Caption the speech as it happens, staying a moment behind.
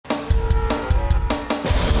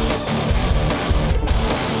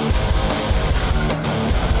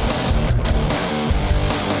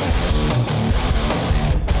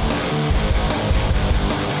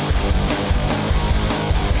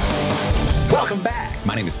Welcome back.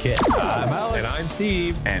 My name is Kit. I'm Alex. And I'm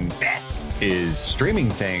Steve. And this is Streaming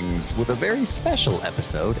Things with a very special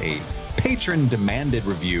episode, a patron-demanded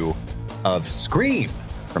review of Scream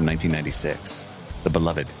from 1996. The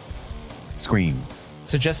beloved Scream.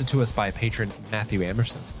 Suggested to us by patron Matthew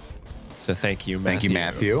Emerson. So thank you, Matthew. Thank you,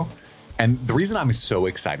 Matthew. And the reason I'm so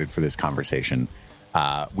excited for this conversation,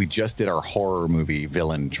 we just did our horror movie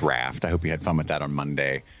villain draft. I hope you had fun with that on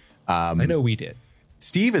Monday. I know we did.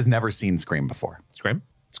 Steve has never seen Scream before. Scream?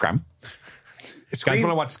 Scream? You guys want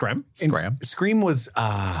to watch Scream? Scream was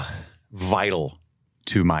vital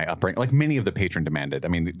to my upbringing, like many of the patron demanded. I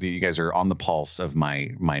mean, you guys are on the pulse of my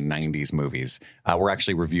 90s movies. We're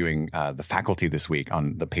actually reviewing The Faculty this week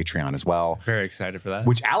on the Patreon as well. Very excited for that.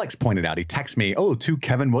 Which Alex pointed out. He texted me, 2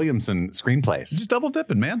 Kevin Williamson screenplays. Just double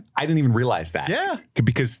dipping, man. I didn't even realize that. Yeah.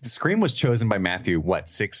 Because the Scream was chosen by Matthew,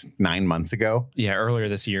 6-9 months ago? Yeah, earlier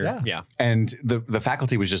this year. Yeah. And the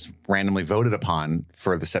Faculty was just randomly voted upon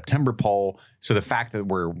for the September poll. So the fact that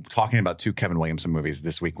we're talking about 2 Kevin Williamson movies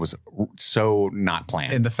this week was so not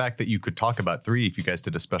planned. And the fact that you could talk about 3 if you guys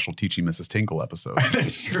did a special Teaching Mrs. Tinkle episode.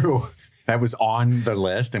 That's true. That was on the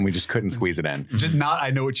list and we just couldn't squeeze it in. Just not,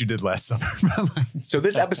 I Know What You Did Last Summer. So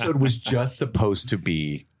this episode was just supposed to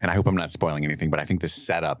be, and I hope I'm not spoiling anything, but I think the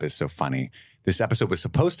setup is so funny. This episode was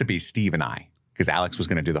supposed to be Steve and I, because Alex was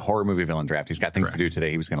going to do the horror movie villain draft. He's got things to do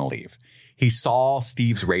today. He was going to leave. He saw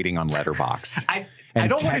Steve's rating on Letterboxd. I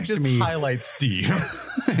don't want to just highlight Steve.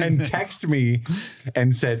 And text me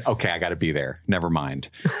and said, okay, I got to be there. Never mind.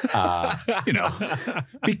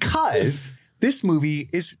 Because this movie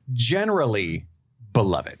is generally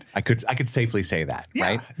beloved. I could safely say that,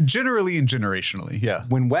 right? Generally and generationally, yeah.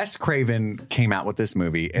 When Wes Craven came out with this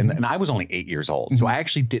movie, and I was only 8 years old, so I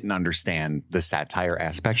actually didn't understand the satire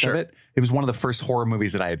aspect of it. It was one of the first horror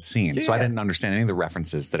movies that I had seen, so I didn't understand any of the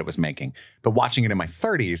references that it was making. But watching it in my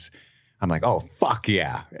 30s, I'm like, oh, fuck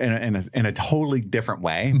yeah, in a totally different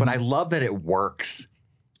way. But I love that it works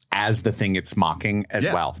as the thing it's mocking as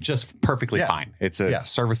well. Just perfectly fine. It's a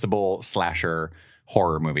serviceable slasher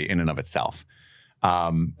horror movie in and of itself.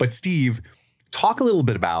 But Steve, talk a little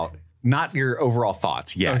bit about not your overall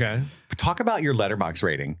thoughts yet. Okay. But talk about your Letterboxd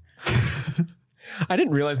rating. I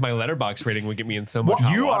didn't realize my Letterboxd rating would get me in so much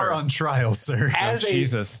hot You water. are on trial, sir.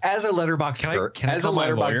 Jesus. As a Letterboxd Can I call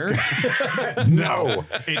my lawyer? No.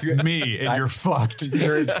 It's me, and you're fucked.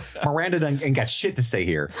 Miranda ain't got shit to say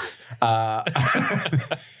here.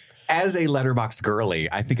 As a Letterboxd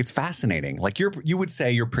girly, I think it's fascinating. Like you would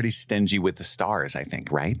say you're pretty stingy with the stars, I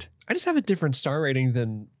think, right? I just have a different star rating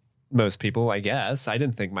than most people, I guess. I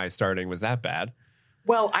didn't think my star rating was that bad.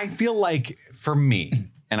 Well, I feel like for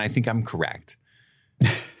me, and I think I'm correct,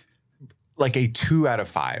 like a 2 out of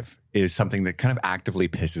 5 is something that kind of actively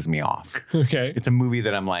pisses me off. Okay. It's a movie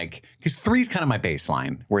that I'm like, because 3 is kind of my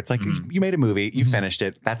baseline, where it's like, you made a movie, you finished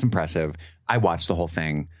it, that's impressive. I watched the whole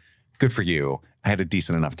thing. Good for you. I had a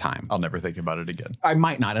decent enough time. I'll never think about it again. I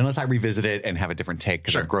might not, unless I revisit it and have a different take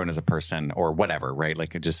because I've grown as a person or whatever, right?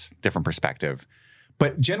 Like a just different perspective.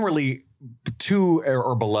 But generally, 2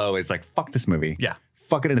 or below is like, fuck this movie. Yeah.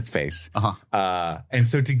 Fuck it in its face. And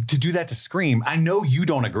so to do that to Scream, I know you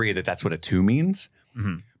don't agree that that's what a 2 means.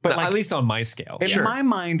 But like, at least on my scale. in my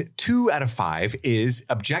mind, 2 out of 5 is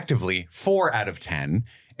objectively 4 out of 10.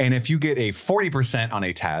 And if you get a 40% on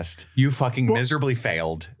a test, you fucking miserably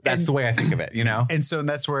failed. That's the way I think of it, you know? And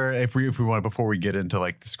that's where if we want, before we get into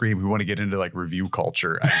like the Scream, we want to get into like review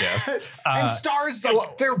culture, I guess. And stars,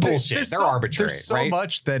 they're bullshit. They're arbitrary. There's so right?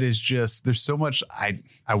 much that is just, there's so much, I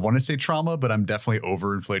want to say trauma, but I'm definitely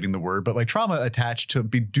overinflating the word. But like trauma attached to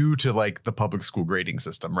be due to like the public school grading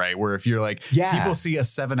system, right? Where if you're like, people see a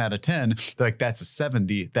 7 out of 10, they're like, that's a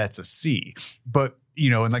 70, that's a C. But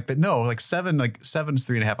and like seven is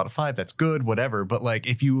 3.5 out of 5. That's good, whatever. But like,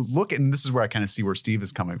 if you look at, and this is where I kind of see where Steve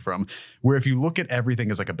is coming from, where if you look at everything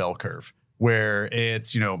as like a bell curve, where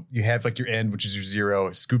it's, you have like your end, which is your 0,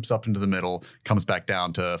 it scoops up into the middle, comes back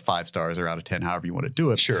down to 5 stars or out of 10, however you want to do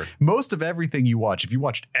it. Sure. Most of everything you watch, if you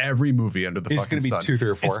watched every movie under the fucking sun, it's going to be 2, 3,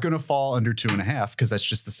 or 4. It's going to fall under 2.5 because that's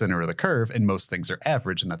just the center of the curve. And most things are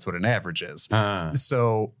average. And that's what an average is.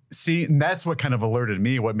 So see, and that's what kind of alerted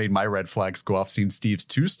me, what made my red flags go off seeing Steve's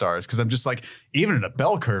 2 stars. Cause I'm just like, even in a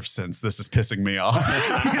bell curve sense, this is pissing me off.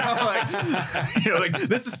 like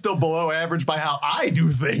this is still below average by how I do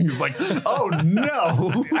things. Like, oh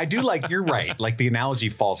no. I do like, you're right. Like the analogy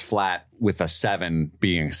falls flat with a 7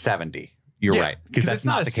 being 70. You're right. Because that's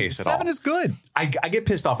not the case at all. 7 is good. I get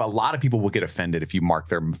pissed off. A lot of people will get offended if you mark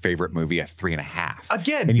their favorite movie a 3.5.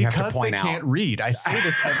 Again, and you because have to point they out, can't read. I say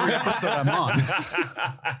this every episode I'm on.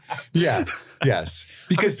 Yeah. Yes.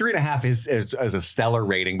 Because 3.5 is a stellar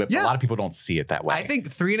rating, but a lot of people don't see it that way. I think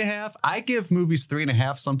 3.5. I give movies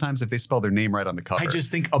 3.5 sometimes if they spell their name right on the cover. I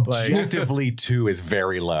just think objectively 2 is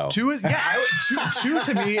very low. 2 is two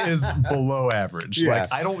to me is below average. Yeah.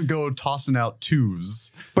 Like I don't go tossing out 2s.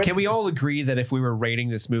 But can we all agree that if we were rating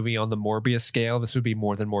this movie on the Morbius scale, this would be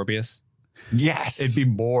more than Morbius? Yes. It'd be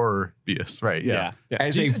Morbius, right? Yeah.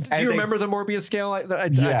 Do you remember the Morbius scale?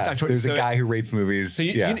 There's a guy who rates movies. So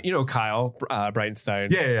you know Kyle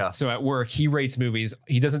Breitenstein. Yeah. So at work, he rates movies.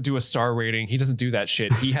 He doesn't do a star rating. He doesn't do that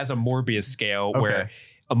shit. He has a Morbius scale where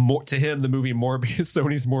to him, the movie Morbius,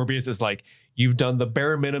 Sony's Morbius is like, you've done the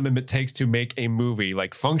bare minimum it takes to make a movie.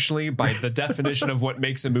 Like functionally, by the definition of what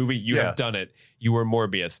makes a movie, you have done it. You were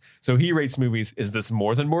Morbius. So he rates movies. Is this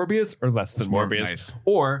more than Morbius or less than Morbius? Nice.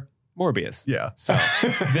 Or Morbius? Yeah. So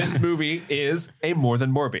this movie is a more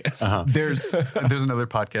than Morbius. There's another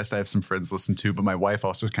podcast I have some friends listen to, but my wife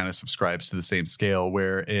also kind of subscribes to the same scale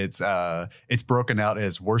where it's broken out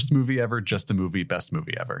as worst movie ever, just a movie, best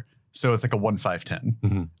movie ever. So it's like a 1, 5, 10.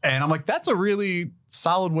 Mm-hmm. And I'm like, that's a really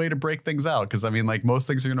solid way to break things out. Cause I mean, like most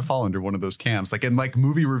things are going to fall under one of those camps. Like in like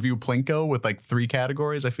movie review Plinko with like 3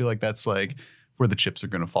 categories, I feel like that's like where the chips are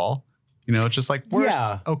going to fall. You know, it's just like worst,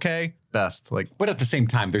 okay, best. Like, but at the same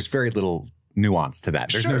time, there's very little nuance to that.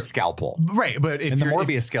 There's no scalpel. Right. But if the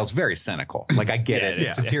Morbius scale is very cynical. Like I get it.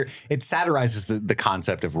 It satirizes the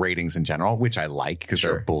concept of ratings in general, which I like because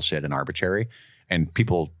they're bullshit and arbitrary. And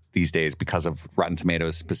people these days, because of Rotten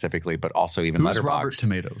Tomatoes specifically, but also even Letterboxd, Robert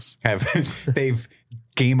Tomatoes they've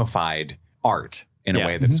gamified art in a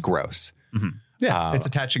way that's gross. Mm-hmm. Yeah, it's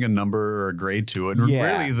attaching a number or a grade to it. Really,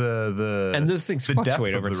 and those things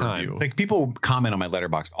fluctuate over time. Review. Like people comment on my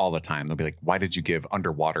Letterboxd all the time. They'll be like, "Why did you give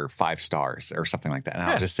Underwater 5 stars?" or something like that, and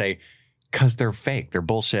I'll just say, because they're fake, they're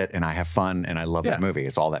bullshit, and I have fun, and I love that movie.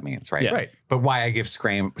 It's all that means, right? Yeah. Right. But why I give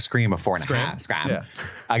Scream a 4.5? Scram. Yeah.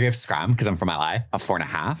 I give Scram because I'm from LA a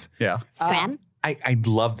 4.5. Yeah. Scram. I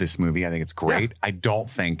love this movie. I think it's great. Yeah. I don't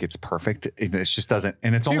think it's perfect. It just doesn't.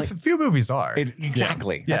 And it's only few movies are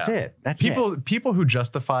exactly. Yeah. That's it. That's people who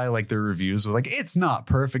justify like their reviews with like it's not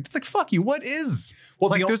perfect. It's like fuck you. What is? Well,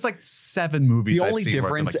 like there's like 7 movies. The only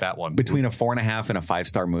difference like that one between a 4.5 and a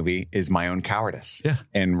 5-star movie is my own cowardice. Yeah,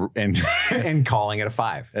 and calling it a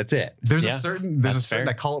 5. That's it. There's a certain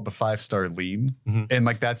I call it the 5-star lean, and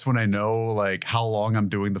like that's when I know like how long I'm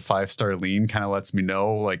doing the 5-star lean. Kind of lets me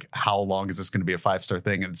know like how long is this going to be a 5-star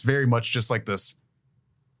thing, and it's very much just like this.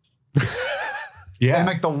 And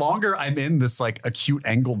like the longer I'm in this like acute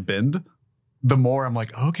angled bend, the more I'm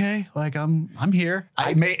like, okay, like I'm here.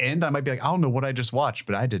 I may end. I might be like, I don't know what I just watched,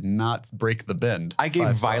 but I did not break the bend. I gave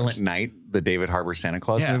Violent Night, the David Harbour Santa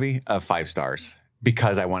Claus movie, 5 stars.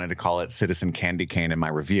 Because I wanted to call it Citizen Candy Cane in my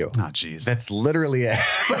review. Oh, geez. That's literally it.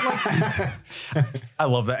 I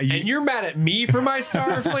love that. And you're mad at me for my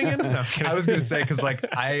star flinging? No, I was going to say, because like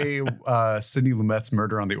Sidney Lumet's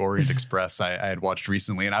Murder on the Orient Express, I had watched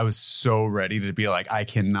recently, and I was so ready to be like, I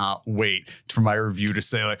cannot wait for my review to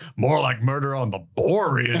say like, more like Murder on the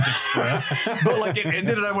Orient Express. But like it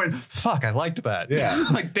ended and I went, fuck, I liked that. Yeah.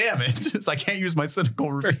 Like, damn it. So I can't use my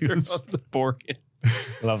cynical reviews. On the Orient.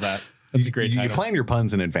 Love that. That's a great title. You plan your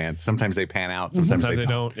puns in advance. Sometimes they pan out. Sometimes they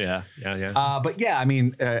don't. Yeah. But yeah, I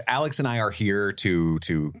mean, Alex and I are here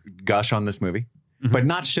to gush on this movie, but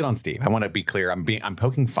not shit on Steve. I want to be clear. I'm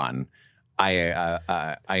poking fun.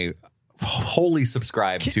 I wholly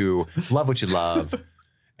subscribe to love what you love,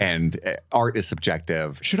 and art is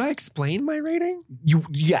subjective. Should I explain my rating?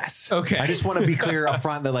 Yes. Okay. I just want to be clear up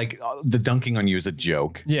front that like the dunking on you is a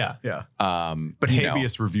joke. Yeah. But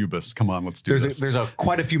habeas review-bus. Come on, let's do this. There's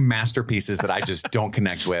quite a few masterpieces that I just don't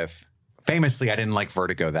connect with. Famously, I didn't like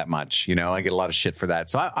Vertigo that much. You know, I get a lot of shit for that.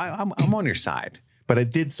 So I'm on your side. But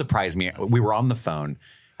it did surprise me. We were on the phone.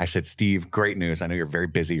 I said, Steve, great news. I know you're very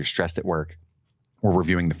busy. You're stressed at work. We're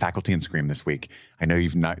reviewing The Faculty and Scream this week. I know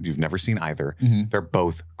you've never seen either. They're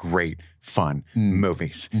both great, fun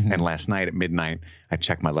movies. And last night at midnight, I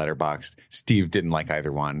checked my Letterboxd. Steve didn't like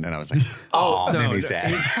either one, and I was like, "Oh, made me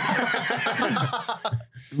sad."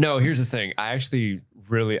 No, here's the thing. I actually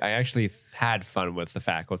had fun with The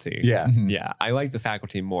Faculty. Yeah, yeah. I like The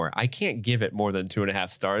Faculty more. I can't give it more than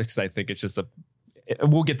 2.5 stars because I think it's just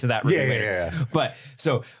we'll get to that review later. Yeah. But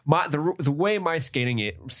so the way my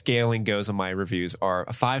scaling goes on my reviews are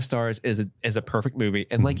 5 stars is a perfect movie.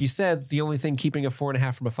 And like you said, the only thing keeping a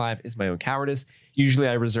 4.5 from a 5 is my own cowardice. Usually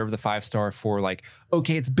I reserve the 5-star for like,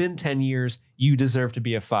 okay, it's been 10 years. You deserve to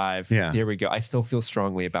be a 5. Yeah. Here we go. I still feel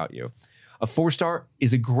strongly about you. A 4-star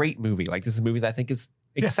is a great movie. Like, this is a movie that I think is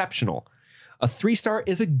exceptional. A 3-star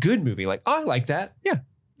is a good movie. Like, oh, I like that. Yeah,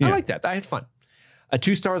 I like that. I had fun. A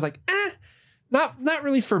 2-star is like, not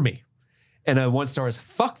really for me. And a 1-star is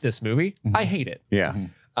fuck this movie. I hate it. Yeah.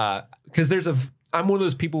 Because I'm one of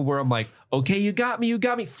those people where I'm like, okay, you got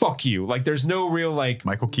me. Fuck you. Like, there's no real like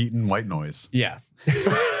Michael Keaton, white noise. Yeah.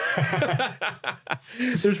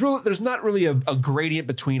 There's not really a gradient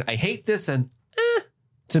between I hate this and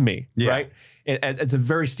to me, right? It's a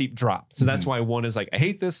very steep drop. So that's why 1 is like, I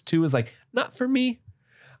hate this. 2 is like, not for me.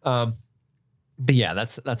 But yeah,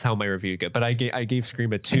 that's how my review go. But I gave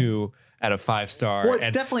Scream a 2 out of 5-star. Well,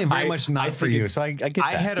 it's definitely very much not for you. So I get that.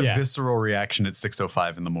 I had a visceral reaction at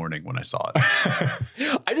 6:05 in the morning when I saw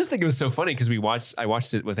it. I just think it was so funny because I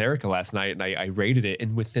watched it with Erica last night and I rated it,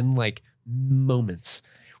 and within moments,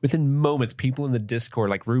 people in the Discord,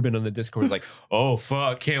 like Ruben on the Discord, was like, "Oh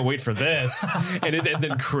fuck, can't wait for this," and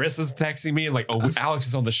then Chris is texting me and like, "Oh, Alex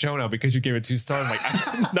is on the show now because you gave it 2 stars." I'm like,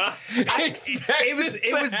 I did not expect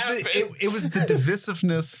it was the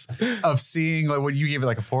divisiveness of seeing like what you gave it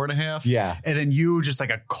like a 4.5, and then you just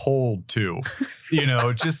like a cold 2,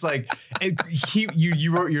 just like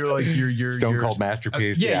you wrote your Stone Cold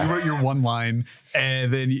masterpiece. You wrote your 1 line,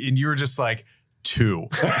 and you were just like. 2.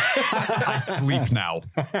 I sleep now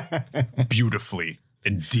beautifully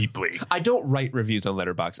and deeply. I don't write reviews on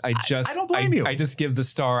Letterboxd. I don't blame you. I just give the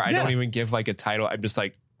star. I don't even give like a title. I'm just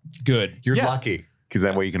like, good. You're lucky because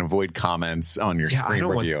that way you can avoid comments on your Scream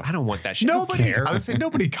review. I don't want that shit. I would say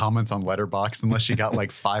nobody comments on Letterboxd unless you got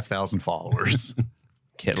like 5,000 followers.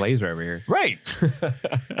 Kit Laser over here. Right.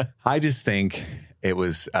 I just think it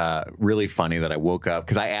was really funny that I woke up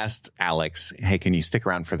because I asked Alex, hey, can you stick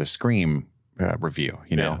around for the Scream review,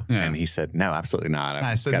 and he said, no, absolutely not.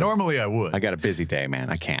 I said, normally I would. I got a busy day,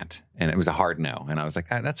 man. I can't. And it was a hard no. And I was like,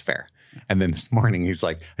 that's fair. And then this morning he's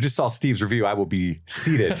like, I just saw Steve's review. I will be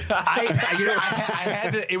seated. I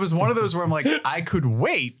had to, it was one of those where I'm like, I could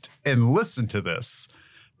wait and listen to this,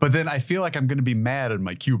 but then I feel like I'm going to be mad in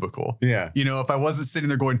my cubicle. Yeah. If I wasn't sitting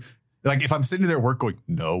there going, like if I'm sitting there at work going,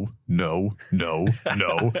 no. And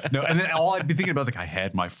then all I'd be thinking about is like, I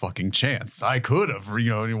had my fucking chance. I could have,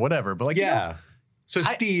 whatever. But like, So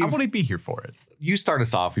Steve, I want to be here for it. You start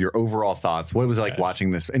us off with your overall thoughts. What it was like watching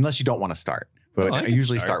this, unless you don't want to start. But I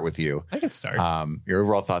usually start with you. I can start. Your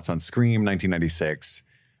overall thoughts on Scream 1996.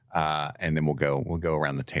 And then we'll go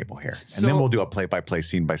around the table here. And then we'll do a play-by-play,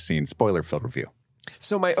 scene-by-scene, spoiler-filled review.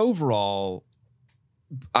 So my overall...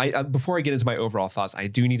 before I get into my overall thoughts, I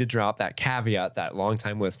do need to drop that caveat that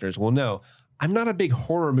longtime listeners will know. I'm not a big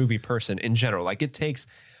horror movie person in general. Like, it takes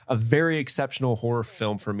a very exceptional horror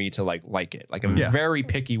film for me to like it. Like, I'm very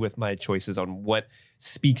picky with my choices on what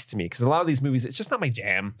speaks to me, because a lot of these movies, it's just not my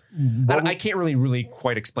jam. I can't really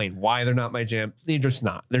quite explain why they're not my jam. They're just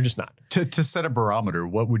not. To set a barometer,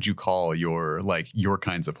 what would you call your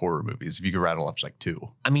kinds of horror movies? If you could rattle off like 2.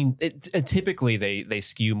 I mean, typically they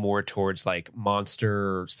skew more towards like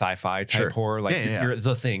monster sci-fi type horror, like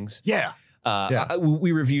The Things.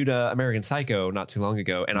 We reviewed American Psycho not too long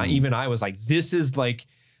ago, and I was like, this is like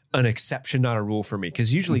an exception, not a rule for me,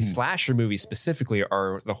 because usually slasher movies specifically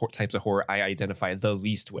are the types of horror I identify the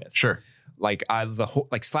least with. Sure. Like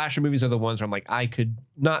slasher movies are the ones where I'm like, I could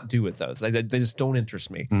not do with those. They just don't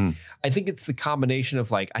interest me. I think it's the combination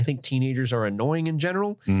of like, I think teenagers are annoying in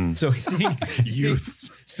general. So seeing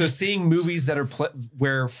youths. So seeing movies that are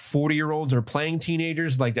where 40-year-olds are playing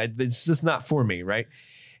teenagers, like it's just not for me, right?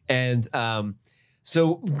 And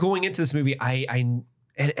so going into this movie, I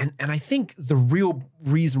think the real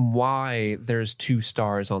reason why there's 2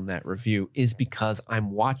 stars on that review is because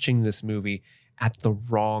I'm watching this movie at the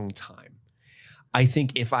wrong time. I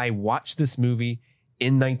think if I watched this movie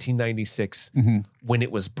in 1996, when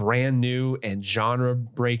it was brand new and genre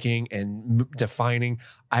breaking and defining,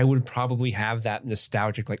 I would probably have that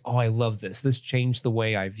nostalgic, like, oh, I love this. This changed the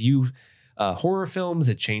way I view horror films.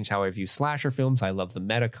 It changed how I view slasher films. I love the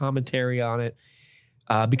meta commentary on it.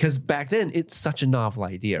 Because back then, it's such a novel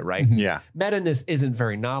idea, right? Yeah. Meta-ness isn't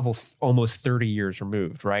very novel, almost 30 years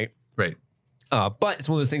removed, right? Right. But it's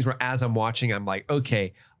one of those things where as I'm watching, I'm like,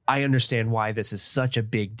 okay, I understand why this is such a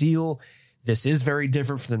big deal. This is very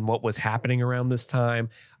different than what was happening around this time.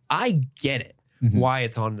 I get it, why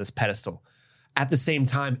it's on this pedestal. At the same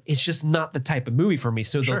time, it's just not the type of movie for me.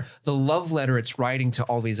 So the love letter it's writing to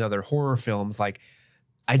all these other horror films, like,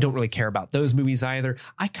 I don't really care about those movies either.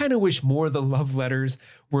 I kind of wish more of the love letters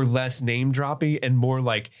were less name droppy and more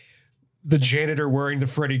like the janitor wearing the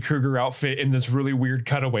Freddy Krueger outfit in this really weird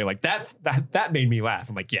cutaway. Like that made me laugh.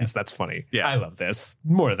 I'm like, yes, that's funny. Yeah, I love this.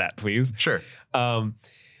 More of that, please. Sure.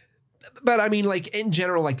 But I mean, like in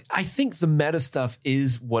general, like I think the meta stuff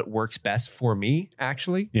is what works best for me,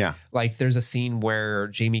 actually. Yeah. Like there's a scene where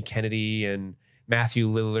Jamie Kennedy and Matthew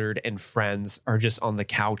Lillard and friends are just on the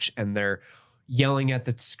couch and they're yelling at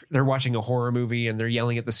they're watching a horror movie and they're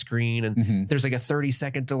yelling at the screen. And there's like a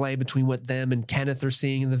 30-second delay between what them and Kenneth are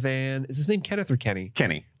seeing in the van. Is his name Kenneth or Kenny?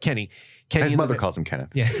 Kenny. His mother calls him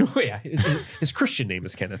Kenneth. Yeah. Yeah. His Christian name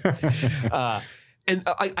is Kenneth. And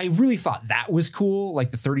I really thought that was cool.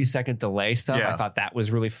 Like the 30-second delay stuff. Yeah. I thought that was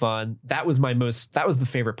really fun. That was the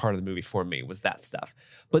favorite part of the movie for me, was that stuff.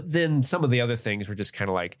 But then some of the other things were just kind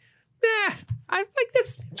of like, I like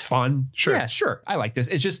this. It's fun. Sure. Yeah, sure. I like this.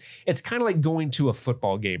 It's kind of like going to a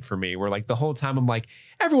football game for me, where like the whole time I'm like,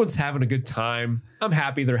 everyone's having a good time. I'm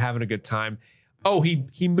happy they're having a good time. Oh,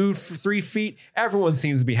 he moved for 3 feet. Everyone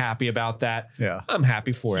seems to be happy about that. Yeah. I'm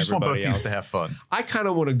happy for everybody else. To have fun. I kind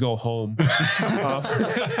of want to go home.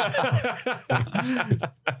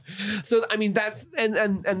 So I mean that's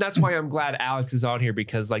why I'm glad Alex is on here,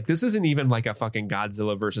 because like this isn't even like a fucking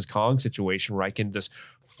Godzilla versus Kong situation where I can just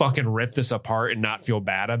fucking rip this apart and not feel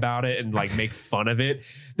bad about it and like make fun of it.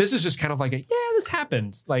 This is just kind of like this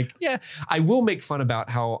happened. Like, yeah, I will make fun about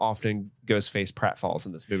how often Ghostface pratfalls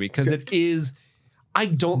in this movie, because it is. I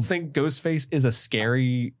don't think Ghostface is a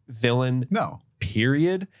scary villain. No.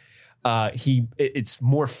 Period. It's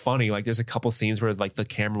more funny. Like there's a couple scenes where like the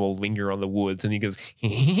camera will linger on the woods and he goes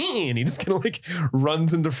and he just kind of like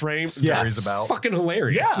runs into frame. Yeah, it's about fucking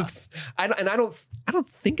hilarious. Yeah. I don't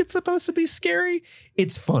think it's supposed to be scary.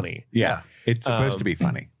 It's funny. Yeah, it's supposed to be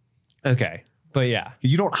funny. Okay. But yeah,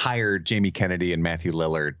 you don't hire Jamie Kennedy and Matthew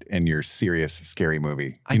Lillard in your serious scary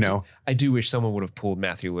movie. I do wish someone would have pulled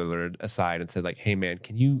Matthew Lillard aside and said like, "Hey man,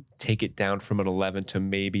 can you take it down from an 11 to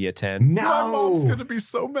maybe a 10?" No, my mom's gonna be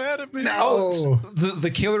so mad at me. No, the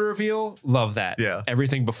killer reveal, love that. Yeah,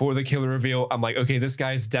 everything before the killer reveal, I'm like, okay, this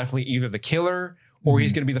guy's definitely either the killer or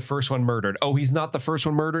he's gonna be the first one murdered. Oh, he's not the first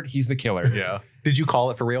one murdered. He's the killer. Yeah. Did you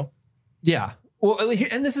call it for real? Yeah. Well,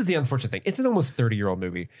 and this is the unfortunate thing. It's an almost 30-year-old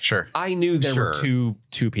movie. Sure. I knew there were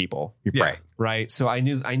two people. Right. Right. So I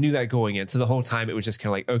knew that going in. So the whole time it was just kind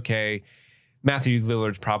of like, okay, Matthew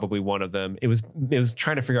Lillard's probably one of them. It was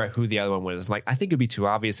trying to figure out who the other one was. Like, I think it'd be too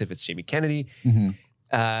obvious if it's Jamie Kennedy.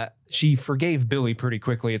 She forgave Billy pretty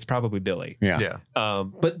quickly. It's probably Billy. Yeah.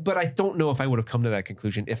 But I don't know if I would have come to that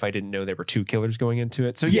conclusion if I didn't know there were two killers going into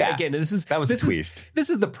it. So yeah, again, this is a twist. This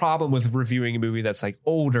is the problem with reviewing a movie that's like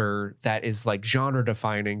older, that is like genre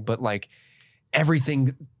defining, but like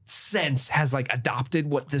everything sense has like adopted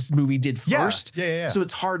what this movie did first. Yeah. So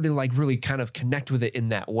it's hard to like really kind of connect with it in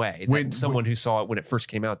that way. When someone who saw it when it first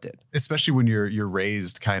came out did. Especially when you're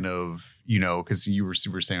raised kind of, because you were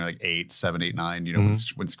saying like 8, 7, 8, 9,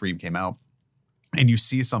 when Scream came out. And you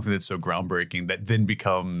see something that's so groundbreaking that then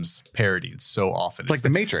becomes parodied so often. Like The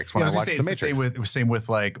Matrix. When I watched The Matrix. Same with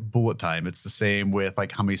like Bullet Time. It's the same with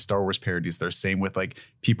like how many Star Wars parodies there's. Same with like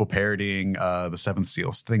people parodying The Seventh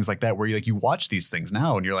Seal, things like that, where you watch these things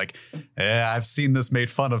now and you're like, I've seen this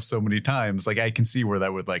made fun of so many times. Like I can see where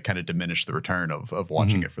that would like kind of diminish the return of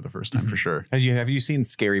watching it for the first time for sure. Have you seen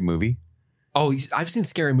Scary Movie? Oh, I've seen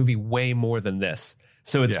Scary Movie way more than this.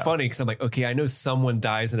 So it's funny because I'm like, okay, I know someone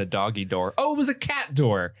dies in a doggy door. Oh, it was a cat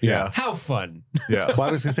door. Yeah. How fun. Yeah. Well,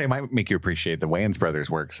 I was going to say, it might make you appreciate the Wayans brothers'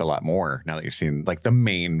 works a lot more now that you've seen, like, the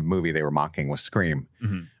main movie they were mocking was Scream.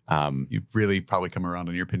 You really probably come around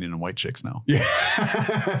on your opinion on white chicks now. Yeah.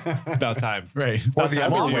 It's about time. Right. Or the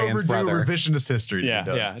other Wayans brother. Revisionist history.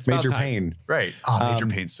 Yeah. It's Major Payne. Right. Oh, Major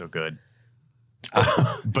Payne's so good.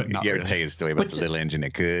 But not you ever really. tell you the story about the little engine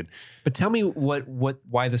that could. But tell me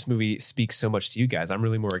why this movie speaks so much to you guys. I'm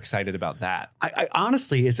really more excited about that. I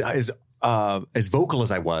honestly, as vocal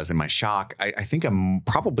as I was in my shock, I think I'm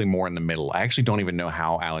probably more in the middle. I actually don't even know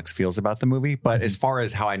how Alex feels about the movie, but as far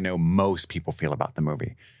as how I know most people feel about the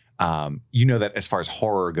movie, that as far as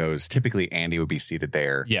horror goes, typically Andy would be seated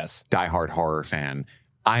there. Yes. Diehard horror fan.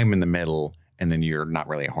 I'm in the middle. And then you're not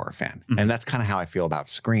really a horror fan. And that's kind of how I feel about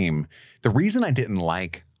Scream. The reason I didn't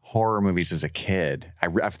like horror movies as a kid,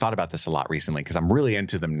 I've thought about this a lot recently because I'm really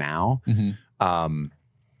into them now.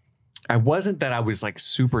 I wasn't that I was like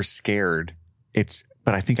super scared,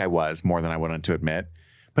 but I think I was more than I wanted to admit.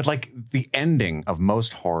 But like the ending of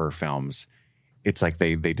most horror films, it's like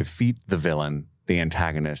they defeat the villain, the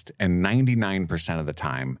antagonist, and 99% of the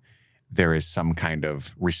time, there is some kind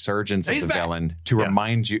of resurgence of the villain to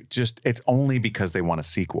remind you it's only because they want a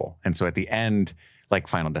sequel. And so at the end, like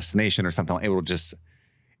Final Destination or something, it will just,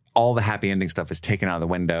 all the happy ending stuff is taken out of the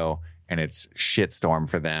window and it's shitstorm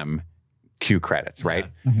for them. Cue credits, right?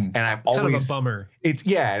 And I've always kind of a bummer.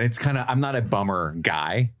 And it's kind of, I'm not a bummer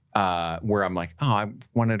guy. where I'm like, oh, I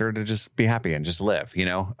wanted her to just be happy and just live, you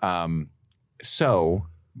know? So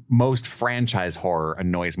most franchise horror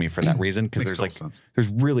annoys me for that reason, because there's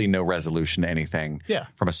really no resolution to anything. Yeah.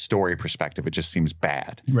 From a story perspective, it just seems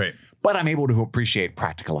bad. Right. But I'm able to appreciate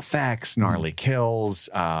practical effects, gnarly kills.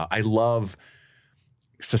 I love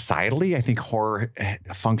societally. I think horror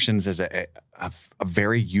functions as a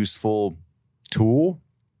very useful tool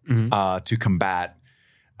to combat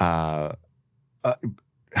like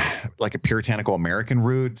a puritanical American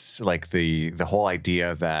roots, like the whole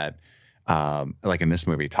idea that like in this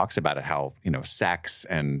movie talks about it, how, you know, sex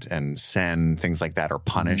and sin, things like that are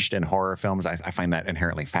punished in horror films. I find that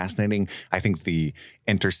inherently fascinating. I think the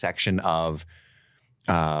intersection of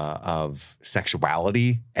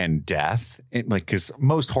sexuality and death, like, because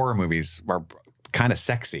most horror movies are kind of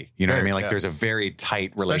sexy, you know what I mean? Like there's a very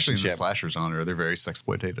tight relationship. Especially in the slasher genre, they're very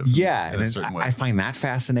sexploitative. Yeah, in a certain way. I find that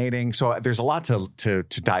fascinating. So there's a lot to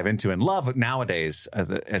dive into and love nowadays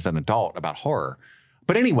as an adult about horror.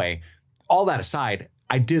 But anyway, all that aside,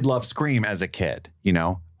 I did love Scream as a kid, you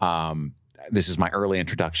know? This is my early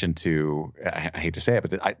introduction to, I hate to say it,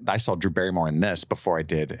 but I saw Drew Barrymore in this before I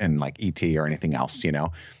did in like E.T. or anything else, you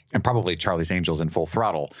know? And probably Charlie's Angels in Full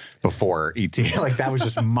Throttle before E.T. Like that was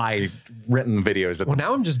just my written videos. Well,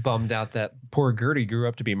 now I'm just bummed out that poor Gertie grew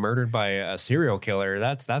up to be murdered by a serial killer.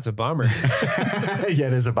 That's a bummer. Yeah,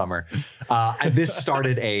 it is a bummer. This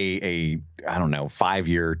started a I don't know,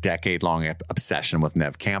 5-year, decade-long obsession with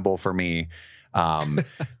Neve Campbell for me.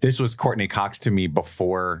 This was Courtney Cox to me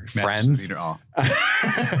before Friends. I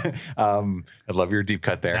love your deep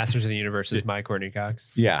cut there. Masters of the Universe is my Courtney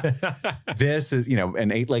Cox. Yeah. This is, you know,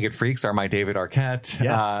 and Eight-Legged Freaks are my David Arquette.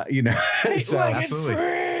 Yes. You know, so absolutely.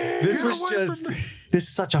 This was just, this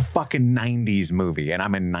is such a fucking 90s movie, and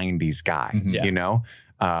I'm a 90s guy, you know?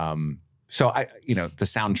 So you know, the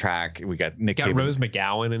soundtrack, we got Nick Cave. Rose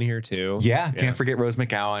McGowan in here too. Yeah. Can't forget Rose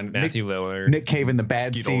McGowan. Matthew Lillard. Nick Cave in the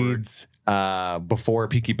Bad Seeds. Before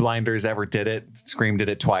Peaky Blinders ever did it. Scream did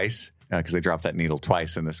it twice, because they dropped that needle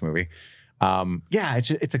twice in this movie. Yeah,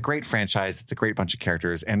 it's a great franchise. It's a great bunch of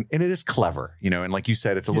characters, and it is clever, you know. And like you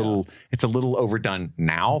said, it's a little overdone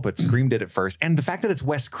now, but Scream did it first. And the fact that it's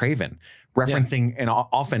Wes Craven referencing and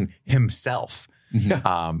often himself.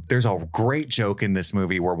 There's a great joke in this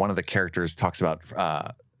movie where one of the characters talks about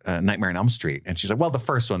Nightmare on Elm Street, and she's like, "Well, the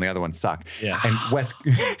first one, the other one sucked." Yeah, and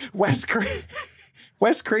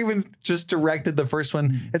Wes Craven just directed the first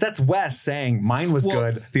one. That's Wes saying mine was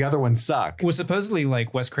good, the other one sucked. Well, supposedly,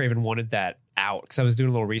 like Wes Craven wanted that out, because I was doing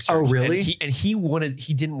a little research. Oh, really? And he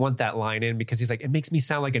didn't want that line in because he's like, it makes me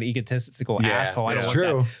sound like an egotistical asshole. I don't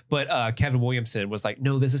want that. But Kevin Williamson was like,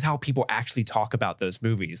 no, this is how people actually talk about those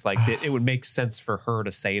movies. Like it would make sense for her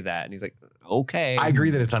to say that. And he's like, okay. I agree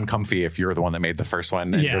that it's uncomfy if you're the one that made the first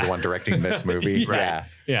one and you're the one directing this movie.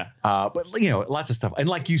 Yeah. But you know, lots of stuff. And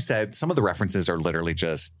like you said, some of the references are literally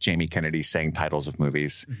just Jamie Kennedy saying titles of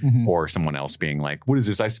movies or someone else being like, what is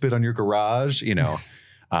this? I spit on your garage, you know?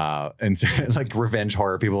 And like revenge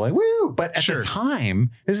horror, people are like, woo. But at the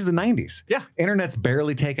time, this is the 90s. Yeah. Internet's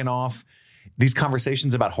barely taken off. These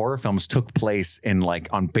conversations about horror films took place in like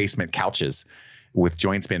on basement couches with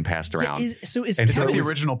joints being passed around. It's the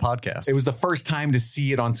original podcast. It was the first time to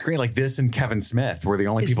see it on screen. Like this and Kevin Smith were the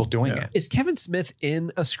only people doing it. Is Kevin Smith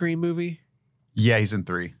in a Scream movie? Yeah, he's in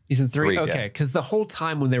 3. He's in 3? Okay. Because the whole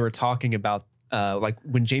time when they were talking about like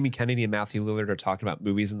when Jamie Kennedy and Matthew Lillard are talking about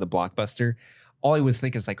movies in the blockbuster, all I was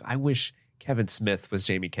thinking is like, I wish Kevin Smith was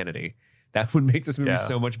Jamie Kennedy. That would make this movie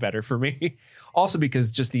so much better for me. Also because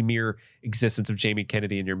just the mere existence of Jamie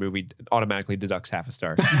Kennedy in your movie automatically deducts half a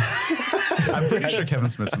star. I'm pretty sure Kevin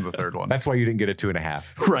Smith's in the 3rd one. That's why you didn't get a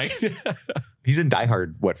 2.5. Right. He's in Die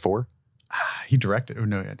Hard, what, 4? He directed. Oh,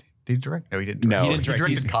 no, did he direct? No, he didn't. No, he didn't direct.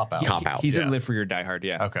 Directed Cop Out. Cop Out. He's in Live for Your Die Hard,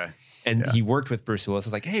 yeah. Okay. And he worked with Bruce Willis.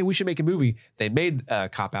 It's like, hey, we should make a movie. They made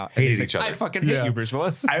Cop Out. Hated each other. I fucking hate you, Bruce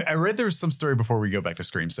Willis. I read there was some story before we go back to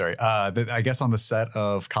Scream, sorry. That I guess on the set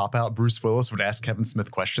of Cop Out, Bruce Willis would ask Kevin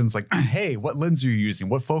Smith questions like, hey, what lens are you using?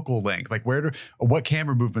 What focal length? Like what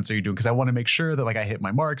camera movements are you doing? Because I want to make sure that like I hit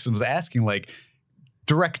my marks, and was asking like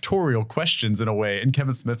directorial questions in a way. And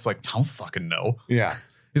Kevin Smith's like, I don't fucking know. Yeah.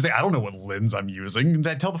 He's like, I don't know what lens I'm using. And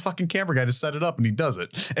I tell the fucking camera guy to set it up, and he does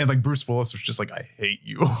it. And like Bruce Willis was just like, I hate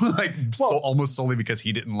you. Like almost solely because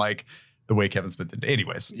he didn't like the way Kevin Smith did.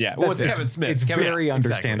 Anyways. Yeah. Well, it's Kevin Smith. It's very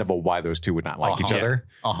understandable why those two would not like each other.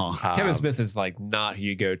 Kevin Smith is like not who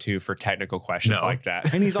you go to for technical questions like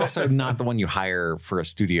that. And he's also not the one you hire for a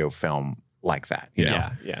studio film like that. You know?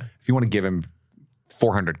 Yeah. If you want to give him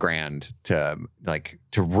 $400,000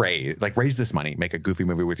 to raise this money, make a goofy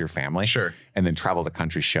movie with your family, sure, and then travel the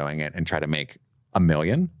country showing it and try to make $1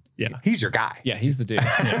 million. Yeah. He's your guy. Yeah, he's the dude.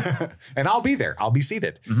 And I'll be there. I'll be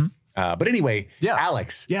seated. But anyway,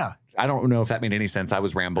 Alex. Yeah. I don't know if that made any sense. I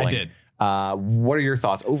was rambling. I did. What are your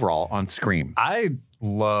thoughts overall on Scream? I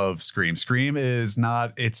love Scream. Scream is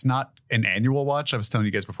not an annual watch. I was telling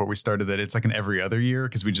you guys before we started that it's like an every other year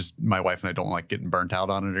because my wife and I don't like getting burnt out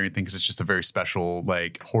on it or anything because it's just a very special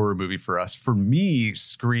like horror movie for us. For me,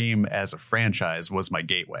 Scream as a franchise was my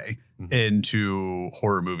gateway into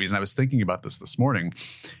horror movies. And I was thinking about this morning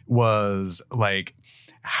was like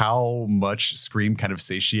how much Scream kind of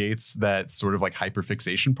satiates that sort of like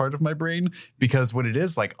hyperfixation part of my brain, because what it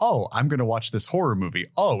is like, oh, I'm going to watch this horror movie.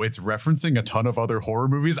 Oh, it's referencing a ton of other horror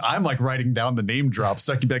movies. I'm like writing down the name drops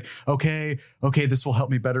so I can be like, okay, this will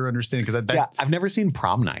help me better understand. Because I've never seen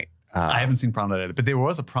Prom Night. I haven't seen Prom Night either, but there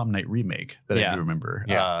was a Prom Night remake that I do remember.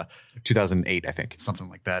 2008, I think. Something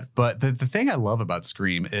like that. But the thing I love about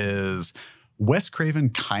Scream is Wes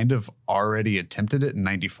Craven kind of already attempted it in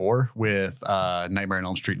 94 with Nightmare on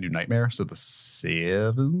Elm Street, New Nightmare. So the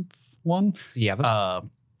seventh one.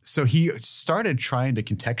 So he started trying to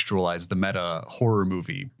contextualize the meta horror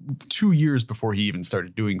movie 2 years before he even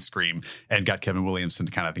started doing Scream and got Kevin Williamson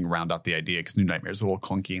to kind of, I think, round out the idea because New Nightmare is a little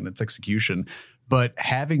clunky in its execution. But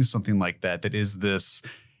having something like that is this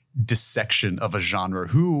dissection of a genre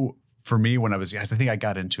who, for me, when I was young, I think I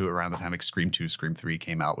got into it around the time like Scream 2, Scream 3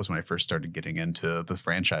 came out was when I first started getting into the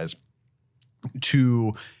franchise.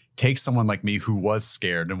 To take someone like me who was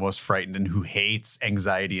scared and was frightened and who hates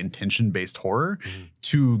anxiety and tension-based horror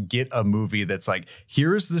to get a movie that's like,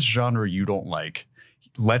 here's this genre you don't like.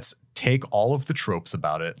 Let's take all of the tropes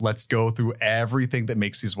about it. Let's go through everything that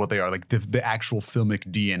makes these what they are, like the actual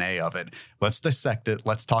filmic DNA of it. Let's dissect it.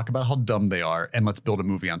 Let's talk about how dumb they are, and let's build a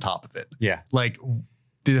movie on top of it. Yeah. Like,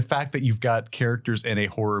 the fact that you've got characters in a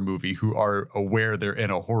horror movie who are aware they're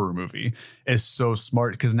in a horror movie is so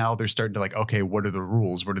smart, because now they're starting to like, okay, what are the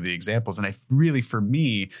rules? What are the examples? And I really, for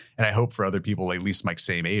me, and I hope for other people, like, at least my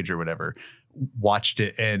same age or whatever, watched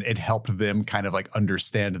it and it helped them kind of like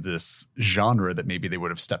understand this genre that maybe they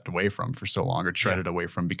would have stepped away from for so long or treaded away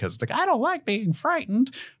from because it's like, I don't like being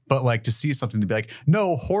frightened. But like to see something to be like,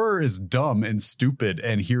 no, horror is dumb and stupid,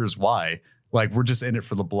 and here's why. Like, we're just in it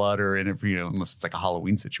for the blood or in it for, unless it's like a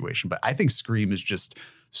Halloween situation. But I think Scream is just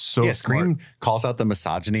so smart. Scream calls out the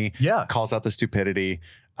misogyny, calls out the stupidity.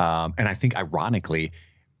 And I think, ironically,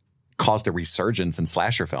 caused a resurgence in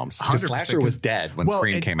slasher films. Because slasher was dead when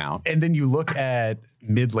Scream came out. And then you look at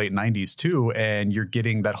mid-late 90s, too, and you're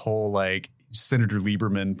getting that whole, like, Senator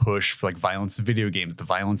Lieberman push for like violence in video games, the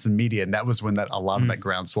violence in media. And that was when a lot of that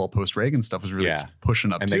groundswell post-Reagan stuff was really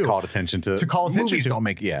pushing up and too. And they called attention to movies don't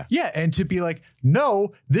make, Yeah, and to be like,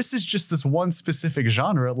 no, this is just this one specific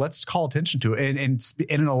genre. Let's call attention to it. And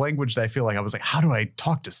in a language that I feel like I was like, how do I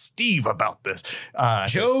talk to Steve about this?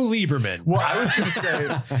 Joe Lieberman. Well, I was going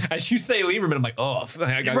to say, as you say Lieberman, I'm like, oh,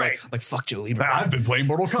 I got like fuck Joe Lieberman. I've been playing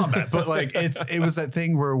Mortal Kombat, but like it was that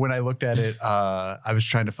thing where when I looked at it, I was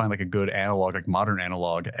trying to find like a good analog, like modern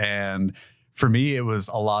analog, and for me it was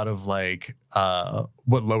a lot of like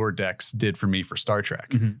what Lower Decks did for me for Star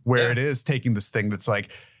Trek, where it is taking this thing that's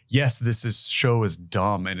like, yes, this show is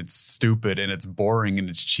dumb and it's stupid and it's boring and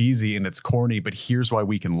it's cheesy and it's corny, but here's why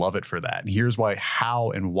we can love it for that. And here's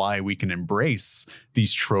how we can embrace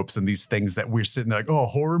these tropes and these things that we're sitting there like, oh,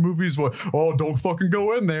 horror movies, don't fucking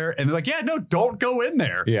go in there. And they're like, yeah, no, don't go in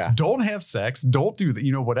there. Yeah. Don't have sex. Don't do that,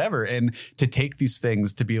 whatever. And to take these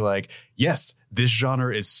things to be like, yes, this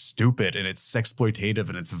genre is stupid and it's sexploitative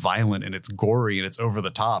and it's violent and it's gory and it's over the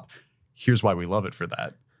top. Here's why we love it for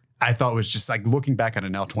that. I thought it was just like looking back on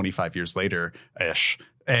it now 25 years later ish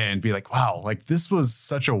and be like, wow, like this was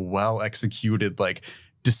such a well executed like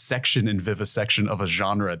dissection and vivisection of a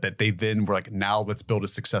genre that they then were like, now let's build a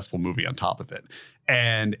successful movie on top of it.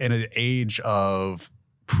 And in an age of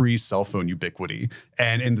pre-cell phone ubiquity,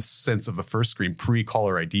 and in the sense of the first Scream,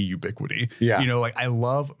 pre-caller ID ubiquity. Yeah. Like I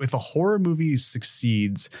love if a horror movie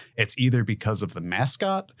succeeds, it's either because of the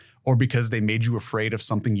mascot or because they made you afraid of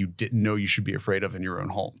something you didn't know you should be afraid of in your own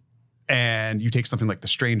home. And you take something like The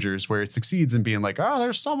Strangers, where it succeeds in being like, oh,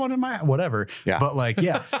 there's someone in my whatever. Yeah. But like,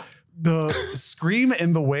 the Scream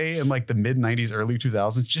in the way in like the mid 90s, early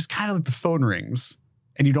 2000s, just kind of like the phone rings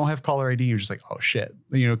and you don't have caller ID. You're just like, oh shit,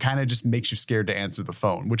 kind of just makes you scared to answer the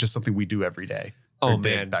phone, which is something we do every day. Oh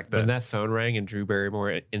man, back then. When that phone rang and Drew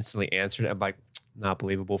Barrymore instantly answered, I'm like, not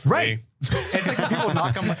believable for me. It's like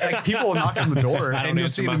people will knock on the door and you'll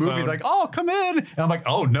see in a movie like, oh, come in. And I'm like,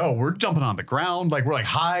 oh no, we're jumping on the ground. Like we're like,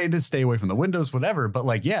 hide, stay away from the windows, whatever. But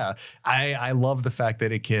like, yeah, I love the fact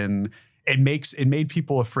that it made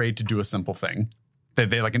people afraid to do a simple thing that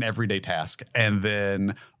they like an everyday task, and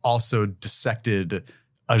then also dissected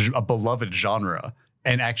a beloved genre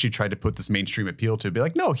and actually tried to put this mainstream appeal to be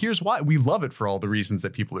like, no, here's why we love it for all the reasons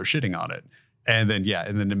that people are shitting on it. And then,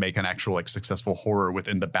 to make an actual like successful horror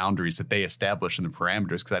within the boundaries that they establish and the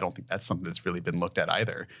parameters, because I don't think that's something that's really been looked at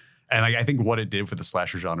either. And I think what it did for the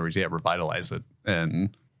slasher genre is, revitalize it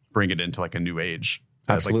and bring it into like a new age.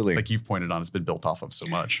 Absolutely. Like you've pointed on, it's been built off of so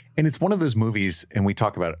much. And it's one of those movies, and we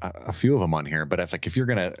talk about a few of them on here, but if you're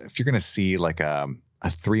gonna see like a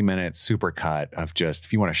 3-minute supercut of just,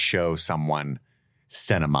 if you want to show someone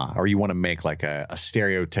cinema, or you want to make like a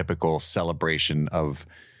stereotypical celebration of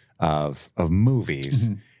movies,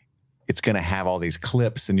 it's going to have all these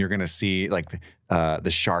clips, and you're going to see like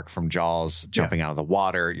the shark from Jaws jumping out of the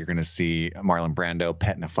water. You're going to see Marlon Brando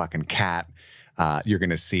petting a fucking cat. You're going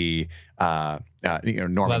to see Norman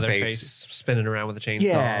Leatherface Bates spinning around with a chainsaw.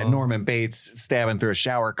 Yeah, Norman Bates stabbing through a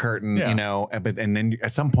shower curtain. And then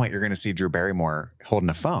at some point you're going to see Drew Barrymore holding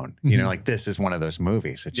a phone. Like, this is one of those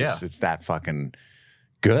movies. It's just it's that fucking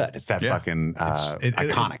good. It's that fucking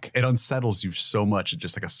iconic. It unsettles you so much. It's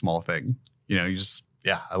just like a small thing.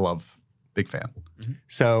 I love. Big fan.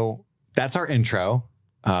 So that's our intro.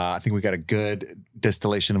 I think we got a good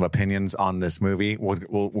distillation of opinions on this movie.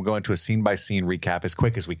 We'll go into a scene by scene recap as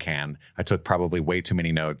quick as we can. I took probably way too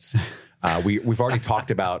many notes. We've already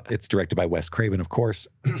talked about it's directed by Wes Craven, of course.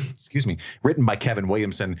 Excuse me. Written by Kevin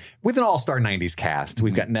Williamson with an all-star 90s cast.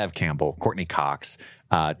 We've got Neve Campbell, Courtney Cox,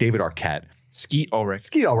 David Arquette. Skeet Ulrich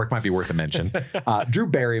might be worth a mention. Drew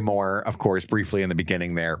Barrymore, of course, briefly in the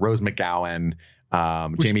beginning there. Rose McGowan,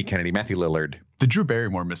 Jamie Kennedy, Matthew Lillard. The Drew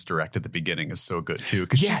Barrymore misdirect at the beginning is so good too,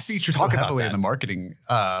 because she's featured so heavily in the marketing.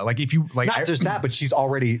 Not just that, but she's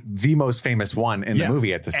already the most famous one in the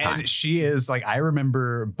movie at this time. And she is like, I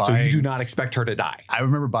remember buying. So you do not expect her to die. I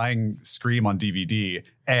remember buying Scream on DVD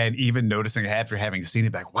and even noticing after having seen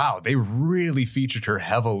it, like, wow, they really featured her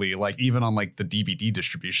heavily, like even on like the DVD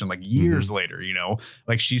distribution, like years later,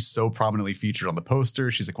 like she's so prominently featured on the poster.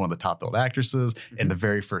 She's like one of the top billed actresses in the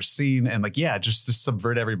very first scene. And like, just to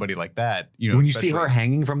subvert everybody like that, when you see her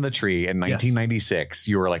hanging from the tree in 1996,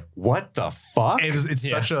 you were like, what the fuck?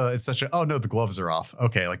 It's such a, oh no, the gloves are off.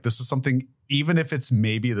 Okay. Like this is something, even if it's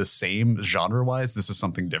maybe the same genre wise, this is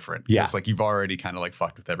something different. Yeah. It's like, you've already kind of like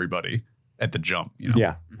fucked with everybody at the jump.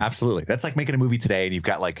 Yeah, absolutely. That's like making a movie today and you've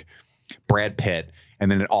got like Brad Pitt, and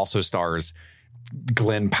then it also stars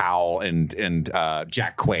Glenn Powell and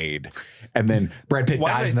Jack Quaid, and then Brad Pitt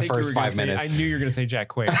dies in the first 5 minutes. I knew you were going to say Jack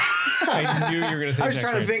Quaid. I knew you were going to say. I was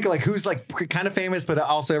trying to think like who's like kind of famous, but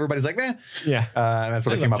also everybody's like, eh. Yeah, and that's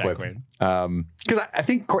what I came up with. Because I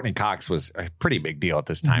think Courtney Cox was a pretty big deal at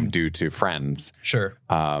this time due to Friends. Sure.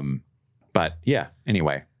 But yeah.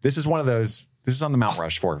 Anyway, this is one of those. This is on the Mount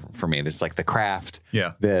Rushmore for me. This is like The Craft.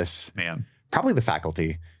 Yeah. This probably The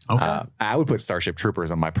Faculty. Okay. I would put Starship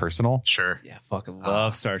Troopers on my personal. Sure. Yeah, fucking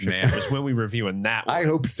love Starship Troopers. When we reviewing that one? I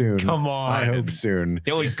hope soon. Come on. I hope soon.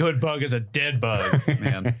 The only good bug is a dead bug.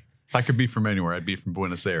 Man. If I could be from anywhere, I'd be from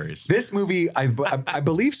Buenos Aires. This movie, I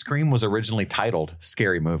believe Scream was originally titled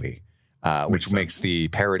Scary Movie, which makes the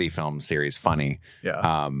parody film series funny.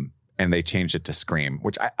 Yeah. And they changed it to Scream,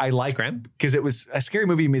 which I like because it was a Scary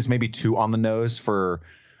Movie is maybe too on the nose for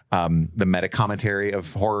the meta commentary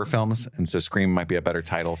of horror films, and so Scream might be a better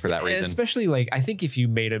title for that reason. Especially like I think if you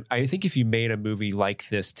made a movie like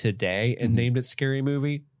this today and named it Scary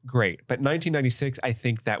Movie, great. But 1996, I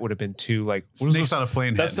think that would have been too like Snakes on a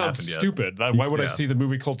Plane. That sounds stupid. Why would I see the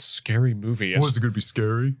movie called Scary Movie? Was it going to be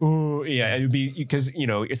scary? Oh yeah, it would be because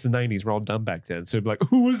it's the 90s. We're all dumb back then, so it'd be like,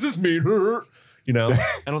 who does this mean? I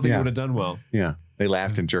don't think it would have done well. Yeah, they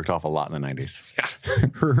laughed and jerked off a lot in the 90s.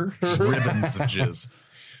 Ribbons of jizz.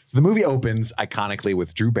 The movie opens iconically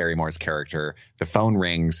with Drew Barrymore's character. The phone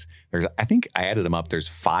rings. I think I added them up. There's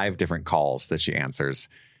 5 different calls that she answers.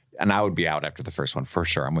 And I would be out after the first one for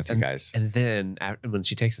sure. I'm with you guys. And then when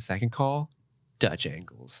she takes the second call, Dutch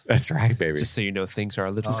angles. That's right, baby. Just so you know, things are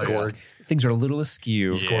a little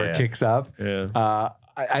askew. Score kicks up. Yeah.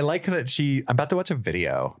 I like that I'm about to watch a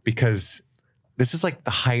video because this is like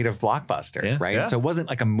the height of Blockbuster, right? Yeah. So it wasn't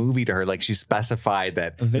like a movie to her. Like she specified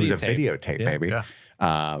that it was a videotape, baby. Yeah.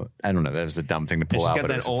 I don't know. That was a dumb thing to pull out, but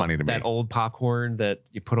it was funny to me. That old popcorn that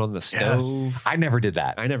you put on the stove. Yes. I never did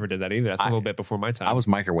that. I never did that either. That's a little bit before my time. I was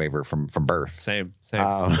microwaver from birth. Same.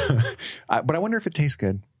 But I wonder if it tastes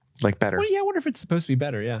good, like better. Well, yeah, I wonder if it's supposed to be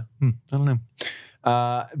better. Yeah. I don't know.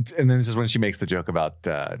 And then this is when she makes the joke about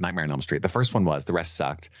Nightmare on Elm Street. The first one was, the rest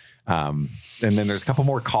sucked. And then there's a couple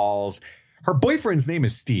more calls. Her boyfriend's name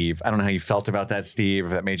is Steve. I don't know how you felt about that, Steve.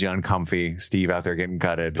 If that made you uncomfy. Steve out there getting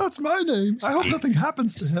gutted. That's my name. I hope nothing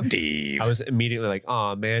happens to him. Steve. I was immediately like,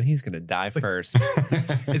 oh man, he's going to die first.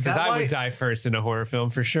 Because I would die first in a horror film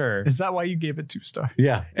for sure. Is that why you gave it 2 stars?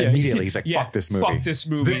 Yeah. Immediately he's like, fuck this movie. Fuck this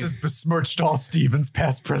movie. This has besmirched all Stevens,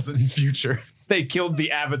 past, present, and future. They killed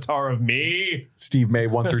the avatar of me. Steve May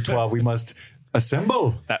 1 through 12. We must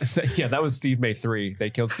assemble. That was Steve May 3. They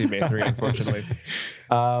killed Steve May 3, unfortunately.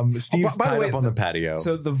 Steve's tied up on the patio.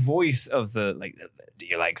 So the voice of the do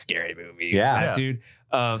you like scary movies? Yeah. Dude.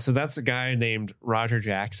 So that's a guy named Roger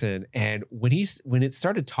Jackson. And when it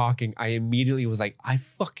started talking, I immediately was like, I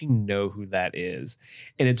fucking know who that is.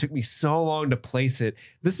 And it took me so long to place it.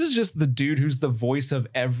 This is just the dude who's the voice of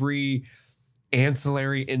every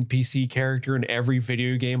ancillary NPC character in every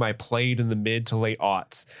video game I played in the mid to late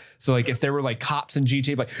aughts. So like if there were like cops in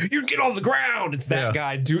GTA, like you get on the ground, it's that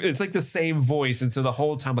guy. Dude, it's like the same voice. And so the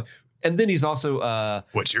whole time, like, and then he's also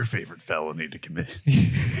what's your favorite felony to commit?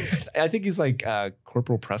 I think he's like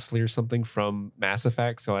Corporal Presley or something from Mass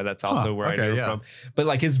Effect. So that's also where I knew him from. But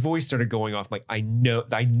like his voice started going off. I'm like, I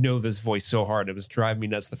know this voice so hard. It was driving me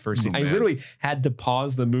nuts the first scene. I literally had to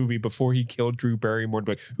pause the movie before he killed Drew Barrymore to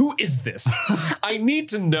be like, who is this? I need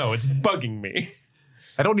to know. It's bugging me.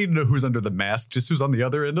 I don't need to know who's under the mask, just who's on the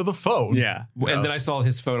other end of the phone. Yeah. And then I saw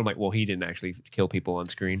his phone. I'm like, well, he didn't actually kill people on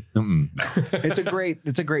screen. No. It's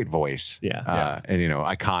a great voice. Yeah. And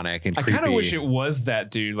iconic and creepy. I kind of wish it was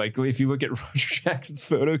that dude. Like if you look at Roger Jackson's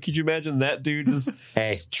photo, could you imagine that dude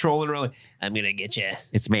just trolling around like, I'm going to get you.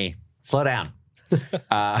 It's me. Slow down. Get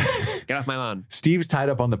off my lawn. Steve's tied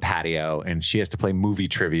up on the patio and she has to play movie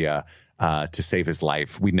trivia to save his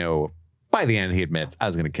life. We know by the end he admits, I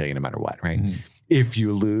was going to kill you no matter what, right? Mm-hmm. If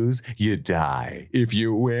you lose, you die. If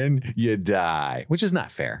you win, you die. Which is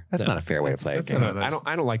not fair. That's not a fair way to play a game. I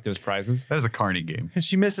don't like those prizes. That is a carny game. And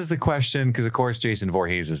she misses the question because, of course, Jason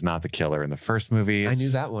Voorhees is not the killer in the first movie. I knew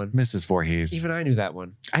that one. Mrs. Voorhees. Even I knew that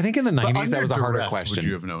one. I think in the 90s, that was a harder question. Would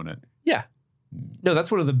you have known it? Yeah. No, that's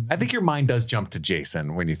one of the... I think your mind does jump to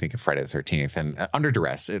Jason when you think of Friday the 13th. And under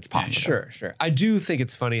duress, it's possible. Sure. I do think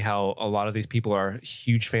it's funny how a lot of these people are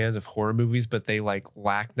huge fans of horror movies, but they like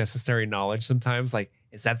lack necessary knowledge sometimes. Like,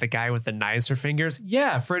 is that the guy with the nicer fingers?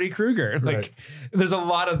 Yeah, Freddy Krueger. Like, there's a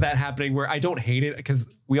lot of that happening where I don't hate it because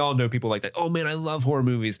we all know people like that. Oh, man, I love horror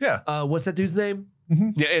movies. Yeah. What's that dude's name?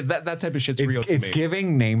 Mm-hmm. Yeah, that type of shit's real to me. It's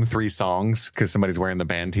giving name 3 songs because somebody's wearing the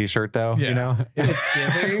band T-shirt, though. Yeah. You know, it's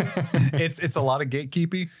giving. it's a lot of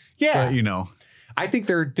gatekeeping. Yeah, but, I think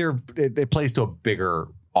it plays to a bigger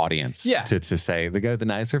audience. Yeah. to say the guy with the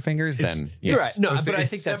nicer fingers. Then you're right. No, but I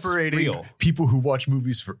think that's separating real. People who watch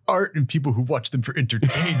movies for art and people who watch them for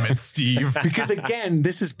entertainment, Steve. Because again,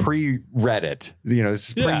 this is pre-Reddit. This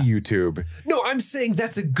is pre-YouTube. No, I'm saying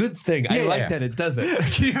that's a good thing. I like that it does it.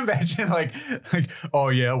 Can you imagine like oh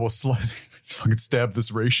yeah, we'll fucking stab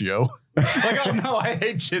this ratio. Like, oh no, I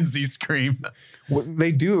hate Gen Z Scream. Well,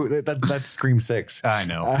 they do. That's Scream 6. I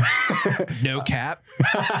know. No cap.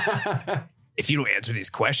 If you don't answer these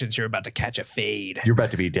questions, you're about to catch a fade. You're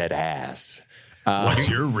about to be dead ass. What's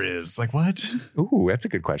your Riz? Like what? Ooh, that's a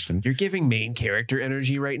good question. You're giving main character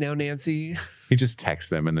energy right now, Nancy. He just texts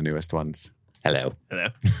them in the newest ones. Hello.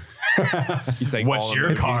 He's like, what's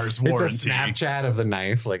your car's warranty? It's a Snapchat of the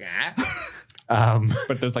knife. Like,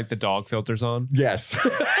 but there's like the dog filters on. Yes.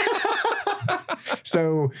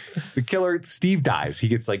 So the killer, Steve, dies. He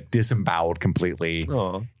gets like disemboweled completely.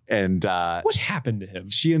 Aww. And what happened to him?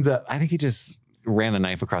 She ends up, I think he just ran a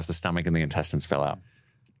knife across the stomach and the intestines fell out.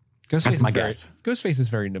 That's my guess. Ghostface is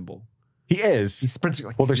very nimble. He is. He sprints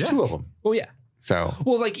like, well, there's 2 of them. Well, yeah. So,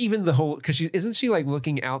 well, like even the whole, because isn't she like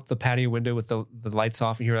looking out the patio window with the lights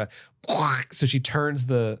off and you hear like, so she turns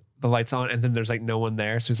the lights on and then there's like no one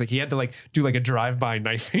there. So it's like he had to like do like a drive-by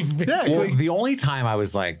knifing. Basically. Yeah, well, the only time I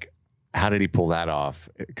was like, how did he pull that off?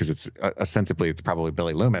 Because it's ostensibly it's probably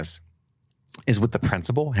Billy Loomis. Is with the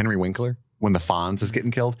principal, Henry Winkler, when the Fonz is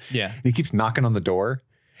getting killed. Yeah. And he keeps knocking on the door.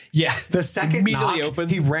 Yeah. The second immediately knock,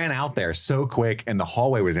 opens. he ran out there so quick and the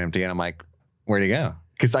hallway was empty. And I'm like, where'd he go?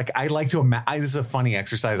 Because like I like to imagine, this is a funny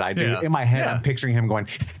exercise I do. Yeah. In my head, I'm picturing him going,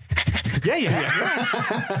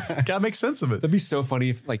 Gotta make sense of it. That'd be so funny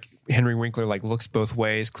if like Henry Winkler like looks both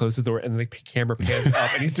ways, closes the door, and the camera pans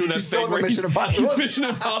up, and he's doing that thing where he's Mission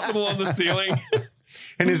Impossible on the ceiling.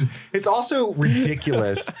 And it's also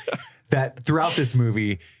ridiculous that throughout this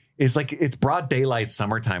movie is like it's broad daylight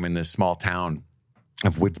summertime in this small town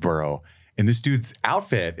of Woodsboro. And this dude's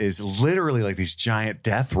outfit is literally like these giant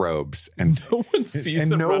death robes, and no one sees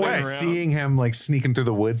him. And no one's seeing him like sneaking through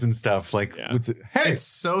the woods and stuff. Like, hey, it's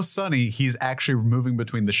so sunny. He's actually moving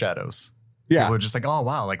between the shadows. Yeah, people are just like, oh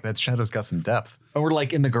wow, like that shadow's got some depth. Or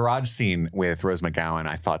like in the garage scene with Rose McGowan,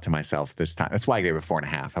 I thought to myself this time, that's why I gave it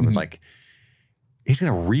 4.5. I was like, he's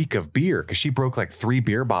going to reek of beer because she broke like 3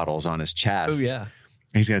 beer bottles on his chest. Oh, yeah.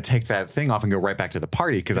 He's going to take that thing off and go right back to the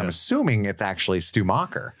party because I'm assuming it's actually Stu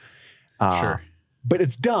Macher. Sure. But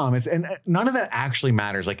it's dumb. And none of that actually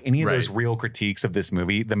matters. Like any of those real critiques of this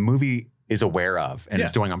movie, the movie is aware of and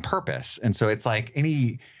is doing on purpose. And so it's like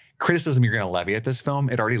any criticism you're going to levy at this film,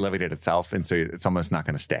 it already levied at itself. And so it's almost not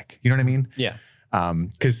going to stick. You know what I mean? Yeah.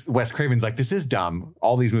 Because Wes Craven's like, this is dumb.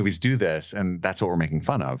 All these movies do this. And that's what we're making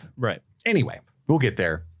fun of. Right. Anyway, we'll get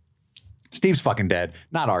there. Steve's fucking dead.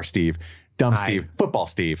 Not our Steve. Dumb Steve. Football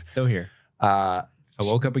Steve. Still here. I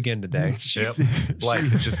woke up again today.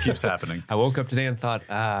 Life just keeps happening. I woke up today and thought,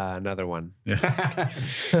 another one.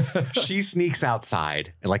 She sneaks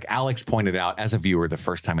outside. And like Alex pointed out, as a viewer, the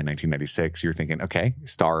first time in 1996, you're thinking, okay,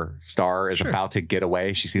 Star is about to get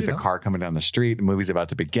away. She sees a car coming down the street. The movie's about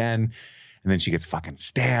to begin. And then she gets fucking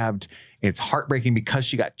stabbed. And it's heartbreaking because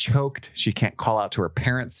she got choked. She can't call out to her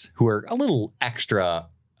parents, who are a little extra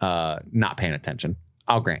not paying attention.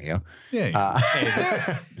 I'll grant you. Yeah.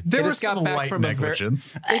 There was some light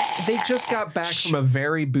negligence. They just got back from a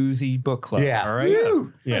very boozy book club. Yeah. All right.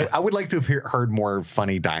 Yeah. I would like to have heard more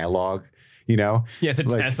funny dialogue. You know? Yeah. The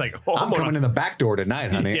dad's like, I'm coming in the back door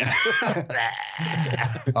tonight, honey. Yeah.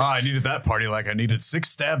 I needed that party like I needed 6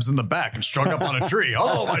 stabs in the back and strung up on a tree.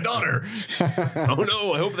 Oh, my daughter. Oh,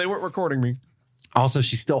 no. I hope they weren't recording me. Also,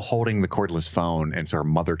 she's still holding the cordless phone, and so her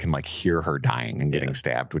mother can like hear her dying and getting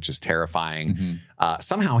stabbed, which is terrifying.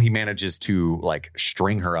 Somehow he manages to like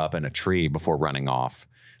string her up in a tree before running off.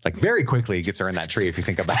 Like very quickly, he gets her in that tree. If you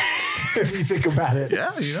think about it,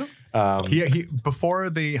 yeah, you know. He before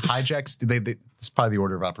the hijacks, this is probably the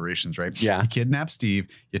order of operations, right? Yeah. You kidnap Steve,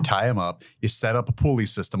 you tie him up, you set up a pulley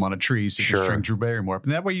system on a tree so you can string Drew Barrymore up.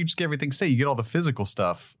 And that way you just get everything safe. You get all the physical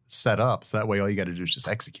stuff set up. So that way all you got to do is just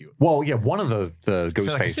execute. Well, yeah, one of the ghost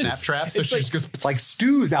like faces. Snap traps. So she just goes like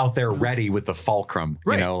Stu's out there ready with the fulcrum.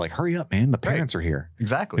 Right. You know, like, hurry up, man. The parents are here.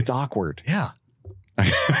 Exactly. It's awkward. Yeah.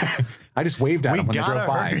 I just waved at him when they drove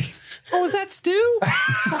by. Oh, is that Stu?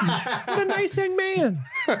 What a nice young man.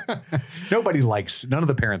 None of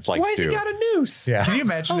the parents like Why Stu. has he got a noose? Yeah. Can you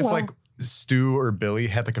imagine if like Stu or Billy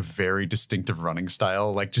had like a very distinctive running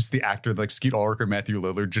style? Like just the actor like Skeet Ulrich or Matthew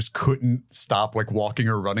Lillard just couldn't stop like walking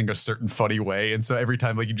or running a certain funny way. And so every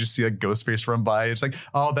time like you just see like Ghostface run by, it's like,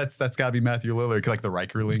 oh, that's gotta be Matthew Lillard. Like the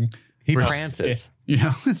Rikerling. He prances. You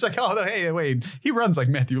know, it's like, oh, hey, wait, he runs like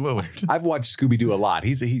Matthew Lillard. I've watched Scooby-Doo a lot.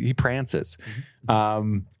 He prances.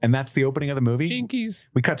 And that's the opening of the movie. Jinkies.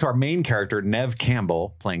 We cut to our main character, Nev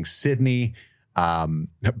Campbell, playing Sydney.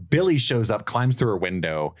 Billy shows up, climbs through her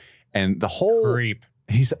window, and the whole Creep.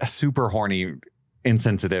 He's a super horny,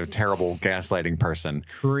 insensitive, terrible gaslighting person.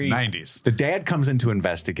 Creep. 90s. The dad comes in to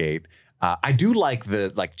investigate. I do like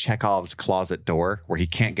the Chekhov's closet door where he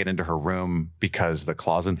can't get into her room because the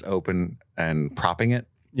closet's open and propping it.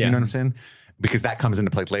 Yeah. You know what I'm saying? Because that comes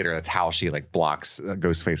into play later. That's how she like blocks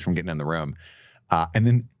Ghostface from getting in the room. And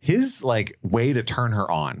then his like way to turn her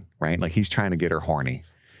on, right? Like he's trying to get her horny.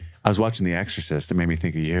 I was watching The Exorcist. It made me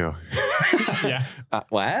think of you. Yeah.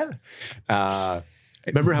 What?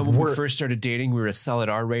 Remember how when we first started dating, we were a solid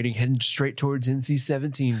R rating heading straight towards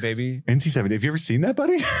NC-17, baby. NC-17. Have you ever seen that,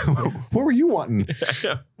 buddy? What were you wanting?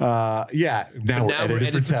 Yeah. Now we're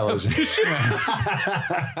edited for television.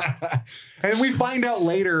 And we find out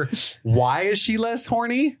later, why is she less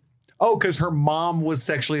horny? Oh, because her mom was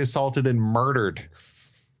sexually assaulted and murdered.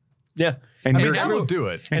 Yeah. And I mean, that will do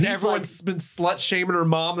it. And everyone's been slut shaming her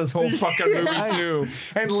mom this whole fucking movie too.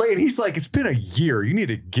 And he's like, it's been a year. You need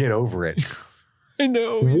to get over it. I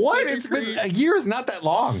know. What? It's been a year is not that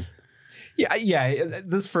long. Yeah.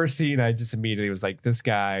 This first scene, I just immediately was like, this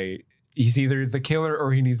guy, he's either the killer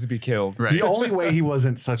or he needs to be killed. Right. The only way he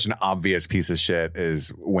wasn't such an obvious piece of shit is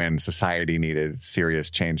when society needed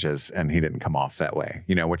serious changes and he didn't come off that way,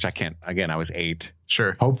 you know, which I can't. Again, I was 8.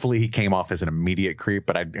 Sure. Hopefully he came off as an immediate creep,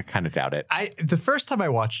 but I kind of doubt it. The first time I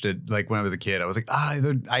watched it, like when I was a kid, I was like,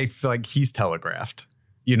 I feel like he's telegraphed.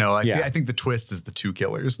 You know, I think the twist is the 2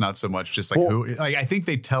 killers, not so much just like who. Like I think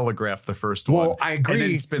they telegraph the first one. Well, I agree. And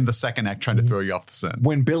then spend the second act trying to throw you off the scent.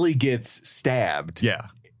 When Billy gets stabbed,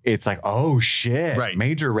 it's like, oh shit, right?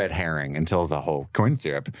 Major red herring until the whole corn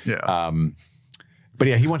syrup. Yeah. But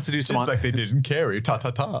yeah, he wants to do some like they didn't carry ta.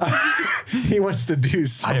 He wants to do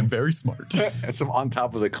some. I am very smart. Some on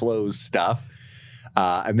top of the clothes stuff.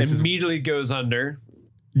 And this immediately goes under.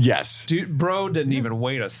 Yes. Dude, bro didn't even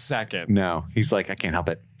wait a second. No, he's like, I can't help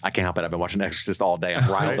it. I can't help it. I've been watching The Exorcist all day. I'm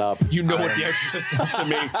riled up. You know what The Exorcist does to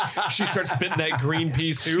me. She starts spitting that green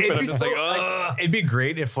pea soup, and I'm just like, ugh. It'd be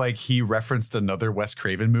great if like he referenced another Wes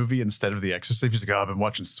Craven movie instead of The Exorcist. He's like, oh, I've been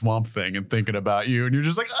watching Swamp Thing and thinking about you. And you're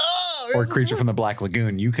just like, oh. Or Creature from the Black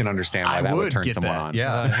Lagoon. You can understand why that would turn get someone that. on.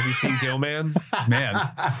 Yeah. Have you seen Gilman? Man.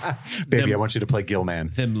 Baby, I want you to play Gilman.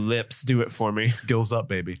 Them lips do it for me. Gills up,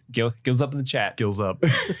 baby. Gills up in the chat. Gills up.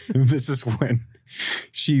 This is when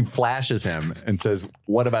she flashes him and says,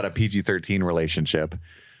 what about a PG-13 relationship?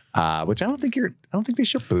 Which I don't think they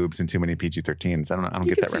show boobs in too many PG-13s. I don't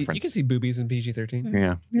get that reference. You can see boobies in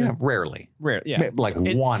PG-13. Yeah. Rarely. Rare, yeah. Like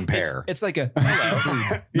one pair. It's like a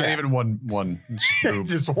hello. Not even one. It's just boob.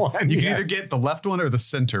 Just one. You can either get the left one or the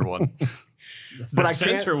center one. But I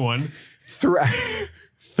center one.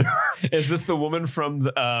 Is this the woman from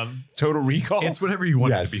the Total Recall? It's whatever you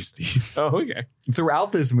want it to be, Steve. Oh, okay.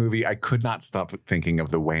 Throughout this movie, I could not stop thinking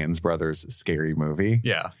of the Wayans brothers scary movie.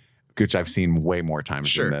 Yeah. Which I've seen way more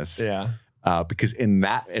times than this. Yeah. Because in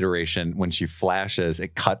that iteration, when she flashes,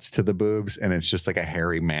 it cuts to the boobs and it's just like a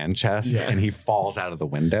hairy man chest and he falls out of the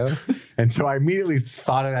window. And so I immediately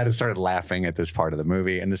thought of that and started laughing at this part of the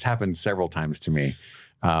movie. And this happened several times to me.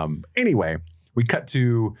 Anyway, we cut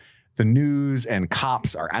to the news and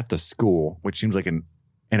cops are at the school, which seems like an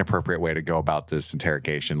inappropriate way to go about this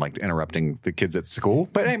interrogation, like interrupting the kids at school.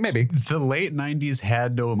 But hey, maybe. The late 90s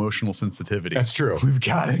had no emotional sensitivity. That's true. We've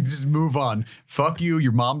got to just move on. Fuck you.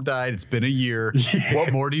 Your mom died. It's been a year. Yeah.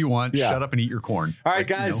 What more do you want? Yeah. Shut up and eat your corn. All right,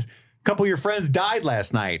 guys. A couple of your friends died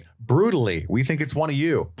last night. Brutally. We think it's one of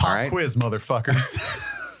you. Pop all right? quiz, motherfuckers.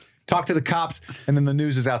 Talk to the cops, and then the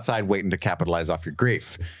news is outside waiting to capitalize off your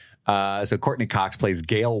grief. So Courtney Cox plays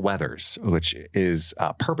Gail Weathers, which is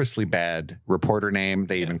a purposely bad reporter name.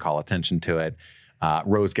 They even call attention to it.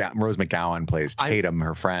 Rose McGowan plays Tatum,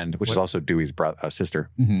 her friend, which is also Dewey's sister.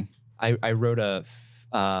 Mm-hmm. I wrote a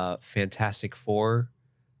Fantastic Four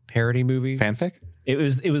parody movie. Fanfic? It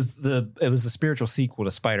was the spiritual sequel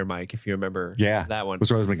to Spider Mike, if you remember. Yeah, that one.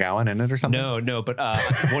 Was Rose McGowan in it or something? No, but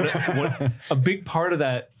a big part of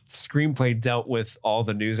that screenplay dealt with all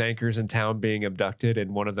the news anchors in town being abducted,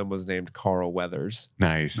 and one of them was named Carl Weathers.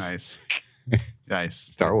 Nice.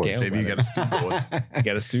 Star Wars. Maybe you got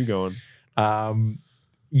a stew going.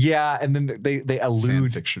 Yeah, and then they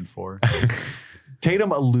allude fiction for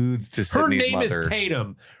Tatum alludes to Sydney's her name mother. Is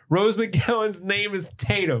Tatum. Rose McGowan's name is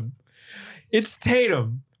Tatum. It's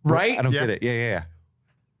Tatum, right? I don't get it. Yeah.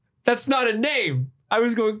 That's not a name. I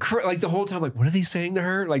was going like the whole time, like, what are they saying to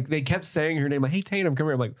her? Like, they kept saying her name, like, hey, Tatum, come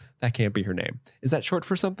here. I'm like, that can't be her name. Is that short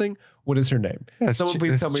for something? What is her name? Yeah, someone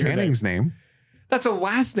please tell me Channing's name. That's a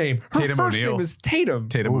last name. Her Tatum first O'Neal. name is Tatum.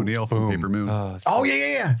 Tatum O'Neal from Paper Moon.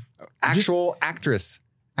 Yeah. Actual actress.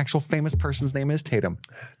 Actual famous person's name is Tatum.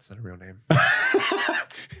 It's not a real name.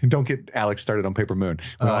 Don't get Alex started on Paper Moon.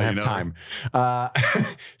 We don't have time.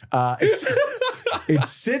 It's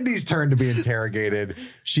Sydney's turn to be interrogated.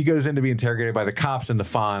 She goes in to be interrogated by the cops and the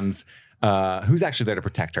Fonz, who's actually there to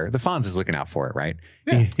protect her. The Fonz is looking out for it, right?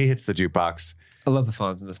 Yeah. He hits the jukebox. I love the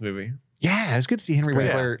Fonz in this movie. Yeah, it's good to see Henry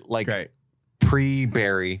Winkler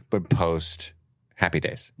pre-Barry, but post Happy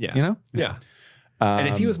Days. Yeah. You know? Yeah. And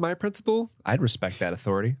if he was my principal, I'd respect that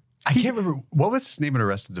authority. I can't remember. What was his name in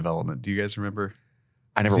Arrested Development? Do you guys remember?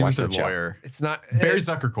 I never watched the that lawyer. It's not Barry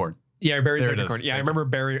Zuckerkorn. Yeah, Barry There it Zuckerkorn. is. Yeah, I remember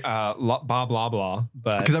Barry Bob blah blah.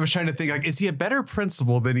 But Because I was trying to think, like, is he a better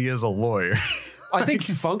principal than he is a lawyer? I think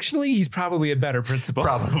functionally he's probably a better principal.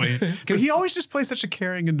 Probably. But he always just plays such a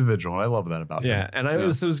caring individual. And I love that about him. Yeah, and it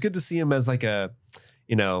was good to see him as like a,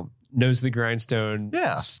 nose to the grindstone,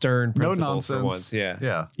 stern No principal nonsense. for once. Yeah.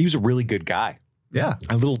 Yeah. He was a really good guy. Yeah.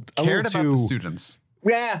 A little Cared about too the students.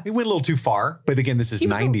 Yeah, he went a little too far. But again, this is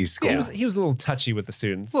 90s school. He was a little touchy with the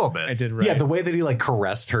students. A little bit. I did right. Yeah, the way that he like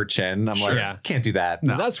caressed her chin, I'm like, Yeah. can't do that.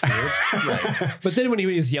 No, that's weird. Right. But then when he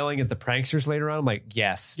was yelling at the pranksters later on, I'm like,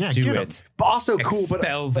 yes, do get 'em. it. But also cool,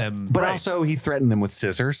 Expel them. but also he threatened them with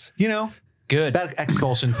scissors. You know, Good. that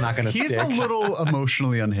expulsion's not going to stick. He's a little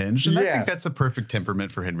emotionally unhinged. And I Yeah. think that's a perfect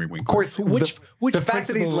temperament for Henry Winkler. Of course, Which the fact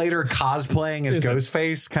that he's principal- later cosplaying as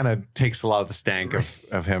Ghostface kind of takes a lot of the stank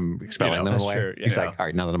of him expelling them that's away. true. He's Yeah. like, all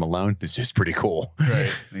right, now that I'm alone, this is pretty cool.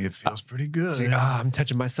 Right. It feels pretty good. It's like, I'm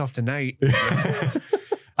touching myself tonight.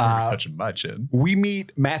 Touching my chin. We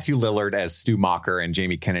meet Matthew Lillard as Stu Mocker and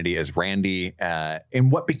Jamie Kennedy as Randy in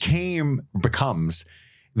what becomes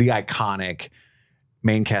the iconic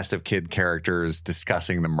main cast of kid characters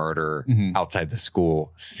discussing the murder outside the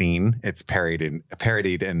school scene. It's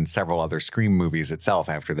parodied in several other Scream movies itself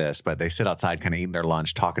after this, but they sit outside kind of eating their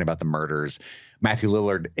lunch, talking about the murders. Matthew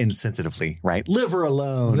Lillard insensitively, right? Live her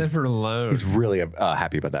alone. Live her alone. He's really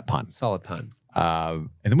happy about that pun. Solid pun. And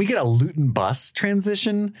then we get a Luton bus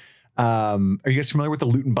transition. Are you guys familiar with the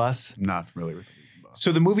Luton bus? Not familiar with the Luton bus.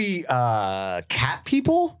 So the movie Cat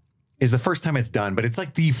People is the first time it's done, but it's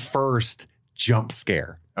like the first jump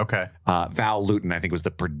scare. Okay. Val Luton, I think, was the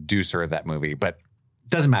producer of that movie, but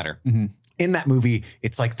doesn't matter. Mm-hmm. In that movie,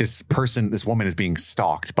 it's like this woman is being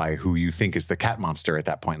stalked by who you think is the cat monster at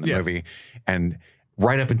that point in the movie. And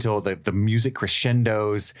right up until the music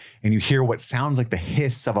crescendos and you hear what sounds like the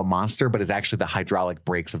hiss of a monster, but is actually the hydraulic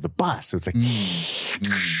brakes of the bus. So it's like, and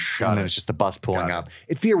then it's just the bus pulling up.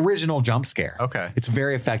 It's the original jump scare. Okay. It's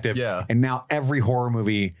very effective. Yeah. And now every horror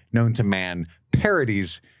movie known to man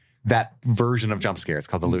parodies that version of jump scare. It's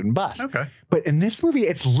called the Luton bus. Okay. But in this movie,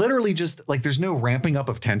 it's literally just like there's no ramping up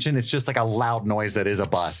of tension. It's just like a loud noise that is a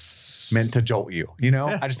bus meant to jolt you. You know,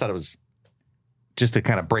 I just thought it was just to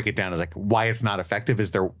kind of break it down as like why it's not effective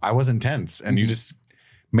is I wasn't tense and you just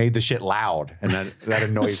made the shit loud and that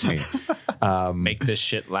annoys me. Make this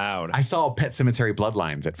shit loud. I saw Pet Sematary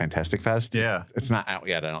Bloodlines at Fantastic Fest. Yeah. It's not out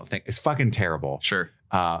yet, I don't think. It's fucking terrible. Sure.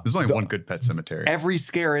 There's only one good Pet Sematary. Every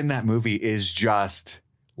scare in that movie is just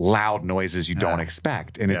loud noises you don't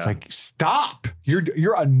expect. And it's like, stop.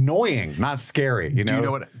 You're annoying, not scary. You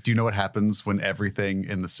know? Do you know what happens when everything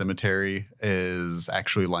in the cemetery is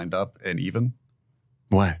actually lined up and even?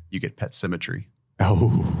 What? You get pet symmetry.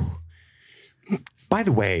 Oh. By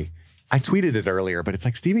the way, I tweeted it earlier, but it's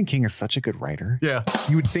like Stephen King is such a good writer. Yeah.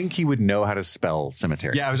 You would think he would know how to spell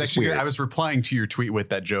cemetery. Yeah, I was replying to your tweet with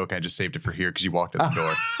that joke. I just saved it for here because you walked in the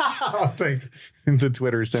door. Oh, thanks. The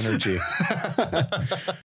Twitter synergy.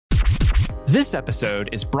 This episode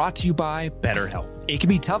is brought to you by BetterHelp. It can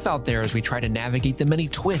be tough out there as we try to navigate the many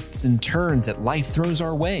twists and turns that life throws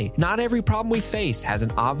our way. Not every problem we face has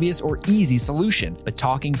an obvious or easy solution, but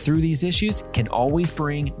talking through these issues can always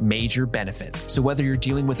bring major benefits. So whether you're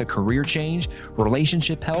dealing with a career change,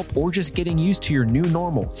 relationship help, or just getting used to your new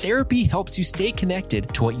normal, therapy helps you stay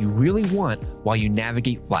connected to what you really want while you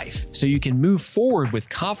navigate life, so you can move forward with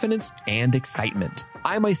confidence and excitement.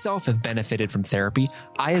 I myself have benefited from therapy.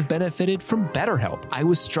 I have benefited from BetterHelp. I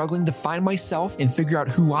was struggling to find myself and figure out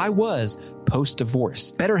who I was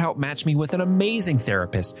post-divorce. BetterHelp matched me with an amazing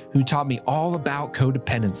therapist who taught me all about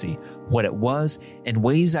codependency, what it was, and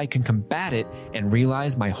ways I can combat it and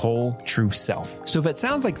realize my whole true self. So if it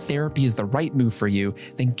sounds like therapy is the right move for you,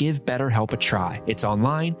 then give BetterHelp a try. It's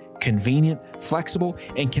online, convenient, flexible,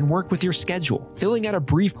 and can work with your schedule. Filling out a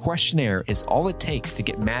brief questionnaire is all it takes to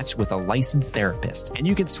get matched with a licensed therapist, and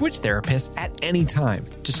you can switch therapists at any time.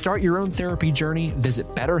 To start your own therapy journey, visit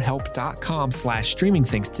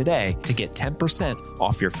betterhelp.com/streamingthings today to get 10%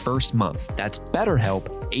 off your first month. That's BetterHelp,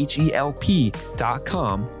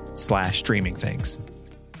 HELP.com/streamingthings.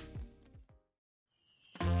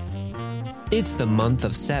 It's the month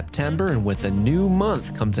of September, and with a new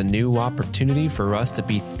month comes a new opportunity for us to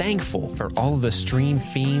be thankful for all of the stream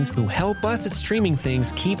fiends who help us at Streaming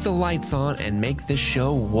Things keep the lights on and make this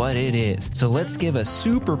show what it is. So let's give a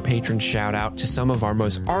super patron shout out to some of our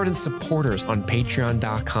most ardent supporters on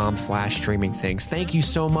patreon.com/streamingthings. Thank you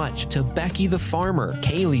so much to Becky the Farmer,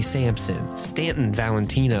 Kaylee Sampson, Stanton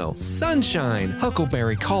Valentino, Sunshine,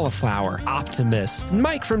 Huckleberry Cauliflower, Optimus,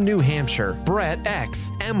 Mike from New Hampshire, Brett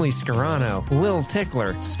X, Emily Scarano, Lil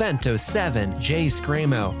Tickler, Svento7, Jay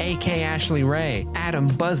Scramo, AK Ashley Ray, Adam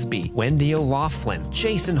Busby, Wendy O'Laughlin,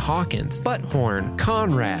 Jason Hawkins, Butthorn,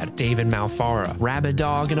 Conrad, David Malfara, Rabid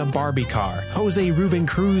Dog in a Barbie Car, Jose Ruben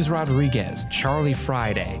Cruz Rodriguez, Charlie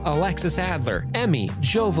Friday, Alexis Adler, Emmy,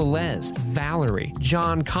 Joe Velez, Valerie,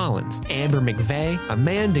 John Collins, Amber McVeigh,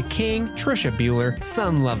 Amanda King, Trisha Bueller,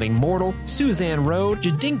 Sun-Loving Mortal, Suzanne Rode,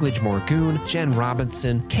 Jadinklage Morgoon, Jen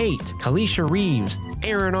Robinson, Kate, Kalisha Reeves,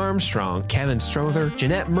 Aaron Armstrong, Kevin Strother,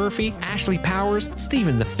 Jeanette Murphy, Ashley Powers,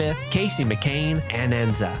 Stephen V, Casey McCain, and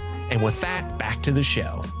Enza. And with that, back to the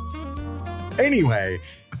show. Anyway,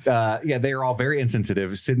 they are all very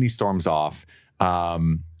insensitive. Sydney storms off.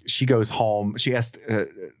 She goes home. She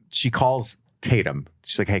calls Tatum.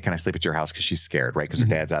 She's like, hey, can I sleep at your house? Because she's scared, right? Because her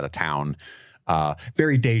dad's out of town.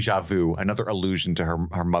 Very deja vu, another allusion to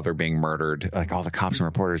her mother being murdered. Like all the cops and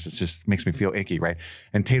reporters, it just makes me feel icky, right?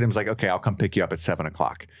 And Tatum's like, okay, I'll come pick you up at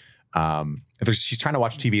 7:00. She's trying to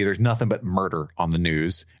watch TV. There's nothing but murder on the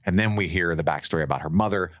news. And then we hear the backstory about her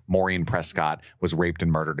mother. Maureen Prescott was raped and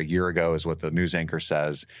murdered a year ago is what the news anchor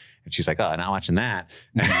says. And she's like, oh, not watching that.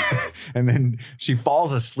 And then she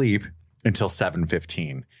falls asleep until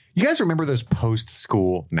 7:15. You guys remember those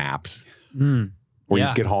post-school naps where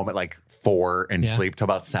you get home at like 4 and sleep till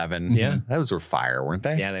about 7? Yeah. Those were fire, weren't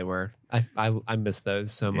they? Yeah, they were. I miss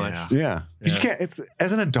those so much. Yeah. You can't, it's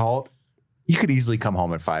as an adult, you could easily come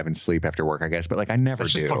home at 5 and sleep after work, I guess, but like I never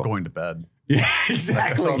It's do. just called going to bed. Yeah,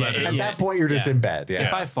 exactly. That's all that At is. that point, you're just in bed. Yeah.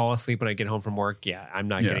 If I fall asleep when I get home from work, I'm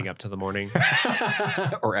not getting up till the morning.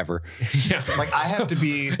 Or ever. Yeah. Like I have to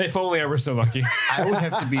be, If only I were so lucky. I would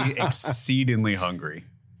have to be exceedingly hungry.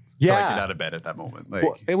 Yeah. To like get out of bed at that moment. Like,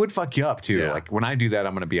 Well, it would fuck you up too. Yeah. Like when I do that,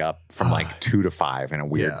 I'm going to be up from like 2 to 5 in a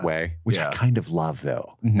weird way, which I kind of love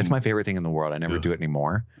though. It's my favorite thing in the world. I never do it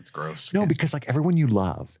anymore. it's gross. No, because like everyone you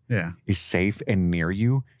love is safe and near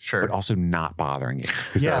you, Sure. but also not bothering you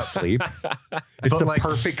because they're Yeah. asleep. It's But the like-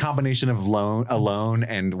 perfect combination of alone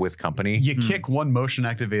and with company. You kick one motion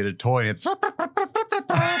activated toy and it's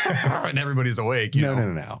and everybody's awake. You know?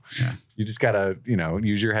 No. Yeah. You just gotta,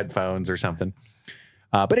 use your headphones or something.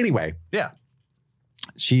 But anyway, Yeah.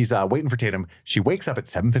 she's waiting for Tatum. She wakes up at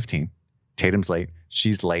 7:15. Tatum's late.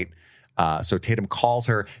 She's late. So Tatum calls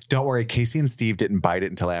her. Don't worry, Casey and Steve didn't bite it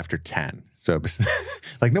until after 10. So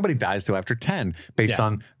like nobody dies till after 10 based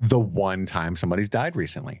on the one time somebody's died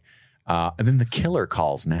recently. And then the killer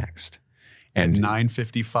calls next. And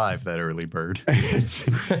 9:55, that early bird.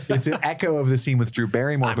 it's an echo of the scene with Drew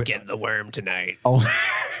Barrymore. I'm getting the worm tonight.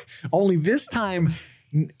 Only this time,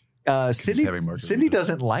 having margaritas. Cindy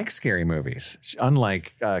doesn't like scary movies,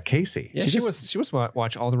 unlike Casey. Yeah, she was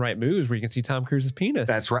watch All the Right Moves where you can see Tom Cruise's penis.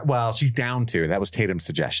 That's right. Well, she's down to. That was Tatum's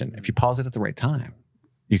suggestion. If you pause it at the right time,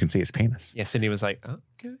 you can see his penis. Yeah, Cindy was like,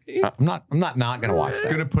 okay. I'm not going to watch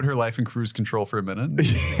that. Gonna put her life in cruise control for a minute.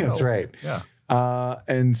 That's right. Yeah.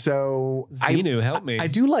 And so Zenu, help me. I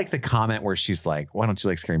do like the comment where she's like, "Why don't you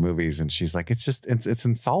like scary movies?" And she's like, "It's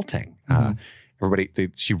insulting."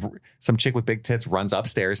 Some chick with big tits runs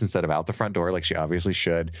upstairs instead of out the front door, like she obviously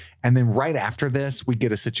should. And then right after this, we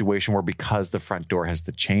get a situation where because the front door has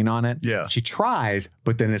the chain on it, she tries,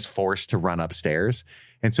 but then is forced to run upstairs.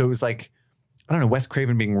 And so it was like, I don't know, Wes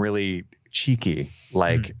Craven being really cheeky.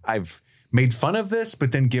 Like I've made fun of this,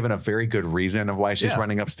 but then given a very good reason of why she's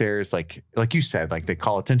running upstairs. Like you said, like they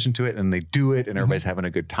call attention to it and they do it and everybody's having a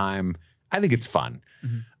good time. I think it's fun.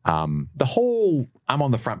 The whole I'm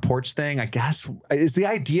on the front porch thing, I guess, is the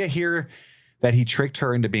idea here that he tricked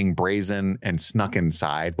her into being brazen and snuck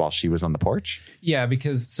inside while she was on the porch? Yeah,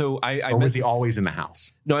 because I or was he always in the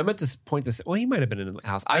house? No, I meant to point this. Well, he might have been in the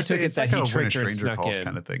house. I took it that he tricked her and snuck in,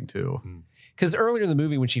 kind of thing too. Because earlier in the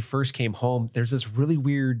movie, when she first came home, there's this really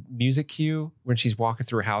weird music cue when she's walking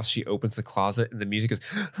through her house. She opens the closet and the music goes.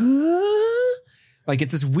 Like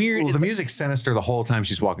it's this weird. Well, the music's sinister the whole time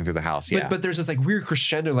she's walking through the house. Yeah, but there's this like weird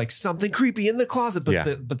crescendo, like something creepy in the closet.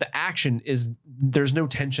 But the action is there's no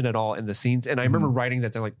tension at all in the scenes. And I remember writing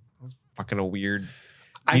that they're like that's fucking a weird.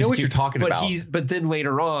 I know what you're talking about. But then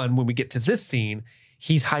later on, when we get to this scene,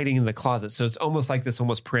 he's hiding in the closet. So it's almost like this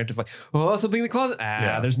almost preemptive, like, oh, something in the closet.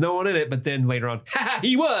 There's no one in it. But then later on,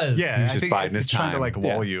 he was. Yeah, He's I just think biding his it's trying to time. like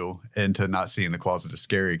lull you into not seeing the closet is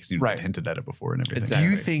scary because you hinted at it before and everything. Exactly.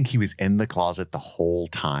 Do you think he was in the closet the whole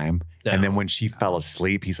time? No. And then when she fell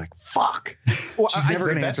asleep, he's like, fuck. Well, She's never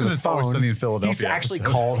going to that's answer when the It's Always phone. Sunny in Philadelphia He's actually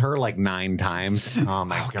episode. called her like 9 times. Oh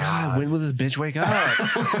my God. When will this bitch wake up?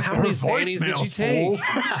 How many Xannies did she take?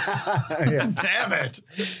 Damn it.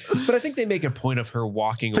 But I think they make a point of her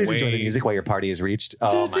walking Please away. enjoy the music while your party is reached.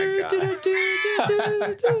 Oh my God.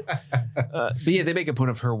 But yeah, they make a point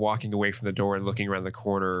of her walking away from the door and looking around the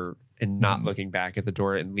corner and not looking back at the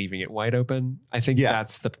door and leaving it wide open. I think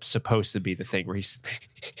that's supposed to be the thing where he's,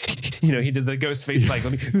 he did the ghost face like,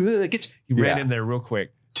 let me get you. He ran in there real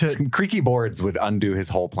quick. Some creaky boards would undo his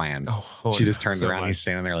whole plan. She just turns so around. much. He's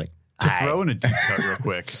standing there like, To throw in a deep cut real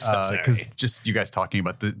quick, sorry. because just you guys talking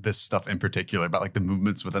about this stuff in particular, about like the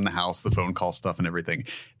movements within the house, the phone call stuff and everything.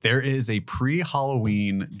 There is a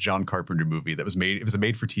pre-Halloween John Carpenter movie that was made. It was a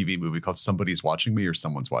made-for-TV movie called Somebody's Watching Me or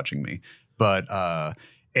Someone's Watching Me. But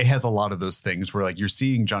it has a lot of those things where like you're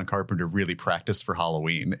seeing John Carpenter really practice for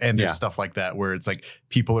Halloween. And there's stuff like that where it's like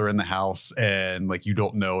people are in the house and like you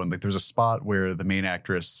don't know. And like there's a spot where the main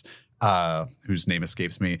actress whose name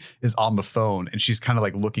escapes me, is on the phone and she's kind of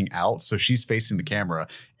like looking out. So she's facing the camera.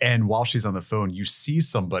 And while she's on the phone, you see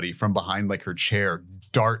somebody from behind like her chair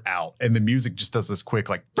dart out. And the music just does this quick,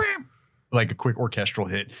 like, bam, like a quick orchestral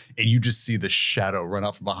hit. And you just see the shadow run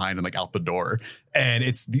out from behind and like out the door. And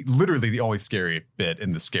it's literally the only scary bit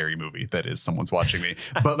in the scary movie that is Someone's Watching Me.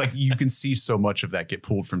 But like you can see so much of that get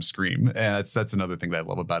pulled from Scream. And that's another thing that I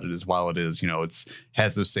love about it is while it is, it's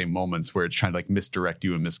has those same moments where it's trying to like misdirect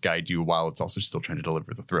you and misguide you while it's also still trying to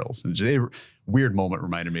deliver the thrills. And just a weird moment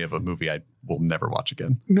reminded me of a movie I will never watch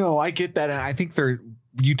again. no, I get that. And I think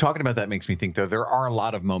You talking about that makes me think, though, there are a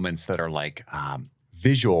lot of moments that are like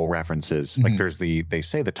visual references. Like they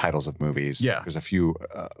say the titles of movies. Yeah. There's a few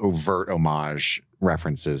overt homage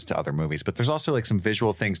references to other movies, but there's also like some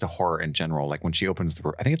visual things to horror in general. Like when she opens,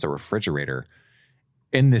 I think it's a refrigerator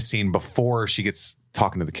in this scene before she gets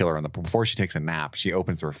talking to the killer before she takes a nap, she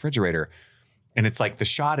opens the refrigerator. And it's like the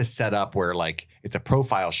shot is set up where like it's a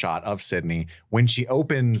profile shot of Sidney. When she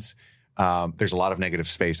opens, there's a lot of negative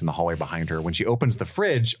space in the hallway behind her. When she opens the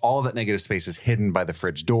fridge, all that negative space is hidden by the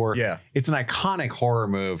fridge door. Yeah. It's an iconic horror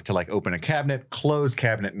move to like open a cabinet, close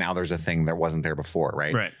cabinet. Now there's a thing that wasn't there before,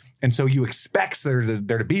 right? Right. And so you expect there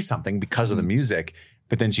to be something because of the music,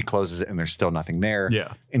 but then she closes it and there's still nothing there.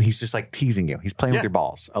 Yeah. And he's just like teasing you. He's playing with your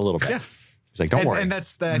balls a little bit. Yeah. He's like, don't worry. And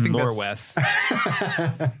that's I think More that's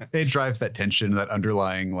Wes. it drives that tension, that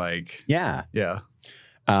underlying like yeah. yeah.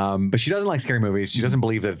 But she doesn't like scary movies. She doesn't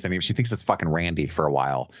believe that it's any. She thinks it's fucking Randy for a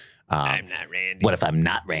while. I'm not Randy. What if I'm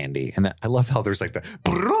not Randy? And I love how there's like the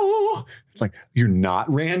it's like, you're not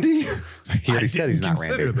Randy. He already said he's not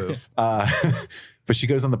Randy. This. But she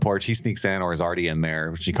goes on the porch. He sneaks in or is already in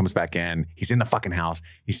there. She comes back in. He's in the fucking house.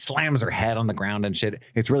 He slams her head on the ground and shit.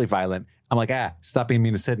 It's really violent. I'm like, stop being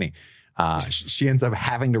mean to Sidney. She ends up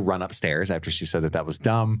having to run upstairs after she said that was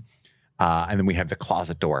dumb. And then we have the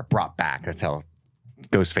closet door brought back. That's how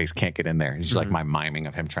Ghostface can't get in there. It's just like my miming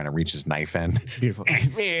of him trying to reach his knife in. It's beautiful.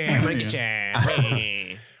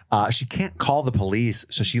 She can't call the police,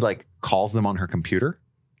 so she like calls them on her computer.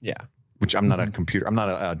 Yeah. Which I'm not a computer. I'm not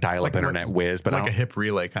a dial-up internet whiz, but like a hip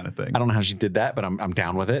relay kind of thing. I don't know how she did that, but I'm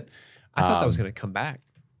down with it. I thought that was going to come back.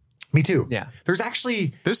 Me too. Yeah. There's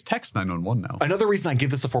text 911 now. Another reason I give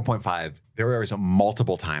this a 4.5. There are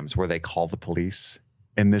multiple times where they call the police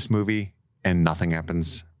in this movie and nothing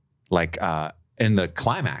happens. Like in the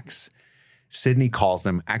climax, Sidney calls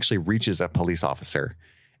them, actually reaches a police officer,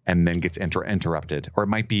 and then gets interrupted. Or it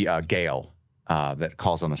might be Gail that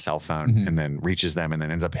calls on a cell phone and then reaches them and then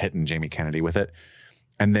ends up hitting Jamie Kennedy with it.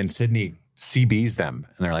 And then Sidney CBs them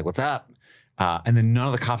and they're like, what's up? And then none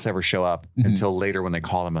of the cops ever show up until later when they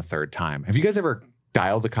call them a third time. Have you guys ever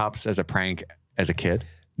dialed the cops as a prank as a kid?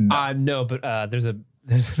 No, but there's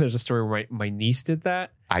a story where my niece did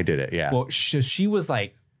that. I did it, yeah. Well, she was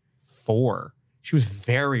like 4. She was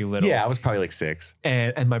very little. Yeah, I was probably like 6.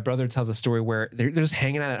 And my brother tells a story where they're just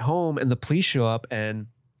hanging out at home and the police show up and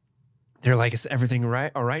they're like, is everything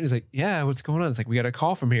right? All right. And he's like, yeah, what's going on? It's like, we got a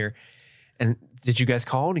call from here. And did you guys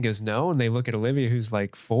call? And he goes, no. And they look at Olivia, who's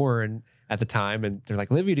like 4 and at the time, and they're like,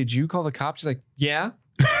 Olivia, did you call the cops? She's like, yeah.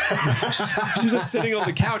 She's just sitting on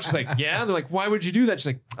the couch. She's like, yeah. And they're like, why would you do that? She's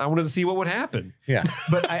like, I wanted to see what would happen. Yeah.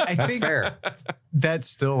 But I That's think fair. that's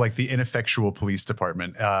still like the ineffectual police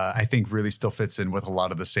department. I think really still fits in with a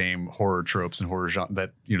lot of the same horror tropes and horror genre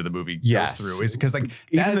that the movie goes through. Is because like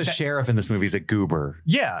even the sheriff in this movie is a goober.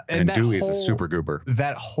 Yeah, and Dewey's a super goober.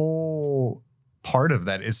 That whole part of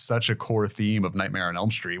that is such a core theme of Nightmare on Elm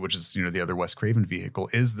Street, which is, the other Wes Craven vehicle,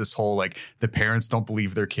 is this whole like the parents don't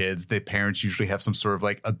believe their kids. The parents usually have some sort of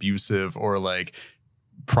like abusive or like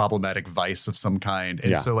problematic vice of some kind.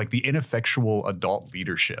 And so like the ineffectual adult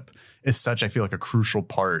leadership is such, I feel like, a crucial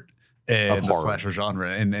part in the slasher genre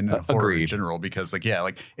and horror in general, because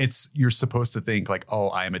like, you're supposed to think like, oh,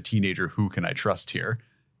 I am a teenager. Who can I trust here?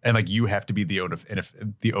 And like, you have to be the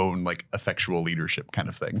own like effectual leadership kind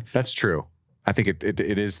of thing. That's true. I think it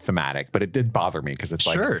is thematic, but it did bother me because it's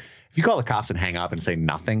like, if you call the cops and hang up and say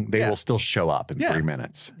nothing, they will still show up in 3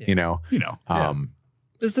 minutes, It's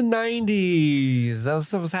the 90s. That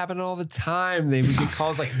stuff was happening all the time. They would get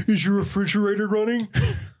calls like, is your refrigerator running?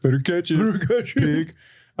 Better catch it. Pig.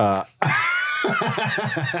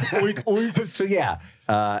 Oink, oink.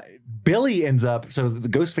 So Billy ends up, so the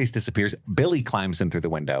Ghostface disappears. Billy climbs in through the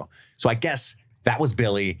window. So I guess that was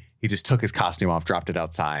Billy. He just took his costume off, dropped it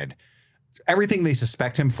outside. Everything they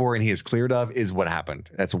suspect him for and he is cleared of is what happened.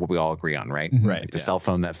 That's what we all agree on, right? Right. Like the cell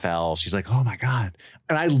phone that fell. She's like, oh my God.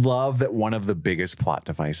 And I love that one of the biggest plot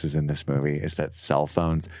devices in this movie is that cell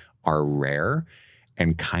phones are rare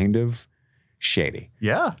and kind of shady.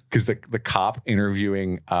 Yeah. Because the cop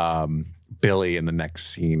interviewing Billy in the next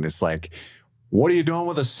scene is like, what are you doing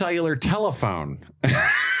with a cellular telephone? Love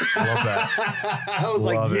that. I was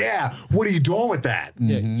like, yeah, what are you doing with that?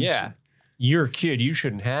 Yeah. You're a kid. You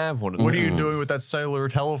shouldn't have one of those. What are you doing with that cellular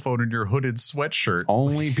telephone in your hooded sweatshirt?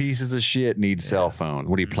 Only pieces of shit need cell phone.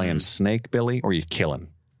 What are you playing, Snake, Billy, or are you killing?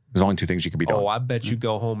 There's only 2 things you could be doing. Oh, I bet you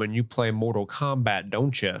go home and you play Mortal Kombat,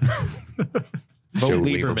 don't you? Vote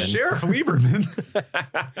Lieberman. Sheriff Lieberman.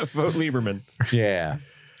 Vote Lieberman. Yeah.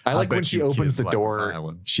 I like when she opens the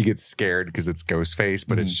door, she gets scared because it's Ghostface,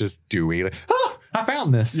 but it's just Dewey. Like, oh, I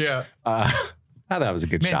found this. Yeah. I thought that was a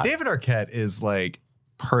good shot. David Arquette is like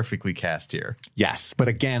perfectly cast here. Yes, but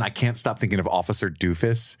again, I can't stop thinking of Officer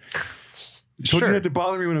Doofus. Told you not to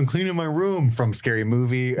bother me when I'm cleaning my room from Scary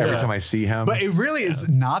Movie every time I see him. But it really is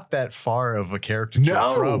not that far of a character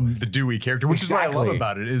from the Dewey character, which is what I love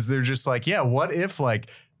about it, is they're just like, yeah, what if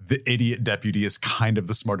like the idiot deputy is kind of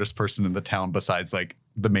the smartest person in the town besides like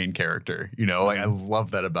the main character, you know? Like I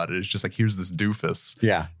love that about it. It's just like, here's this doofus.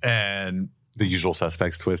 Yeah. And the Usual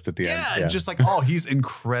Suspects twist at the end. Yeah, just like, oh, he's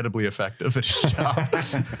incredibly effective at his job.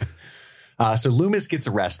 So Loomis gets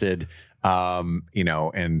arrested, you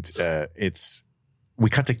know, and we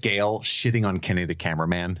cut to Gale shitting on Kenny, the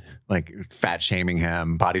cameraman, like fat shaming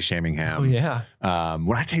him, body shaming him. Oh, yeah.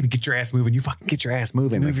 When I tell you to get your ass moving, you fucking get your ass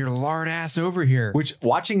moving. Move your lard ass over here. Which,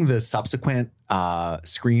 watching the subsequent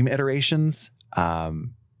Scream iterations, I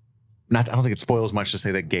don't think it spoils much to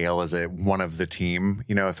say that Gale is one of the team,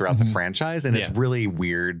 you know, throughout the franchise. And it's really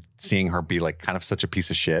weird seeing her be like kind of such a piece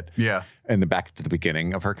of shit. Yeah. In the back to the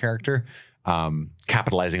beginning of her character.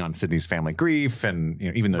 Capitalizing on Sydney's family grief, and you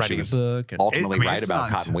know, even though she was ultimately right about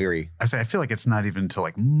Cotton Weary. I feel like it's not even until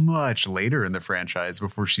like much later in the franchise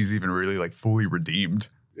before she's even really like fully redeemed.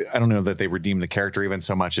 I don't know that they redeem the character even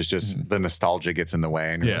so much as just the nostalgia gets in the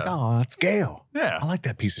way, and you're like, oh, that's Gale. Yeah, I like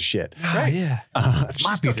that piece of shit. Right? Yeah, that's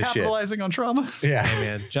my piece of shit. Capitalizing on trauma. Yeah, hey,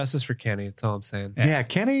 man, justice for Kenny. That's all I'm saying. Yeah,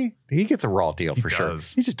 Kenny, he gets a raw deal for sure.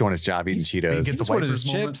 He's just doing his job, eating Cheetos. He just wanted his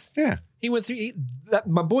chips. Yeah. He went through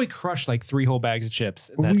my boy crushed like 3 whole bags of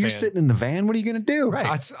chips. Well, you're sitting in the van. What are you going to do? Right.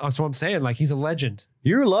 That's what I'm saying. Like, he's a legend.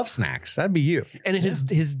 You love snacks. That'd be you. And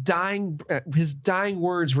his dying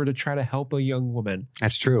words were to try to help a young woman.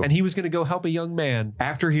 That's true. And he was going to go help a young man.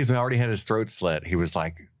 After he's already had his throat slit, he was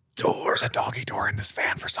like, there's a doggy door in this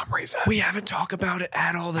van for some reason. We haven't talked about it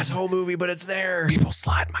at all this whole movie, but it's there. People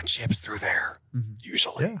slide my chips through there,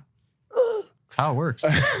 usually. Yeah. How it works.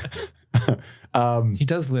 He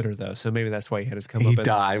does litter though, so maybe that's why he had his comeuppance. He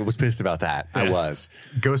died. I was pissed about that. Yeah. I was.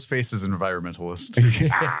 Ghostface is an environmentalist.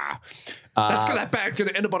 That's that bag going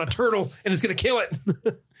to end up on a turtle and it's going to kill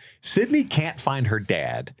it. Sydney can't find her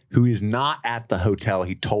dad, who is not at the hotel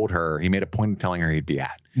he told her. He made a point of telling her he'd be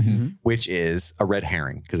at, which is a red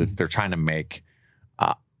herring because they're trying to make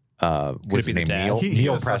what's his name?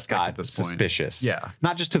 Neil Prescott suspicious. Yeah,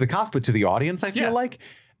 not just to the cops, but to the audience. I feel like.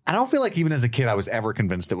 I don't feel like even as a kid I was ever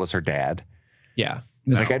convinced it was her dad. Yeah.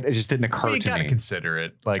 Like it just didn't occur to me. You gotta consider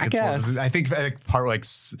it. Like, I think part like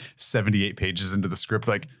 78 pages into the script,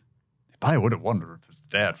 like, I would have wondered if it's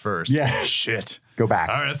the dad first. Yeah. Shit. Go back.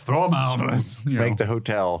 All right, let's throw him out. Make the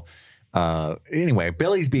hotel. Anyway,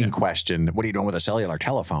 Billy's being questioned. What are you doing with a cellular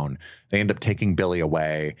telephone? They end up taking Billy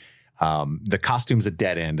away. The costume's a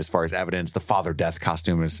dead end as far as evidence. The Father Death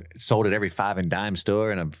costume is sold at every 5 and dime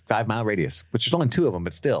store in a 5-mile radius, which there's only 2 of them,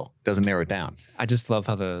 but still doesn't narrow it down. I just love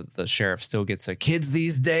how the sheriff still gets a kids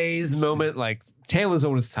these days moment. Like Taylor's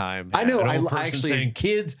own his time. I know. I actually saying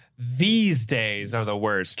kids these days are the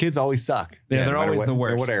worst. Kids always suck. Yeah, they're always the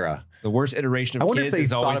worst. What era? The worst iteration of kids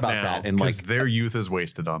is always now. That and like their youth is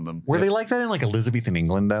wasted on them. Were they like that in like Elizabethan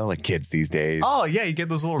England though? Like kids these days? Oh yeah, you get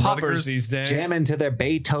those little poppers these days, jamming to their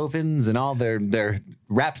Beethovens and all their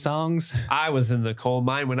rap songs. I was in the coal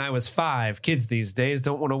mine when I was 5. Kids these days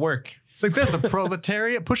don't want to work. Like there's a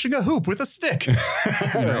proletariat pushing a hoop with a stick. You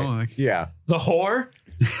know, like, yeah, the whore.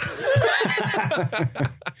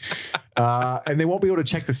 And they won't be able to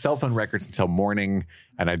check the cell phone records until morning.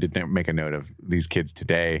 And I didn't make a note of these kids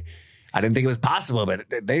today. I didn't think it was possible, but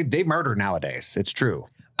they murder nowadays. It's true.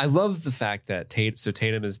 I love the fact that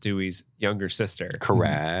Tatum is Dewey's younger sister.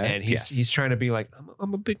 Correct. And he's trying to be like,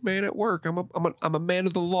 I'm a big man at work. I'm a man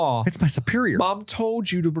of the law. It's my superior. Mom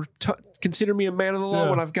told you to consider me a man of the law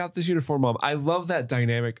when I've got this uniform, Mom. I love that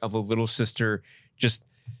dynamic of a little sister just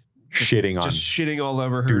shitting all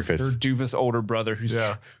over her doofus older brother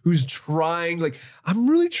who's trying, like, I'm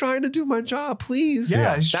really trying to do my job, please.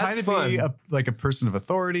 Yeah, he's trying to be a person of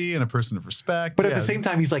authority and a person of respect. But at the same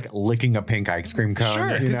time, he's like licking a pink ice cream cone.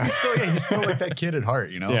 Sure, he's still like that kid at heart,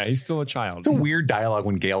 you know? Yeah, he's still a child. It's a weird dialogue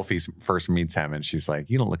when Gale first meets him and she's like,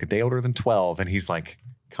 you don't look a day older than 12. And he's like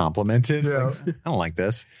complimented. Yeah. Like, I don't like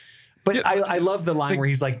this. But I love the line where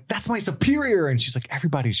he's like, that's my superior. And she's like,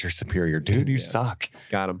 everybody's your superior, dude. You suck.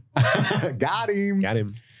 Got him. Got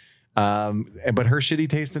him. But her shitty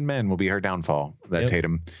taste in men will be her downfall,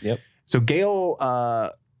 Tatum. Yep. So Gale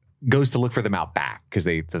goes to look for them out back because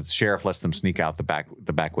the sheriff lets them sneak out the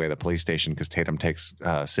back way of the police station because Tatum takes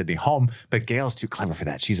Sydney home. But Gale's too clever for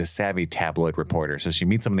that. She's a savvy tabloid reporter. So she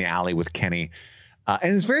meets him in the alley with Kenny.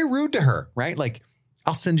 And it's very rude to her, right? Like,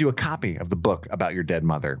 I'll send you a copy of the book about your dead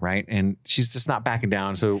mother, right? And she's just not backing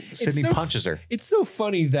down. So Sydney punches her. It's so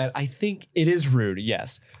funny that I think it is rude,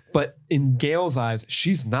 yes. But in Gail's eyes,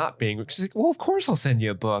 she's not being. She's like, well, of course I'll send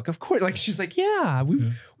you a book. Of course. Like, she's like, yeah,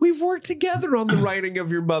 we've worked together on the writing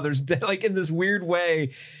of your mother's death. Like, in this weird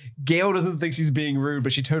way, Gail doesn't think she's being rude,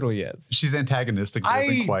 but she totally is. She's antagonistic.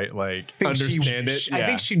 Doesn't quite like understand it. I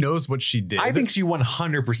think she knows what she did. I think she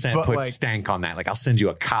 100% put stank on that. Like, I'll send you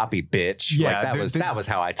a copy, bitch. Yeah, like, that was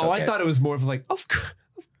how I took it. Oh, I thought it was more of like,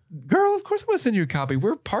 girl, of course I'm going to send you a copy.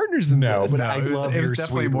 We're partners in this. But it was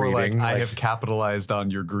definitely more reading. like I have capitalized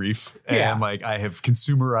on your grief and like I have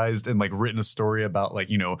consumerized and like written a story about like,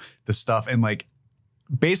 you know, the stuff. And like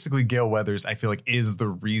basically Gale Weathers, I feel like is the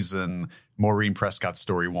reason Maureen Prescott's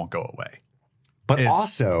story won't go away. But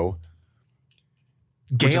also,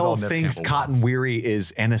 Gale thinks Cotton Weary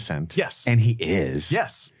is innocent. Yes. And he is.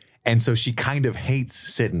 Yes. And so she kind of hates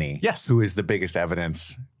Sydney. Yes. Who is the biggest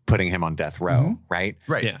evidence putting him on death row, right?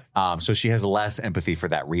 Right. Yeah. So she has less empathy for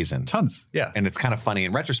that reason. Tons. Yeah. And it's kind of funny.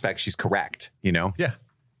 In retrospect, she's correct, you know? Yeah.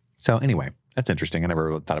 So anyway, that's interesting. I never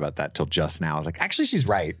really thought about that till just now. I was like, actually, she's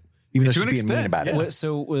right. Even though she's being mean about it. Yeah.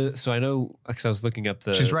 So I know, because I was looking up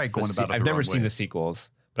the... She's right, going about it I've never seen the sequels,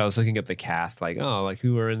 but I was looking up the cast, like,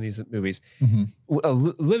 who are in these movies?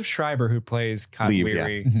 Liv Schreiber, who plays Cotton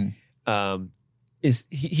Weary,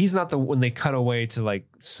 he's not the when they cut away to like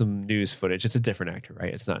some news footage. It's a different actor,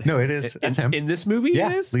 right? It's not him. No, it is. It's him. In this movie,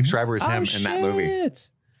 yeah. It is? Liv Schreiber is him in that movie.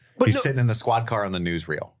 But he's sitting in the squad car on the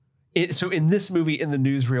newsreel. So in this movie, in the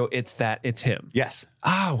newsreel, it's him. Yes.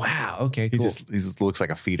 Oh, wow. Okay, cool. He just looks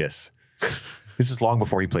like a fetus. This is long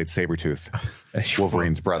before he played Sabretooth,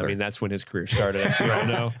 Wolverine's brother. I mean, that's when his career started, as we all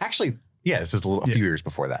know. Actually, yeah, this is a few years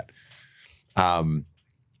before that.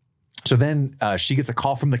 So then she gets a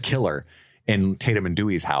call from the killer in Tatum and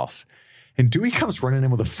Dewey's house. And Dewey comes running in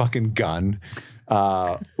with a fucking gun,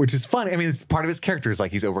 which is funny. I mean, it's part of his character is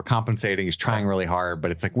like he's overcompensating. He's trying really hard, but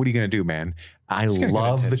it's like, what are you going to do, man? I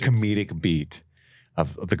love the comedic beat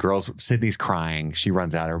of the girls. Sydney's crying. She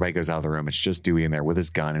runs out. Everybody goes out of the room. It's just Dewey in there with his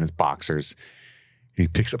gun and his boxers. And he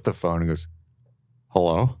picks up the phone and goes,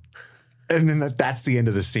 hello? And then that's the end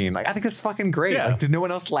of the scene. Like, I think that's fucking great. Yeah. Like, did no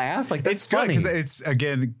one else laugh? Like, that's funny. Because it's,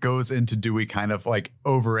 again, goes into Dewey kind of like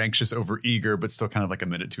over anxious, over eager, but still kind of like a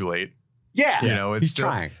minute too late. Yeah. You know, it's he's still,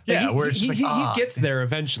 trying. Yeah. Where it's just he gets there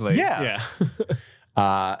eventually. Yeah.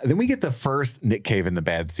 Then we get the first Nick Cave and the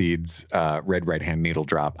Bad Seeds Red Right Hand Needle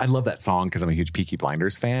drop. I love that song because I'm a huge Peaky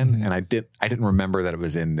Blinders fan, and I didn't remember that it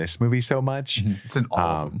was in this movie so much. It's in all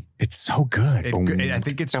of them. It's so good. I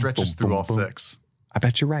think it stretches through all six. I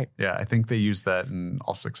bet you're right. Yeah, I think they use that in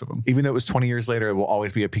all six of them. Even though it was 20 years later, it will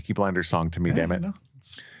always be a Peaky Blinders song to me, damn it.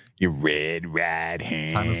 Your red right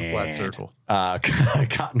hand. Time is a flat circle.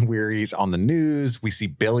 Cotton Weary's on the news. We see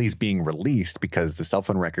Billy's being released because the cell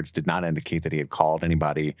phone records did not indicate that he had called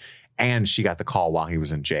anybody. And she got the call while he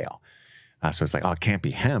was in jail. So it's like, it can't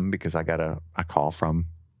be him because I got a call from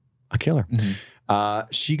a killer.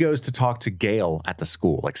 She goes to talk to Gail at the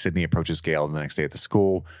school. Like Sydney approaches Gail the next day at the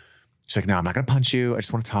school. She's like, no, I'm not going to punch you. I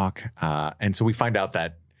just want to talk. And so we find out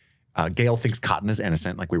that Gail thinks Cotton is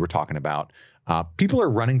innocent, like we were talking about. People are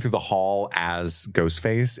running through the hall as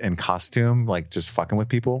Ghostface in costume, like just fucking with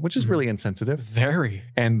people, which is really insensitive. Very.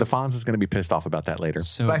 And the Fonz is going to be pissed off about that later.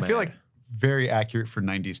 But I feel like very accurate for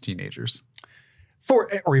 90s teenagers.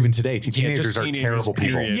 Or even today, teenagers are terrible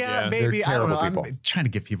people. Yeah, maybe. I don't know. People. I'm trying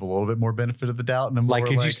to give people a little bit more benefit of the doubt. And like,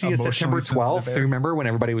 did you see September 12th? Do you remember when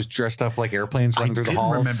everybody was dressed up like airplanes running through the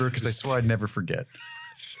halls? I didn't remember because I swore I'd never forget.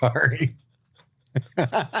 Sorry. It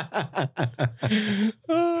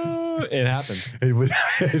happened.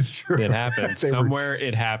 It's true. It happened. Somewhere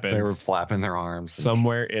it happened. They were flapping their arms.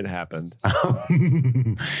 Somewhere it happened.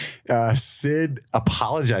 Sid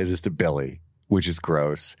apologizes to Billy, which is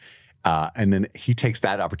gross. And then he takes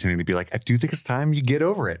that opportunity to be like, I do think it's time you get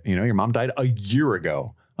over it. You know, your mom died a year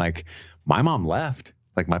ago. Like, my mom left.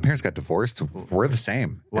 Like, my parents got divorced. We're the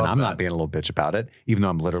same. And I'm not being a little bitch about it, even though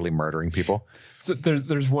I'm literally murdering people. So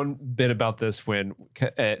there's one bit about this when,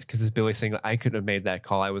 because it's Billy saying that I couldn't have made that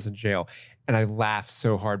call. I was in jail. And I laughed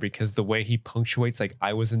so hard because the way he punctuates, like,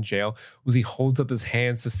 I was in jail, was he holds up his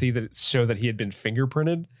hands to show that he had been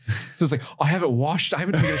fingerprinted. So it's like, I haven't washed, I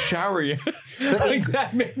haven't taken a shower yet. Like,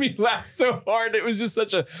 that made me laugh so hard. It was just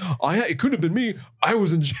such it couldn't have been me. I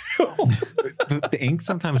was in jail. the ink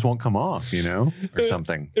sometimes won't come off, you know, or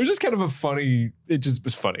something. It was just kind of it just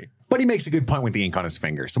was funny. But he makes a good point with the ink on his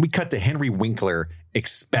fingers. So we cut to Henry Winkler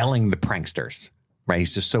expelling the pranksters, right?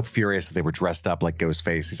 He's just so furious that they were dressed up like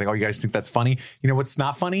Ghostface. He's like, oh, you guys think that's funny? You know what's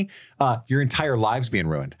not funny? Your entire lives being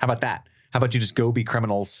ruined. How about that? How about you just go be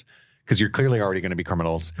criminals, because you're clearly already going to be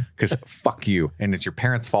criminals because fuck you. And it's your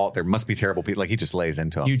parents' fault. There must be terrible people. Like he just lays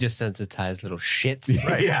into them. You desensitized little shits.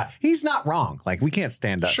 Right. Yeah. He's not wrong. Like we can't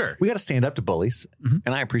stand up. Sure. We got to stand up to bullies.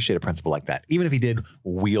 And I appreciate a principal like that. Even if he did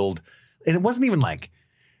wield, and it wasn't even like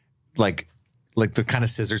the kind of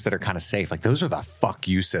scissors that are kind of safe. Like those are the fuck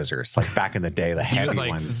you scissors. Like back in the day, the heavy like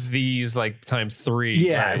ones. These like times 3.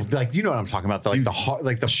 Yeah, right? like you know what I'm talking about.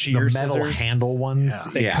 The sheer metal scissors? handle ones.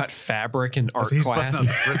 They cut fabric in art He's class. busting out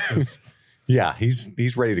the Friscos. Yeah,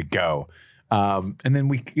 he's ready to go. And then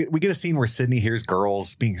we get a scene where Sydney hears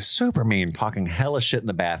girls being super mean, talking hella shit in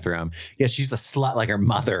the bathroom. Yeah, she's a slut like her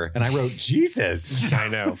mother. And I wrote, Jesus. I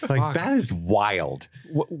know. Like Fuck. that is wild.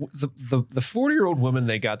 The 40-year-old woman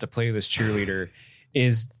they got to play this cheerleader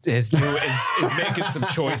is making some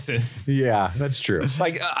choices. Yeah, that's true.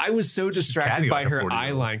 Like I was so distracted catty by like a her 40-year-old.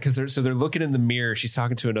 eye line because they're looking in the mirror. She's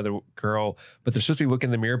talking to another girl, but they're supposed to be looking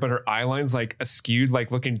in the mirror, but her eye line's like askewed, like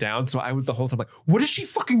looking down. So I was the whole time like, what is she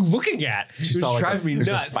fucking looking at? It was Saw, like, driving me there's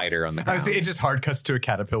nuts. a spider on the I ground. would say it just hard cuts to a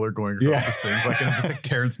caterpillar going across the sink, like in this like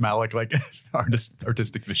Terrence Malick like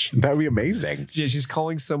artistic vision. That would be amazing. Yeah, she's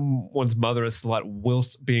calling someone's mother a slut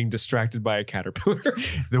whilst being distracted by a caterpillar.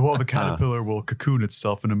 The caterpillar will cocoon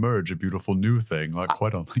itself and emerge a beautiful new thing. Like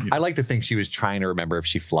quite a. I like to think she was trying to remember if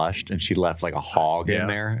she flushed and she left like a hog in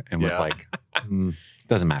there and was like,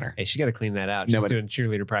 doesn't matter. Hey, she got to clean that out. She's doing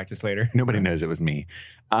cheerleader practice later. Nobody knows it was me.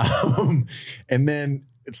 And then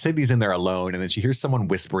Sydney's in there alone, and then she hears someone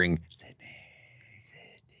whispering,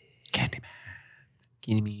 Candyman.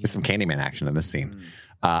 There's some Candyman action in this scene.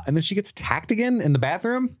 And then she gets tacked again in the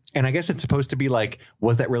bathroom. And I guess it's supposed to be like,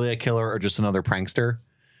 was that really a killer or just another prankster?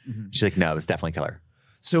 She's like, no, it's definitely a killer.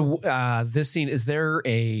 So this scene, is there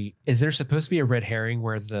supposed to be a red herring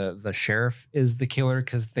where the sheriff is the killer?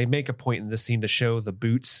 Because they make a point in this scene to show the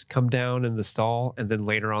boots come down in the stall, and then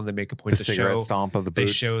later on they make a point The to cigarette show stomp of the they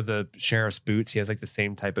boots. show the sheriff's boots. He has like the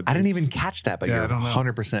same type of boots. I didn't even catch that, but Yeah, you're I don't know.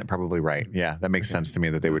 100% probably right. Yeah, that makes sense to me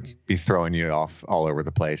that they would be throwing you off all over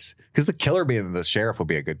the place. Because the killer being the sheriff would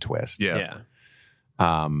be a good twist. Yeah.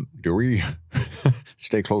 Do we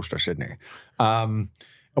stay close to Sydney? And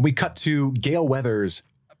we cut to Gale Weathers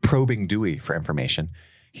probing Dewey for information.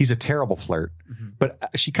 He's a terrible flirt, but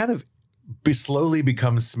she kind of slowly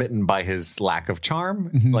becomes smitten by his lack of charm.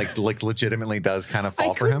 Like legitimately does kind of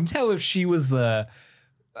fall I for him. couldn't tell if she was the.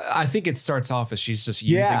 I think it starts off as she's just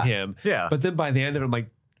using him. Yeah. But then by the end of it, I'm like,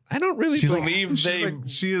 I don't really She's like- believe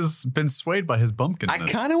She has been swayed by his bumpkinness. I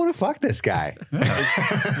kind of want to fuck this guy.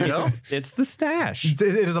 you know? It's the stash. It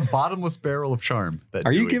is a bottomless barrel of charm.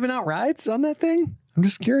 Are you giving out rides on that thing? I'm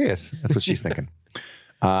just curious. That's what she's thinking.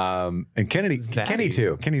 And Kenny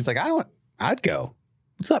too. Kenny's like, I'd go.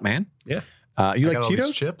 What's up, man? Yeah. You I like got all these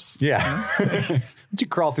Cheetos? chips? Yeah. Why'd you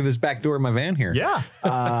crawl through this back door of my van here? Yeah.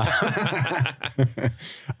 Buy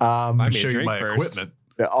I'll me a show you drink my first. equipment.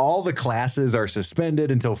 All the classes are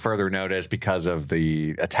suspended until further notice because of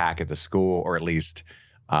the attack at the school, or at least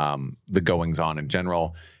the goings on in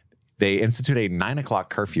general. They institute a 9:00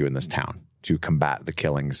 curfew in this town to combat the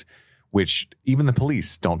killings, which even the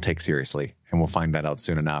police don't take seriously. And we'll find that out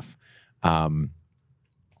soon enough. And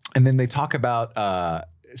then they talk about Gale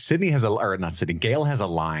has a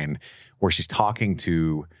line where she's talking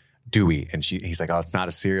to Dewey, and he's like, oh, it's not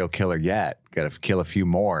a serial killer yet. Got to kill a few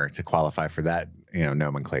more to qualify for that,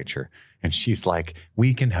 nomenclature. And she's like,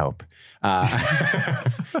 we can hope.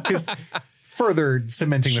 Because further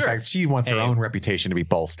cementing the fact she wants her own reputation to be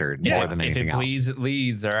bolstered more than anything else. If it bleeds, it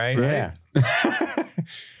leads. All right. Yeah.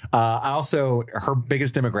 Her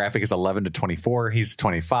biggest demographic is 11 to 24. He's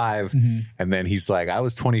 25. And then he's like, I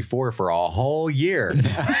was 24 for a whole year,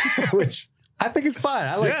 which I think is fun.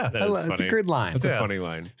 I like it's a good line. That's a funny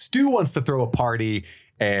line. Stu wants to throw a party,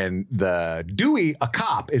 and the Dewey, a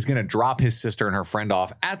cop, is going to drop his sister and her friend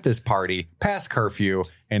off at this party past curfew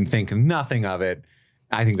and think nothing of it.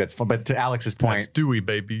 I think that's fun. But to Alex's point, That's Dewey,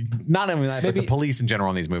 baby. not only that, but the police in general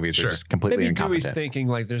in these movies are just completely Maybe incompetent. Dewey's thinking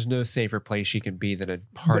like there's no safer place she can be than a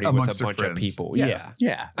party with Amongst a her bunch of friends. people. Yeah.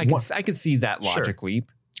 Yeah. I can see that logic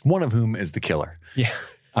leap. One of whom is the killer. Yeah.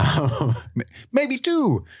 Maybe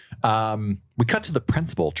two. We cut to the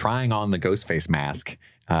principal trying on the ghost face mask.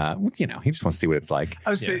 He just wants to see what it's like. I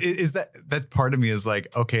would say, is that part of me is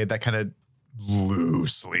like, okay, that kind of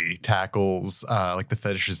loosely tackles like the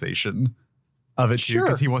fetishization of it too,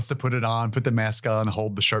 because he wants to put it on, put the mask on,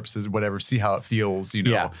 hold the sharp scissors, whatever, see how it feels,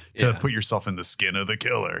 to put yourself in the skin of the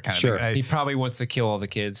killer kind of thing. He probably wants to kill all the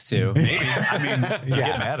kids too. Maybe. I mean, you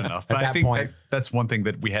get mad enough. But I think point, that's one thing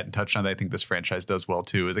that we hadn't touched on that I think this franchise does well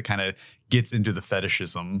too, is it kind of gets into the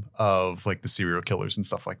fetishism of like the serial killers and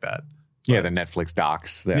stuff like that. Yeah, the Netflix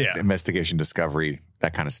docs, the Investigation Discovery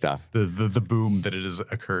that kind of stuff. The boom that it has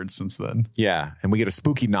occurred since then. Yeah. And we get a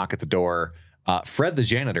spooky knock at the door. Fred the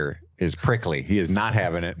janitor is prickly. He is not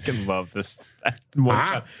having it. I love this. One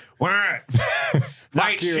shot. What?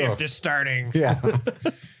 Night shift is starting. Yeah.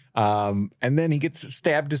 And then he gets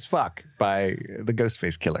stabbed as fuck by the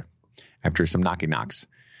Ghostface killer after some knocky knocks,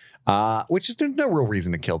 which is there's no real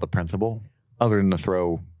reason to kill the principal other than to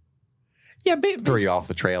throw you off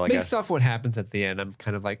the trail, I guess. Based off what happens at the end, I'm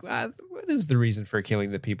kind of like, what is the reason for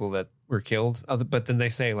killing the people that were killed? But then they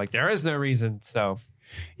say, like, there is no reason. So,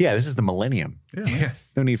 yeah, this is the millennium. Yeah.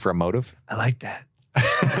 No need for a motive. I like that.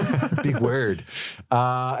 Big word.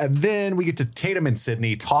 And then we get to Tatum and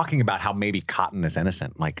Sydney talking about how maybe Cotton is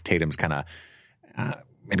innocent. Like, Tatum's kind of,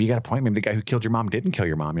 maybe you got a point. Maybe the guy who killed your mom didn't kill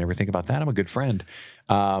your mom. You ever think about that? I'm a good friend.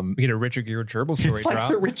 We get a Richard Gere gerbil story It's like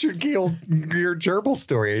the Richard Gere gerbil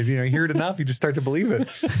story. You know, you hear it enough, you just start to believe it.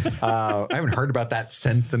 I haven't heard about that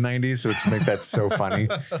since the 90s, so it's like that's so funny.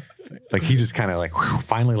 Like he just kind of like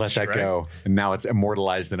finally let that go, and now it's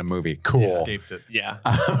immortalized in a movie. Cool. Escaped it. Yeah.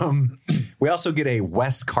 We also get a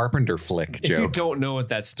Wes Carpenter flick. If joke. you don't know what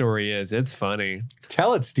that story is, it's funny.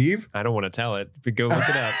 Tell it, Steve. I don't want to tell it, but go look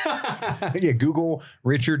it up. Yeah, Google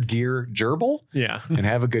Richard Gere gerbil. Yeah. And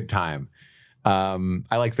have a good time.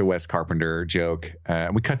 I like the Wes Carpenter joke.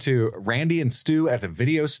 We cut to Randy and Stu at the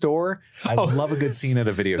video store. I love a good scene at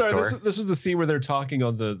a video store. This was the scene where they're talking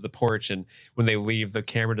on the porch, and when they leave, the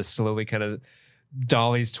camera just slowly kind of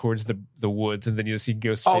dollies towards the woods, and then you just see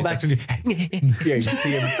Ghostface. Oh, that's when you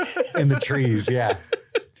see him in the trees. Yeah.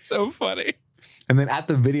 So funny. And then at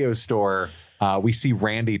the video store, we see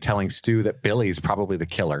Randy telling Stu that Billy's probably the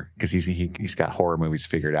killer because he's got horror movies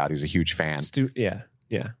figured out. He's a huge fan. Stu, yeah.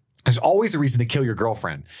 There's always a reason to kill your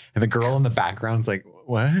girlfriend. And the girl in the background's like,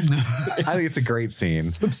 what? I think it's a great scene.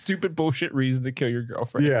 Some stupid bullshit reason to kill your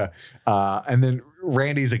girlfriend. Yeah. And then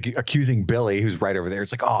Randy's accusing Billy, who's right over there.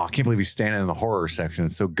 It's like, oh, I can't believe he's standing in the horror section.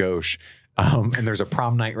 It's so gauche. And there's a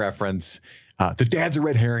prom night reference. The dad's a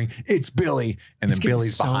red herring. It's Billy. And then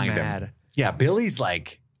Billy's so behind mad. him. Yeah, Billy's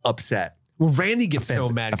like upset. Well, Randy gets so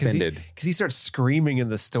mad because offended. he starts screaming in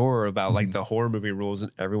the store about like the horror movie rules,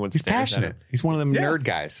 and everyone He's stares passionate. at him. He's one of them nerd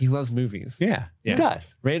guys. He loves movies. Yeah, he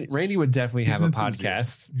does. Randy would definitely have a an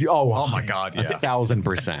podcast. Oh my God, yeah.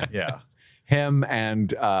 1,000%. Yeah. Him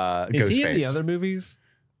and Is Ghostface. he in the other movies?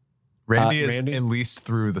 Randy is at least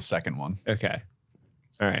through the second one. Okay.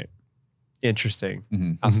 All right. Interesting.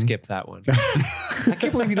 Mm-hmm. I'll skip that one. I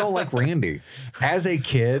can't believe you don't like Randy. As a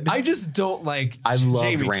kid, I just don't like I loved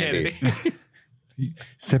Jamie Randy. Kennedy.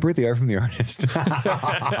 Separate the art from the artist.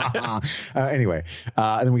 Anyway,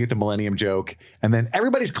 and then we get the Millennium joke, and then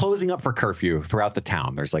everybody's closing up for curfew throughout the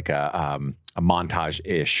town. There's like a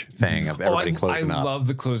montage-ish thing of everybody closing up. I love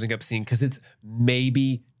the closing up scene because it's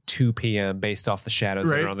maybe 2 p.m. based off the shadows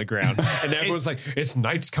that are on the ground. And everyone's like, it's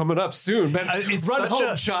night's coming up soon. Man, run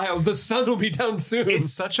home, child. The sun will be down soon.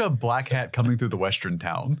 It's such a black hat coming through the Western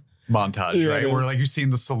town montage, right? Where like you're seeing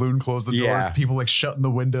the saloon close the doors, people like shutting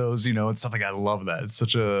the windows, and stuff like that. I love that. It's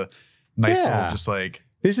such a nice little just like.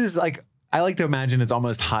 This is like, I like to imagine it's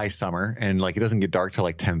almost high summer and like it doesn't get dark till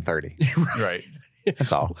like 10:30. Right.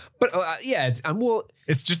 That's all. But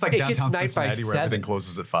it's just like it gets downtown night by Cincinnati where 7. everything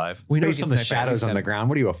closes at 5. We know Based on the shadows on the ground.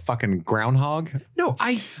 What are you, a fucking groundhog? No,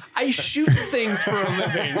 I shoot things for a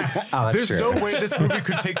living. There's no way this movie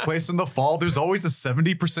could take place in the fall. There's always a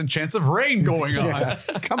 70% chance of rain going on. Yeah.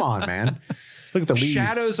 Come on, man. Look at the leaves.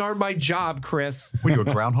 Shadows are my job, Chris. What are you, a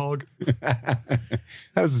groundhog? That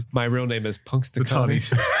was My real name is Punxsutawney.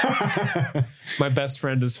 My best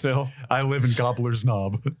friend is Phil. I live in Gobbler's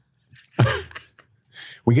Knob.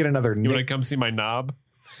 We get another You want to come see my knob?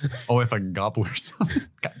 Oh, if I can Gobblers.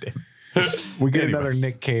 God damn. We get another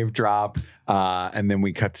Nick Cave drop, and then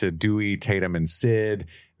we cut to Dewey, Tatum, and Sid.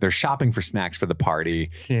 They're shopping for snacks for the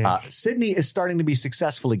party. Yeah. Sydney is starting to be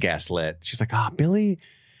successfully gaslit. She's like, Billy,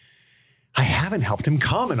 I haven't helped him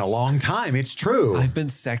come in a long time. It's true. I've been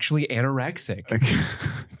sexually anorexic.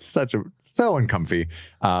 It's so uncomfy.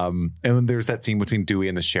 And there's that scene between Dewey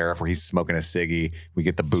and the sheriff where he's smoking a ciggy. We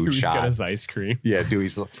get the boot Dewey's shot. got his ice cream. Yeah,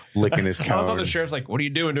 Dewey's licking his I thought cone. the sheriff's like, what are you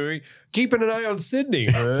doing, Dewey? Keeping an eye on Sydney.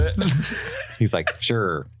 He's like,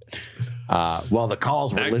 sure. Well, the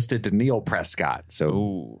calls were listed to Neil Prescott.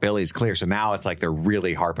 So Billy's clear. So now it's like they're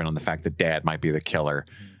really harping on the fact that dad might be the killer.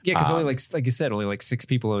 Yeah, because only like you said, only like 6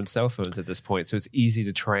 people own cell phones at this point. So it's easy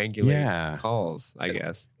to triangulate calls, I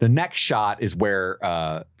guess. The next shot is where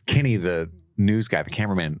Kenny, the news guy, the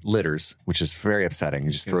cameraman, litters, which is very upsetting. He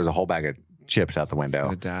just throws a whole bag of chips out the window.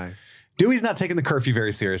 Gonna die. Dewey's not taking the curfew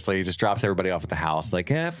very seriously. He just drops everybody off at the house. Like,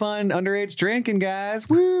 fun underage drinking, guys.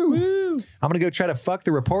 Woo! I'm going to go try to fuck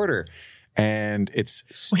the reporter. and it's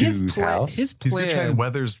Stu's house. His He's plan. gonna try and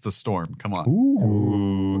weathers the storm. Come on.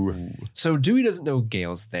 Ooh. So Dewey doesn't know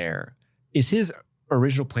Gale's there. Is his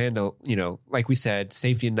original plan to, like we said,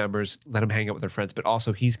 safety in numbers, let him hang out with their friends, but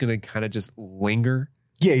also he's going to kind of just linger?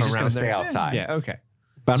 Yeah, he's just going around to stay there? outside. Yeah, okay.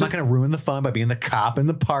 But I'm not going to ruin the fun by being the cop in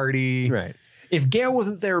the party. Right. If Gale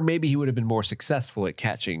wasn't there, maybe he would have been more successful at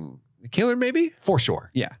catching the killer, maybe? For sure.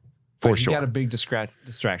 Yeah. For But sure. He got a big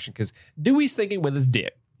distraction because Dewey's thinking with his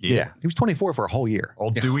dick. Yeah. He was 24 for a whole year.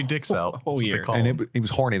 Old Dewey dicks out. Whole That's what they year. call And him. he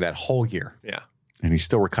was horny that whole year. Yeah. And he's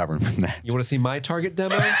still recovering from that. You want to see my target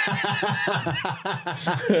demo?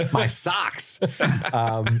 My socks.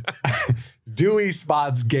 Dewey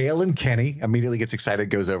spots Gale and Kenny, immediately gets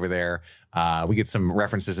excited, goes over there. We get some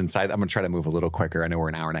references inside. I'm going to try to move a little quicker. I know we're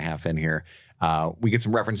an hour and a half in here. We get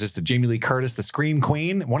some references to Jamie Lee Curtis, the Scream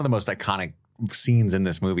Queen. One of the most iconic scenes in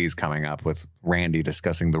this movie is coming up with Randy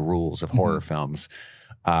discussing the rules of horror films.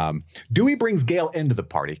 Dewey brings Gale into the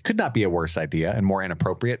party. Could not be a worse idea and more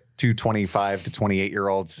inappropriate. 2 25 to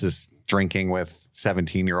 28-year-olds just drinking with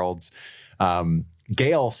 17-year-olds.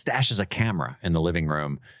 Gale stashes a camera in the living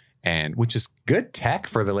room, and which is good tech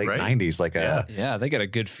for the late 90s. Like yeah, they got a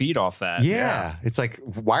good feed off that. yeah, it's like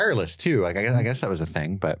wireless too. Like I guess that was a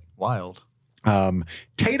thing, but Wild.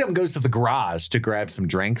 Tatum goes to the garage to grab some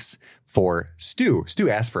drinks for Stu. Stu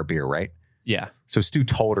asked for a beer, right? Yeah. So Stu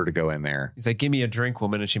told her to go in there. He's like, give me a drink,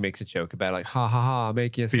 woman. And she makes a joke about it, like, ha, ha, ha, I'll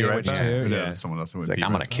make you a sandwich too. Yeah. Someone else would It's like, be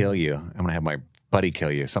I'm going to kill you. I'm going to have my buddy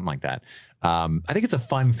kill you. Something like that. I think it's a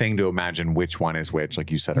fun thing to imagine which one is which,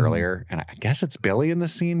 like you said earlier. And I guess it's Billy in the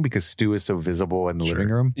scene because Stu is so visible in the living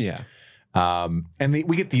room. Yeah. And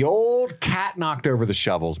we get the old cat knocked over the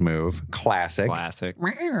shovels move. Classic.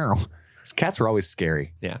 Meow. These cats are always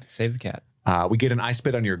scary. Yeah. Save the cat. We get an I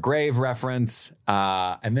spit on your grave reference.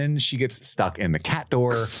 And then she gets stuck in the cat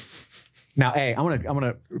door. Now, I'm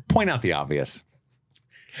gonna point out the obvious.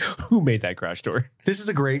 Who made that garage door? This is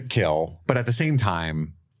a great kill, but at the same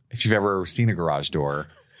time, if you've ever seen a garage door,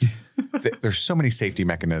 there's so many safety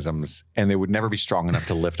mechanisms, and they would never be strong enough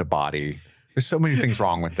to lift a body. There's so many things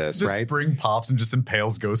wrong with this, the right? spring pops and just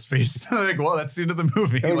impales Ghostface. Like, well, that's the end of the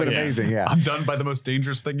movie. That would be amazing, yeah. I'm done by the most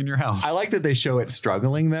dangerous thing in your house. I like that they show it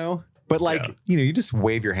struggling, though. But you just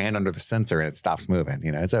wave your hand under the sensor and it stops moving.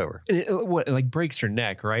 It's over. And it like breaks her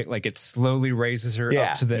neck, right? Like it slowly raises her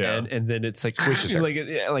up to the end, and then it's like Squishes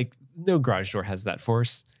her. Like no garage door has that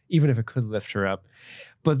force, even if it could lift her up.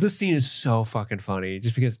 But this scene is so fucking funny,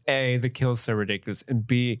 just because A, the kill is so ridiculous, and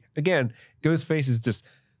B, again, Ghostface is just.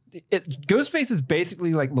 Ghostface is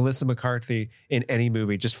basically like Melissa McCarthy in any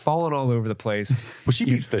movie, just falling all over the place. Well, she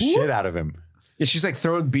beats the shit out of him. Yeah, she's like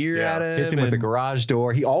throwing beer at him. Hits him with the garage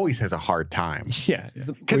door. He always has a hard time. Yeah.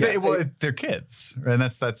 Because they're kids. And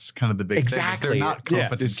that's kind of the big thing. Exactly. They're not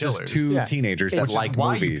competent It's killers. just two teenagers that like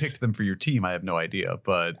why movies. you picked them for your team, I have no idea.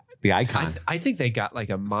 But the icon. I think they got like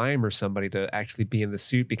a mime or somebody to actually be in the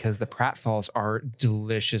suit because the pratfalls are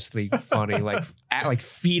deliciously funny. Like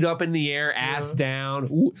feet up in the air, ass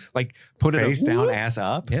down, like put it face down, ass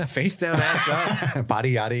up. Yeah, face down, ass up.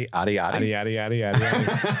 Body yaddy, yaddy yaddy. Yaddy, yaddy, yaddy,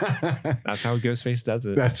 yaddy. That's how Ghostface does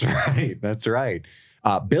it. That's right. That's right.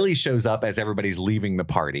 Billy shows up as everybody's leaving the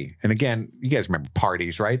party. And again, you guys remember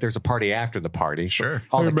parties, right? There's a party after the party. Sure.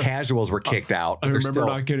 All the casuals were kicked out. I remember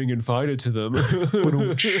not getting invited to them.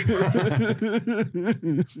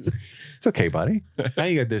 It's okay, buddy. Now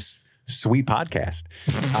you got this sweet podcast.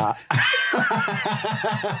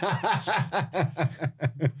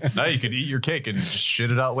 Now you can eat your cake and just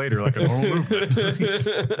shit it out later like a normal movement.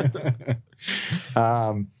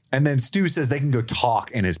 And then Stu says they can go talk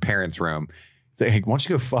in his parents' room. Say, hey, why don't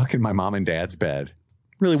you go fuck in my mom and dad's bed?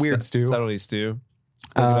 Really weird, Stu. Subtlety, Stu.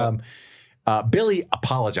 Billy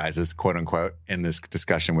apologizes, quote unquote, in this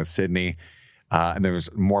discussion with Sydney. And there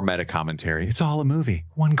was more meta commentary. It's all a movie.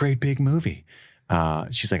 One great big movie.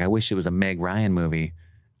 She's like, I wish it was a Meg Ryan movie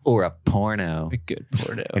or a porno. A good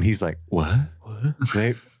porno. And he's like, what?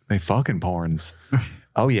 They fucking porns.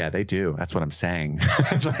 Oh, yeah, they do. That's what I'm saying.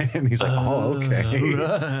 And he's like, oh, okay.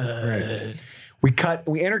 Right. We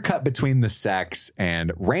intercut between the sex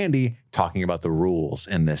and Randy talking about the rules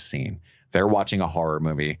in this scene. They're watching a horror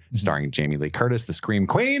movie starring Jamie Lee Curtis, the Scream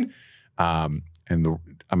Queen. Are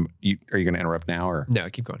you going to interrupt now or No,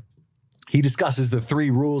 keep going. He discusses the 3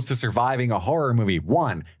 rules to surviving a horror movie.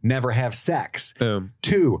 1, never have sex. Boom.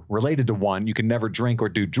 2, related to 1, you can never drink or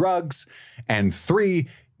do drugs. And 3,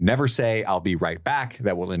 never say, I'll be right back.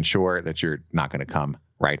 That will ensure that you're not going to come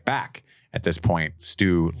right back. At this point,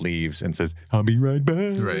 Stu leaves and says, I'll be right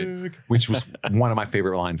back. Right. Which was one of my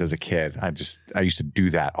favorite lines as a kid. I used to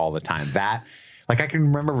do that all the time. Like I can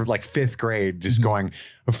remember like 5th grade just going,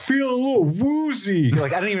 I feel a little woozy.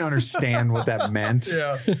 Like I didn't even understand what that meant.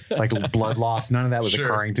 Yeah. Like blood loss. None of that was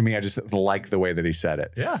occurring to me. I just liked the way that he said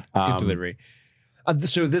it. Yeah. Good delivery.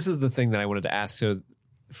 So this is the thing that I wanted to ask. So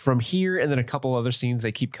from here and then a couple other scenes,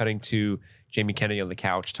 they keep cutting to Jamie Kennedy on the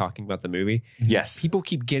couch talking about the movie. Yes. People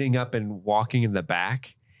keep getting up and walking in the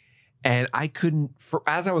back. And I couldn't,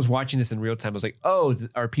 as I was watching this in real time, I was like, oh,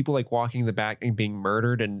 are people like walking in the back and being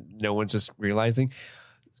murdered and no one's just realizing?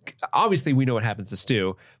 Obviously, we know what happens to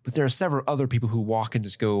Stu, but there are several other people who walk and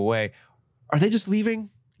just go away. Are they just leaving?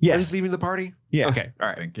 Yes. Are they just leaving the party? Yeah. Okay. All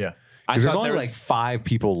right. I think, yeah. There's only like 5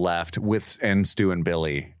 people left and Stu and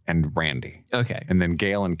Billy and Randy. Okay. And then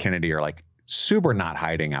Gail and Kennedy are like super not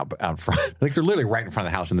hiding out front. Like they're literally right in front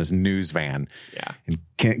of the house in this news van. Yeah.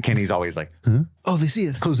 And Kenny's always like, huh? Oh, they see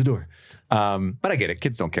us. Close the door. But I get it.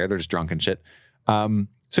 Kids don't care. They're just drunk and shit.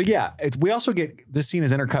 So yeah, we also get this scene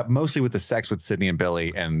is intercut mostly with the sex with Sydney and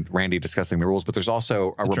Billy and Randy discussing the rules, but there's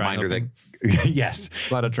also a reminder that yes,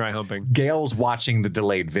 a lot of dry humping. Gail's watching the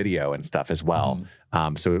delayed video and stuff as well.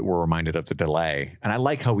 So we're reminded of the delay. And I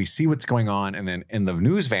like how we see what's going on. And then in the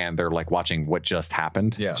news van, they're like watching what just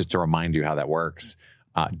happened just to remind you how that works.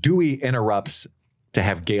 Dewey interrupts to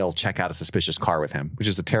have Gail check out a suspicious car with him, which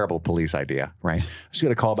is a terrible police idea, right? Just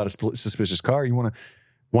got a call about a suspicious car. You want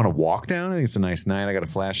to walk down? I think it's a nice night. I got a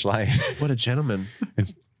flashlight. What a gentleman.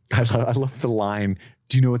 And I love the line.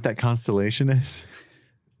 Do you know what that constellation is?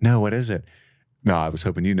 No, what is it? No, I was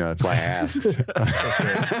hoping you know. That's why I asked.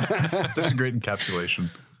 Such a great encapsulation.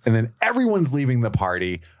 And then everyone's leaving the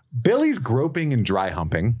party. Billy's groping and dry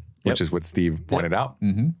humping, which is what Steve pointed out.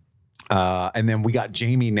 Mm-hmm. And then we got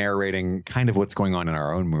Jamie narrating kind of what's going on in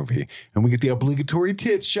our own movie. And we get the obligatory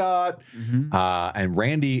tit shot. Mm-hmm. And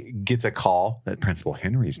Randy gets a call that Principal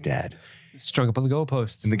Henry's dead. Strung up on the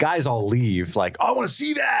goalposts. And the guys all leave like, oh, I want to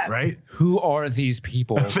see that. Right? Who are these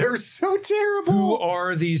people? They're so terrible. Who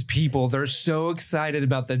are these people? They're so excited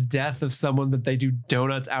about the death of someone that they do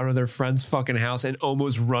donuts out of their friend's fucking house and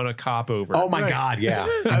almost run a cop over. Oh my God. Yeah.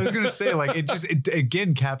 I was going to say like, it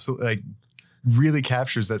again really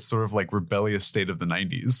captures that sort of like rebellious state of the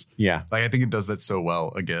 90s. Yeah. Like I think it does that so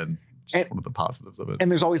well again. Just one of the positives of it.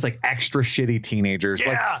 And there's always like extra shitty teenagers.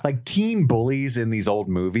 Yeah. Like teen bullies in these old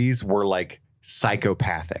movies were like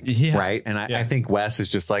psychopathic. Yeah. Right. And I think Wes is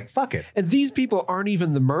just like, fuck it. And these people aren't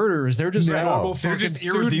even the murderers. They're just normal they're fucking just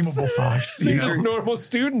irredeemable fucks. They're just normal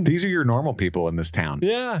students. These are your normal people in this town.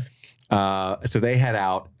 Yeah. So they head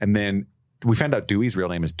out and then we found out Dewey's real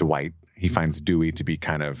name is Dwight. He finds Dewey to be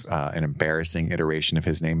kind of an embarrassing iteration of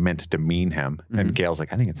his name meant to demean him. Mm-hmm. And Gail's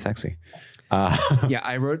like, I think it's sexy. Yeah,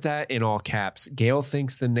 I wrote that in all caps. Gail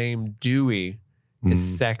thinks the name Dewey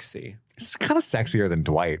is sexy. It's kind of sexier than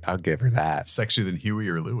Dwight. I'll give her that. Sexier than Huey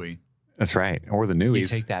or Louie. That's right. Or the Newies. You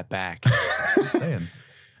take that back. Just saying.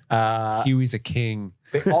 Huey's a king.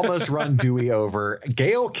 They almost run Dewey over.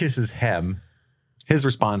 Gail kisses him. His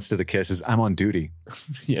response to the kiss is, I'm on duty.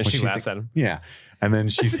 Yeah, she laughs at him. Yeah. And then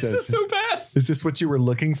she says, this is so bad. Is this what you were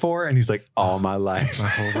looking for? And he's like, all my life. My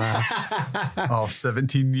whole life. All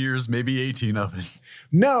 17 years, maybe 18 of it.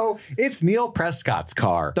 No, it's Neil Prescott's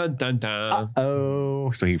car. Dun, dun, dun.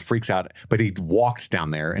 Oh, so he freaks out, but he walks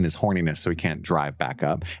down there in his horniness so he can't drive back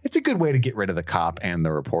up. It's a good way to get rid of the cop and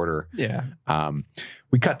the reporter. Yeah.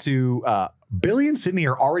 We cut to Billy and Sydney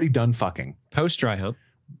are already done fucking. Post dry hump.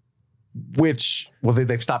 Which, well,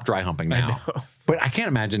 they've stopped dry humping now. But I can't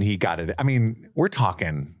imagine he got it. I mean, we're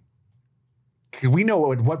talking. We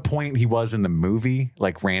know at what point he was in the movie,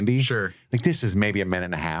 like Randy. Sure. Like this is maybe a minute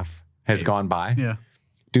and a half has gone by. Yeah.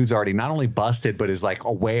 Dude's already not only busted, but is like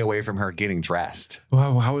way away from her getting dressed.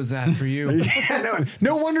 Wow, how was that for you? Yeah,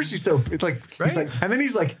 no wonder she's so like, right? He's like, and then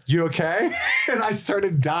he's like, you okay? And I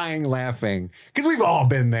started dying laughing because we've all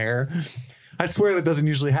been there. I swear that doesn't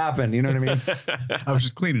usually happen. You know what I mean? I was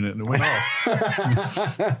just cleaning it and it went off.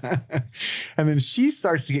 And then she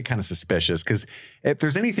starts to get kind of suspicious because if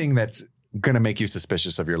there's anything that's going to make you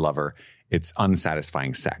suspicious of your lover, it's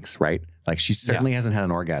unsatisfying sex, right? Like she certainly hasn't had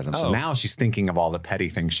an orgasm. So now she's thinking of all the petty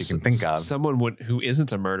things she can think of. Someone who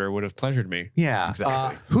isn't a murderer would have pleasured me. Yeah.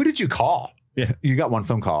 Exactly. Who did you call? Yeah. You got one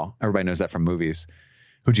phone call. Everybody knows that from movies.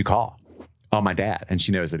 Who'd you call? Oh, my dad. And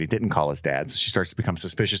she knows that he didn't call his dad. So she starts to become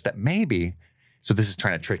suspicious that maybe... So this is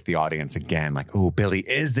trying to trick the audience again. Like, oh, Billy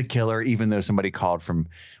is the killer, even though somebody called from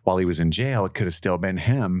while he was in jail. It could have still been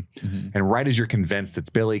him. Mm-hmm. And right as you're convinced it's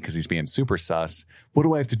Billy because he's being super sus, what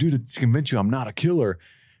do I have to do to convince you I'm not a killer?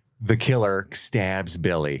 The killer stabs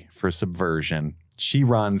Billy for subversion. She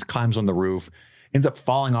runs, climbs on the roof, ends up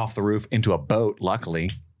falling off the roof into a boat, luckily.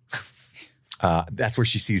 That's where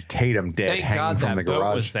she sees Tatum dead hanging from the garage.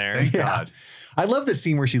 Boat was there. Thank God. I love the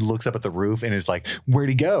scene where she looks up at the roof and is like, where'd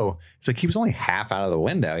he go? It's like he was only half out of the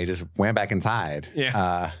window. He just went back inside.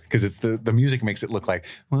 Yeah. Because it's the music makes it look like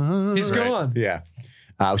He's gone. Yeah.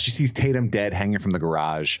 She sees Tatum dead hanging from the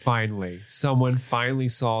garage. Finally, someone finally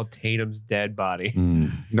saw Tatum's dead body.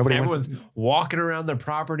 Nobody Everyone's walking around their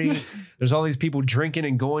property. There's all these people drinking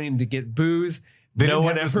and going to get booze. They no didn't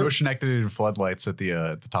one have this ever. motion activated floodlights at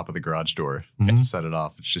the top of the garage door to set it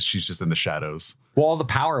off. It's just she's just in the shadows. Well, all the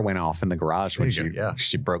power went off in the garage when There you go, yeah.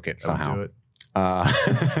 she broke it That would somehow. do it.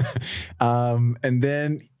 And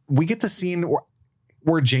then we get the scene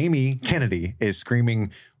where Jamie Kennedy is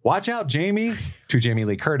screaming, "Watch out, Jamie!" to Jamie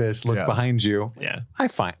Lee Curtis. Look Yeah. behind you. Yeah. I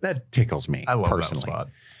find that tickles me. I love personally. that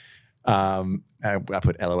spot. I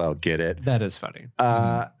put LOL. Get it? That is funny.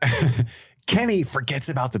 Kenny forgets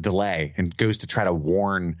about the delay and goes to try to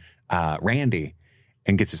warn Randy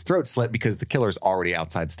and gets his throat slit because the killer's already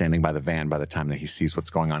outside standing by the van by the time that he sees what's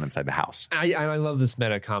going on inside the house. I love this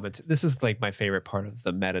meta comment. This is like my favorite part of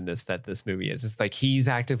the meta-ness that this movie is. It's like he's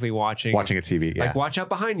actively watching a TV. Yeah. like watch out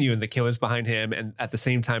behind you, and the killer's behind him, and at the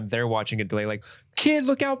same time they're watching a delay. Like, kid,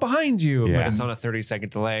 look out behind you, Yeah. but it's on a 30-second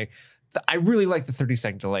delay. I really like the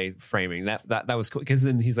 30-second delay framing. That was cool because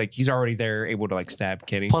then he's already there, able to like stab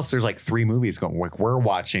Kenny. Plus, there's like 3 movies going. Like we're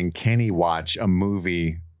watching Kenny watch a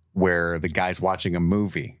movie where the guy's watching a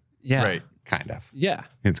movie. Yeah, Right. Kind of. Yeah,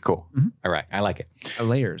 It's cool. All right. I like it.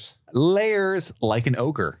 layers. Layers like an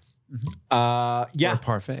ogre. Or Yeah.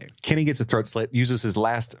 parfait. Kenny gets a throat slit, uses his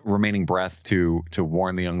last remaining breath to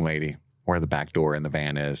warn the young lady where the back door in the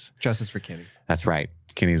van is. Justice for Kenny. That's right.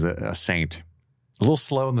 Kenny's a saint. A little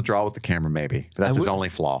slow in the draw with the camera, maybe. But that's his only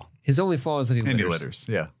flaw. His only flaw is that he And he litters. litters.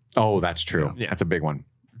 Yeah. Oh, that's true. Yeah. That's a big one.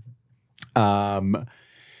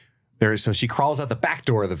 So she crawls out the back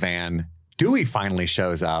door of the van. Dewey finally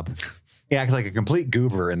shows up. He acts like a complete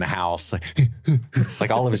goober in the house.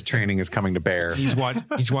 Like all of his training is coming to bear. He's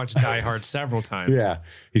watched Die Hard several times. Yeah.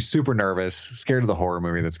 He's super nervous, scared of the horror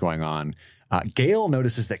movie that's going on. Gail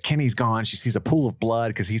notices that Kenny's gone. She sees a pool of blood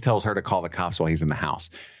because he tells her to call the cops while he's in the house.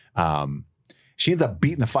 She ends up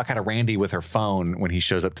beating the fuck out of Randy with her phone when he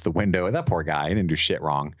shows up to the window. And that poor guy, he didn't do shit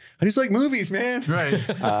wrong. And he's like, movies, man. Right.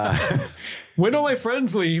 When do my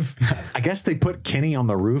friends leave? I guess they put Kenny on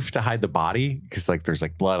the roof to hide the body because like there's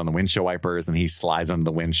like blood on the windshield wipers and he slides under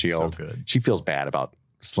the windshield. So good. She feels bad about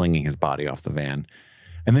slinging his body off the van.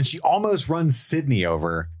 And then she almost runs Sydney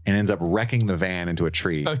over and ends up wrecking the van into a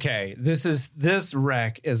tree. Okay, this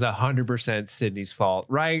wreck is 100% Sydney's fault,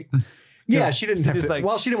 right? Yeah, she didn't have Sydney's to. like,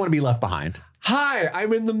 Well, she didn't want to be left behind. hi,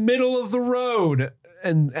 I'm in the middle of the road.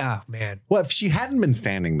 And oh man. Well, if she hadn't been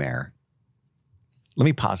standing there, let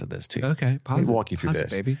me posit this too. Okay, pause it. walk you through Pause it,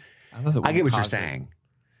 this. baby. I love it. I when get you what you're pause it. saying.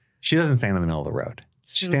 She doesn't stand in the middle of the road.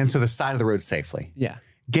 She stands to the side of the road safely. Yeah.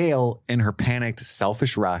 Gail, in her panicked,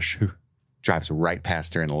 selfish rush, drives right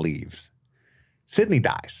past her and leaves. Sydney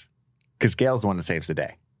dies because Gail's the one that saves the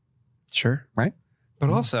day, Sure. right? But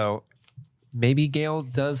also, maybe Gail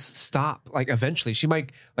does stop. Like eventually, she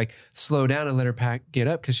might like slow down and let her pack get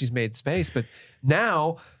up because she's made space. But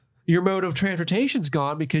now your mode of transportation's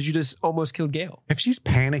gone because you just almost killed Gail. If she's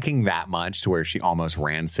panicking that much to where she almost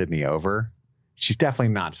ran Sydney over, she's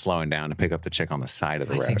definitely not slowing down to pick up the chick on the side of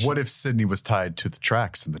the road. What if Sydney was tied to the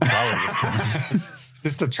tracks and the trolley was coming? Is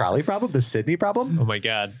this the trolley problem? The Sydney problem? Oh my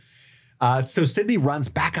God. So Sydney runs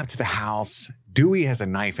back up to the house. Dewey has a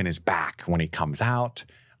knife in his back when he comes out.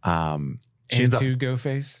 She And ends up, two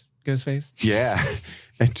Ghostface. yeah,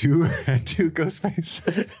 and two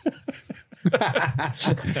Ghostface.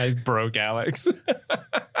 I broke Alex.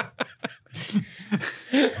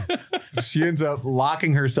 She ends up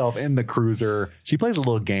locking herself in the cruiser. She plays a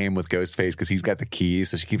little game with Ghostface because he's got the keys,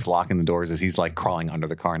 so she keeps locking the doors as he's like crawling under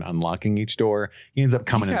the car and unlocking each door. He ends up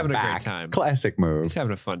coming He's in the having a great back. time. Classic move. He's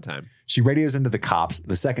having a fun time. She radios into the cops,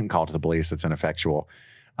 the second call to the police that's ineffectual,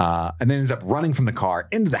 and then ends up running from the car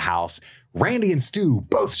into the house. Randy and Stu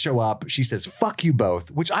both show up. She says, "Fuck you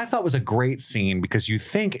both," which I thought was a great scene because you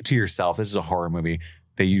think to yourself, this is a horror movie.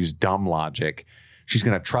 They use dumb logic. She's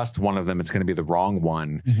going to trust one of them. It's going to be the wrong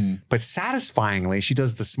one. Mm-hmm. But satisfyingly, she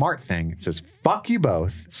does the smart thing. It says, "Fuck you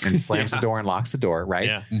both," and slams the door and locks the door, right?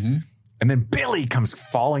 Yeah. And then Billy comes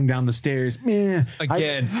falling down the stairs. Meh.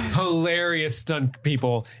 Again, hilarious stunt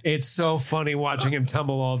people. It's so funny watching him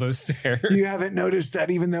tumble all those stairs. You haven't noticed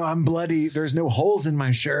that even though I'm bloody, there's no holes in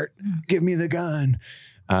my shirt. Give me the gun.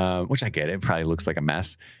 Which I get. It probably looks like a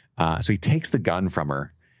mess. So he takes the gun from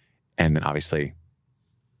her and then obviously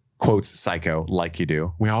quotes Psycho like you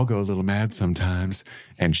do. We all go a little mad sometimes,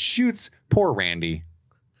 and shoots poor Randy.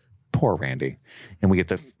 Poor Randy. And we get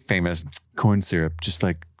the famous corn syrup, just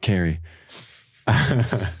like Carrie.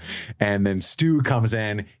 And then Stu comes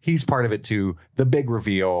in. He's part of it too. The big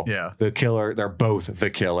reveal. Yeah. The killer. They're both the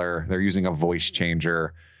killer. They're using a voice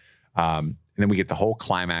changer. And then we get the whole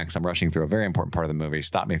climax. I'm rushing through a very important part of the movie.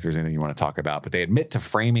 Stop me if there's anything you want to talk about. But they admit to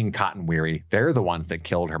framing Cotton Weary. They're the ones that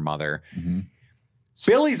killed her mother. Mm-hmm.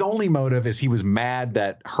 Billy's only motive is he was mad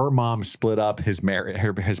that her mom split up his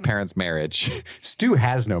parents' marriage. Stu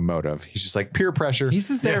has no motive. He's just like peer pressure. He's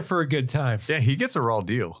just there for a good time. Yeah, he gets a raw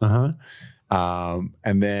deal.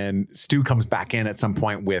 And then Stu comes back in at some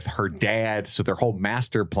point with her dad. So their whole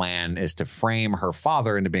master plan is to frame her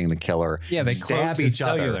father into being the killer. Yeah, they stab clone each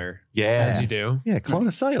cellular. other. Yeah, as you do. Yeah, clone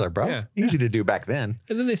a cellular, bro. Yeah. Easy to do back then.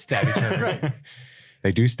 And then they stab each other. Right.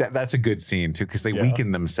 They do stab. That's a good scene too, because they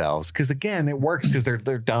weaken themselves. Because again, it works because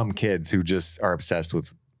they're dumb kids who just are obsessed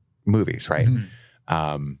with movies, right?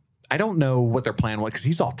 Mm-hmm. I don't know what their plan was because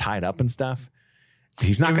he's all tied up and stuff.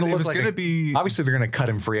 He's not going to look like obviously they're going to cut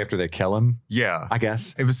him free after they kill him. Yeah, I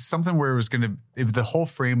guess it was something where it was going to the whole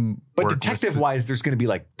frame. But detective wise, there's going to be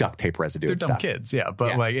like duct tape residue. They're dumb kids, yeah.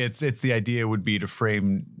 But like it's the idea would be to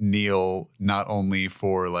frame Neil not only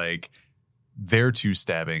for like their two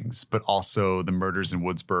stabbings, but also the murders in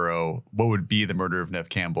Woodsboro. What would be the murder of Nev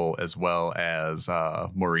Campbell as well as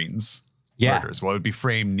Maureen's murders? What would be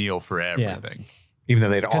frame Neil for everything. Yeah. Even though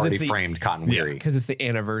they'd already framed Cotton Weary. Because it's the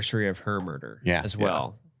anniversary of her murder as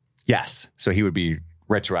well. Yes. So he would be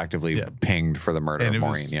retroactively pinged for the murder of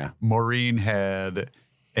Maureen. Maureen had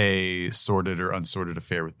a sordid or unsorted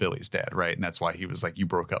affair with Billy's dad, right? And that's why he was like, you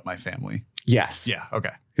broke up my family. Yes. Yeah.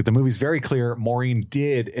 Okay. The movie's very clear. Maureen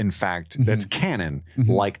did, in fact, that's canon,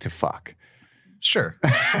 like to fuck. Sure.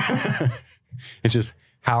 It's just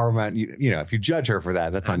however, you know, if you judge her for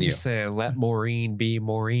that, that's on you. I'm just saying, let Maureen be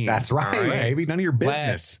Maureen. That's right, baby. None of your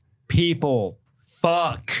business. Let people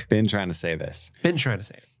fuck. Been trying to say this. Been trying to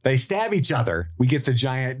say it. They stab each other. We get the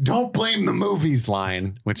giant, don't blame the movies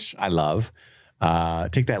line, which I love.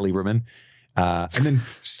 Take that, Lieberman. And then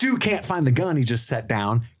Stu can't find the gun he just set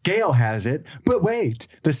down. Gail has it. But wait,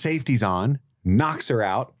 the safety's on. Knocks her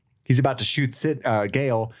out. He's about to shoot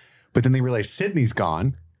Gail. But then they realize Sidney's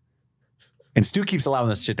gone. And Stu keeps allowing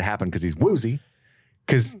this shit to happen because he's woozy.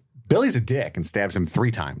 Because Billy's a dick and stabs him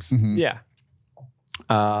 3 times. Mm-hmm.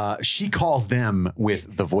 Yeah. She calls them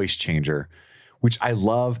with the voice changer, which I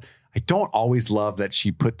love. I don't always love that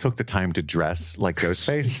she took the time to dress like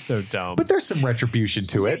Ghostface. So dumb. But there's some retribution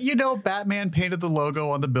to it. You know, Batman painted the logo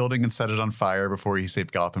on the building and set it on fire before he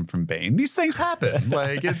saved Gotham from Bane. These things happen.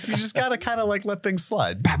 Like, you just got to kind of like let things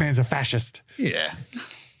slide. Batman's a fascist. Yeah.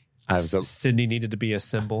 Sidney needed to be a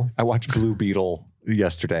symbol. I watched Blue Beetle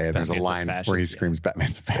yesterday, and there's a line where he screams,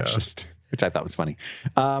 Batman's a fascist, which I thought was funny.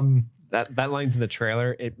 That line's in the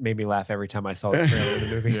trailer. It made me laugh every time I saw the trailer of the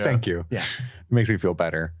movie. Thank you. Yeah. It makes me feel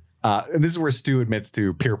better. And this is where Stu admits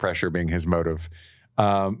to peer pressure being his motive.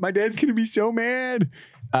 My dad's going to be so mad.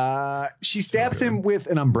 She stabs him with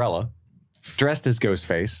an umbrella, dressed as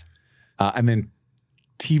Ghostface, and then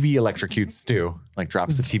TV electrocutes Stu, like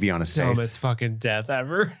drops the TV on his face. Dumbest fucking death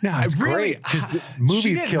ever. No, it's great because the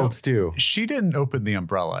movies killed Stu. She didn't open the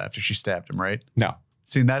umbrella after she stabbed him, right? No.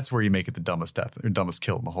 See, and that's where you make it the dumbest death or dumbest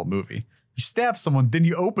kill in the whole movie. You stab someone, then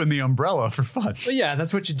you open the umbrella for fun. Well, yeah,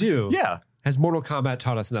 that's what you do. Yeah. Has Mortal Kombat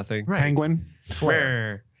taught us nothing? Right. Penguin.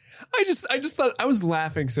 Flare. I just thought I was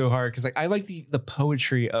laughing so hard because like I like the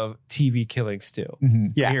poetry of TV killing Stu. Mm-hmm.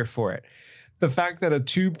 Yeah. I'm here for it. The fact that a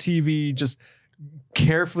tube TV just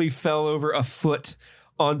carefully fell over a foot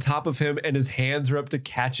on top of him and his hands are up to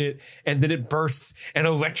catch it and then it bursts and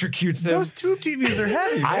electrocutes him. Those tube TVs are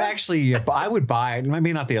heavy. I would buy it.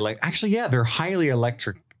 Maybe not the electric. Actually, yeah, they're highly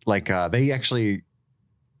electric. Like they actually.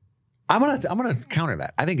 I'm gonna counter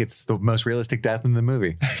that. I think it's the most realistic death in the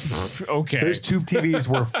movie. Okay. Those tube TVs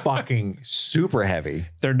were fucking super heavy.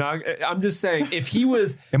 They're not. I'm just saying, if he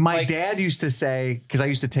was. And my dad used to say, because I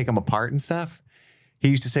used to take them apart and stuff. He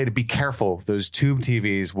used to say to be careful. Those tube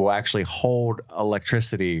TVs will actually hold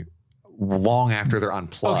electricity long after they're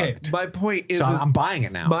unplugged. Okay. My point is, so I'm buying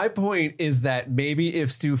it now. My point is that maybe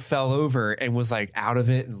if Stu fell over and was like out of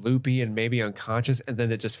it and loopy and maybe unconscious, and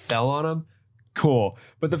then it just fell on him. Cool,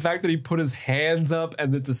 but the fact that he put his hands up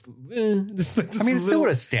and then just I mean, it still would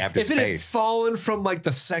have stabbed his face. If it had fallen from like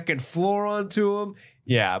the second floor onto him,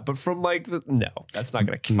 yeah, but from like no, that's not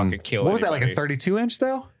gonna fucking kill. What was that, like a 32 inch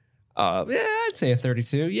though? Yeah, I'd say a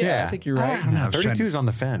 32. Yeah, I think you're right. I don't know. 32 is on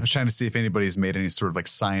the fence. I was trying to see if anybody's made any sort of like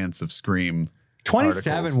science of Scream.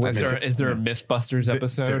 27 is there a Mythbusters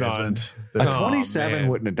episode on? A 27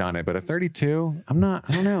 wouldn't have done it, but a 32, I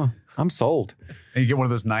don't know. I'm sold. And you get one of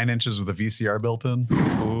those 9 inches with a VCR built in.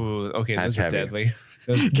 Ooh, okay, That's those are heavy. deadly.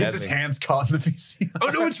 Gets his hands caught in the VCR. Oh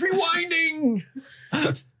no, it's rewinding.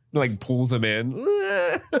 like pulls him in.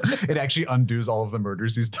 It actually undoes all of the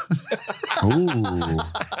murders he's done. Ooh,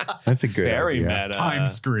 that's a good Very idea. meta. Time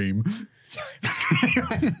Scream.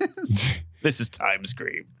 This is Time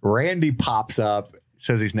Scream. Randy pops up,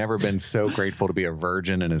 says he's never been so grateful to be a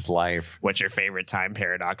virgin in his life. What's your favorite time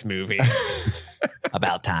paradox movie?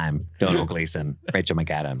 About time. Donald Gleason, Rachel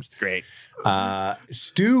McAdams. It's great.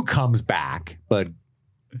 Stu comes back,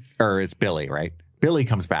 or it's Billy, right? Billy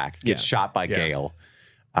comes back, gets shot by Gale.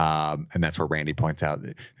 And that's where Randy points out,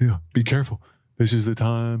 be careful. This is the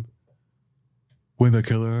time when the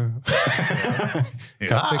killer.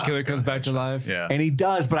 The killer comes back to life. Yeah. And he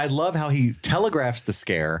does, but I love how he telegraphs the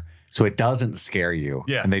scare so it doesn't scare you.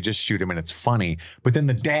 Yeah. And they just shoot him and it's funny. But then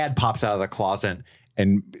the dad pops out of the closet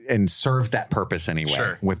and serves that purpose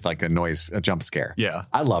anyway with like a jump scare. Yeah.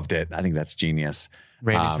 I loved it. I think that's genius.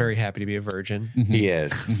 Randy's very happy to be a virgin. He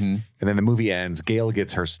is. And then the movie ends. Gale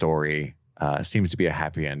gets her story. Seems to be a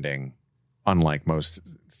happy ending, unlike most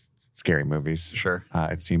scary movies. Sure.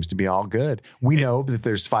 It seems to be all good. We know that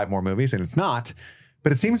there's 5 more movies and it's not,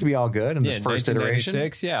 but it seems to be all good in this first iteration.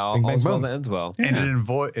 All's well that ends well. And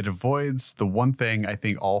it avoids the one thing I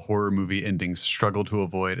think all horror movie endings struggle to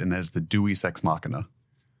avoid, and that's the Dewey's Ex Machina.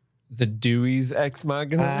 The Dewey's Ex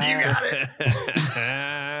Machina. You got it.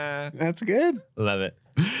 That's good. Love it.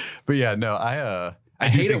 But yeah, no, I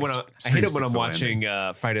hate it when I'm watching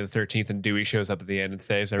Friday the 13th and Dewey shows up at the end and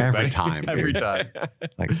saves everybody. Every time. Every time.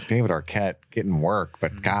 Like David Arquette getting work,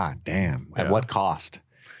 but god damn, at what cost?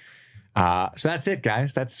 So that's it,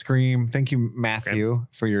 guys. That's Scream. Thank you, Matthew,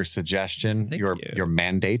 for your suggestion, your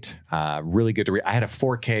mandate. Really good to read. I had a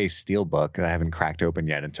 4K Steelbook that I haven't cracked open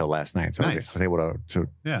yet until last night, so I was able to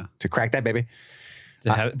crack that baby.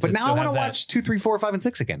 But now I want to watch 2, 3, 4, 5, and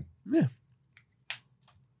 6 again. Yeah.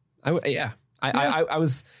 I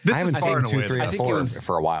was. I haven't seen 2, 3, and 4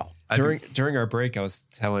 for a while. During our break, I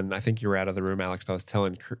think you were out of the room, Alex, but I was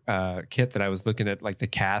telling Kit that I was looking at like the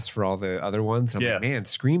cast for all the other ones. I'm like, man,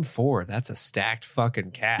 Scream 4, that's a stacked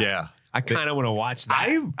fucking cast. Yeah. I kind of want to watch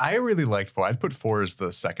that. I really liked 4. I'd put 4 as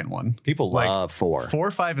the second one. People love 4.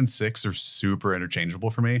 4, 5, and 6 are super interchangeable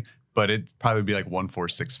for me, but it'd probably be like 1, 4,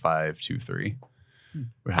 6, 5, 2, 3.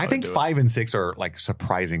 I think 5 and 6 are like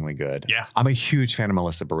surprisingly good. Yeah. I'm a huge fan of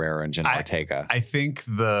Melissa Barrera and Jenna Ortega. I think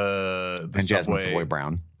the and Jasmine Savoy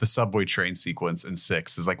Brown. The subway train sequence in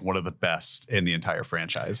 6 is like one of the best in the entire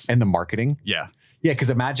franchise. And the marketing. Yeah. Yeah, because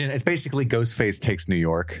imagine it's basically Ghostface Takes New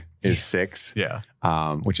York is 6. Yeah.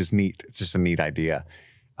 Which is neat. It's just a neat idea.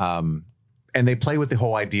 And they play with the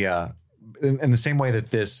whole idea in the same way that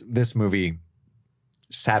this movie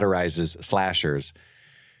satirizes slashers.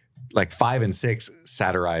 Like 5 and 6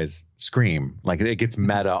 satirize Scream. Like it gets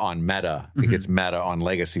meta on meta. It gets meta on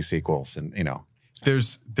legacy sequels. And, you know.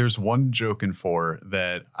 There's one joke in 4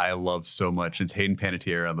 that I love so much. It's Hayden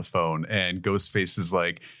Panettiere on the phone, and Ghostface is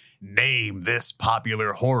like, name this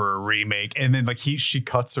popular horror remake. And then like she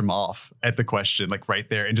cuts him off at the question, like right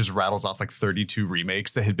there, and just rattles off like 32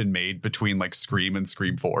 remakes that had been made between like Scream and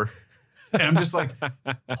Scream 4. And I'm just like,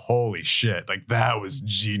 holy shit. Like that was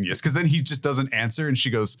genius. Cause then he just doesn't answer and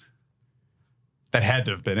she goes, that had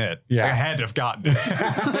to have been it. Yeah. I had to have gotten it.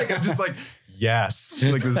 Like, I'm just like, yes.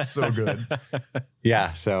 Like, it was so good.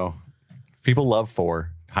 Yeah. So people love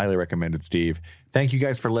 4. Highly recommended, Steve. Thank you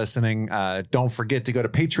guys for listening. Don't forget to go to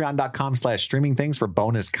patreon.com/streamingthings for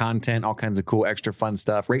bonus content, all kinds of cool, extra fun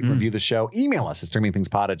stuff. Rate and review the show. Email us at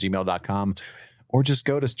streamingthingspod@gmail.com. Or just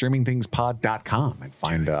go to streamingthingspod.com and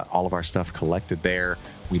find all of our stuff collected there.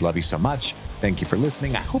 We love you so much. Thank you for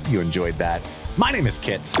listening. I hope you enjoyed that. My name is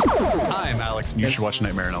Kit. I'm Alex, and you should watch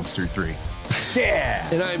Nightmare on Elm Street 3. Yeah.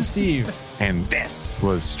 And I'm Steve. And this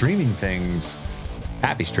was Streaming Things.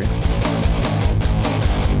 Happy streaming.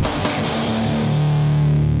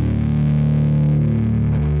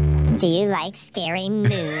 Do you like scary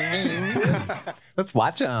movies? Let's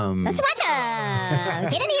watch them. Let's watch them.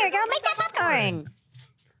 Get in here, girl. Make that popcorn.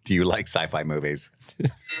 Do you like sci-fi movies?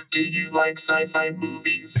 Do you like sci-fi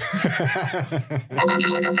movies? How about you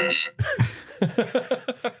like a fish?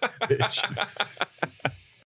 Bitch.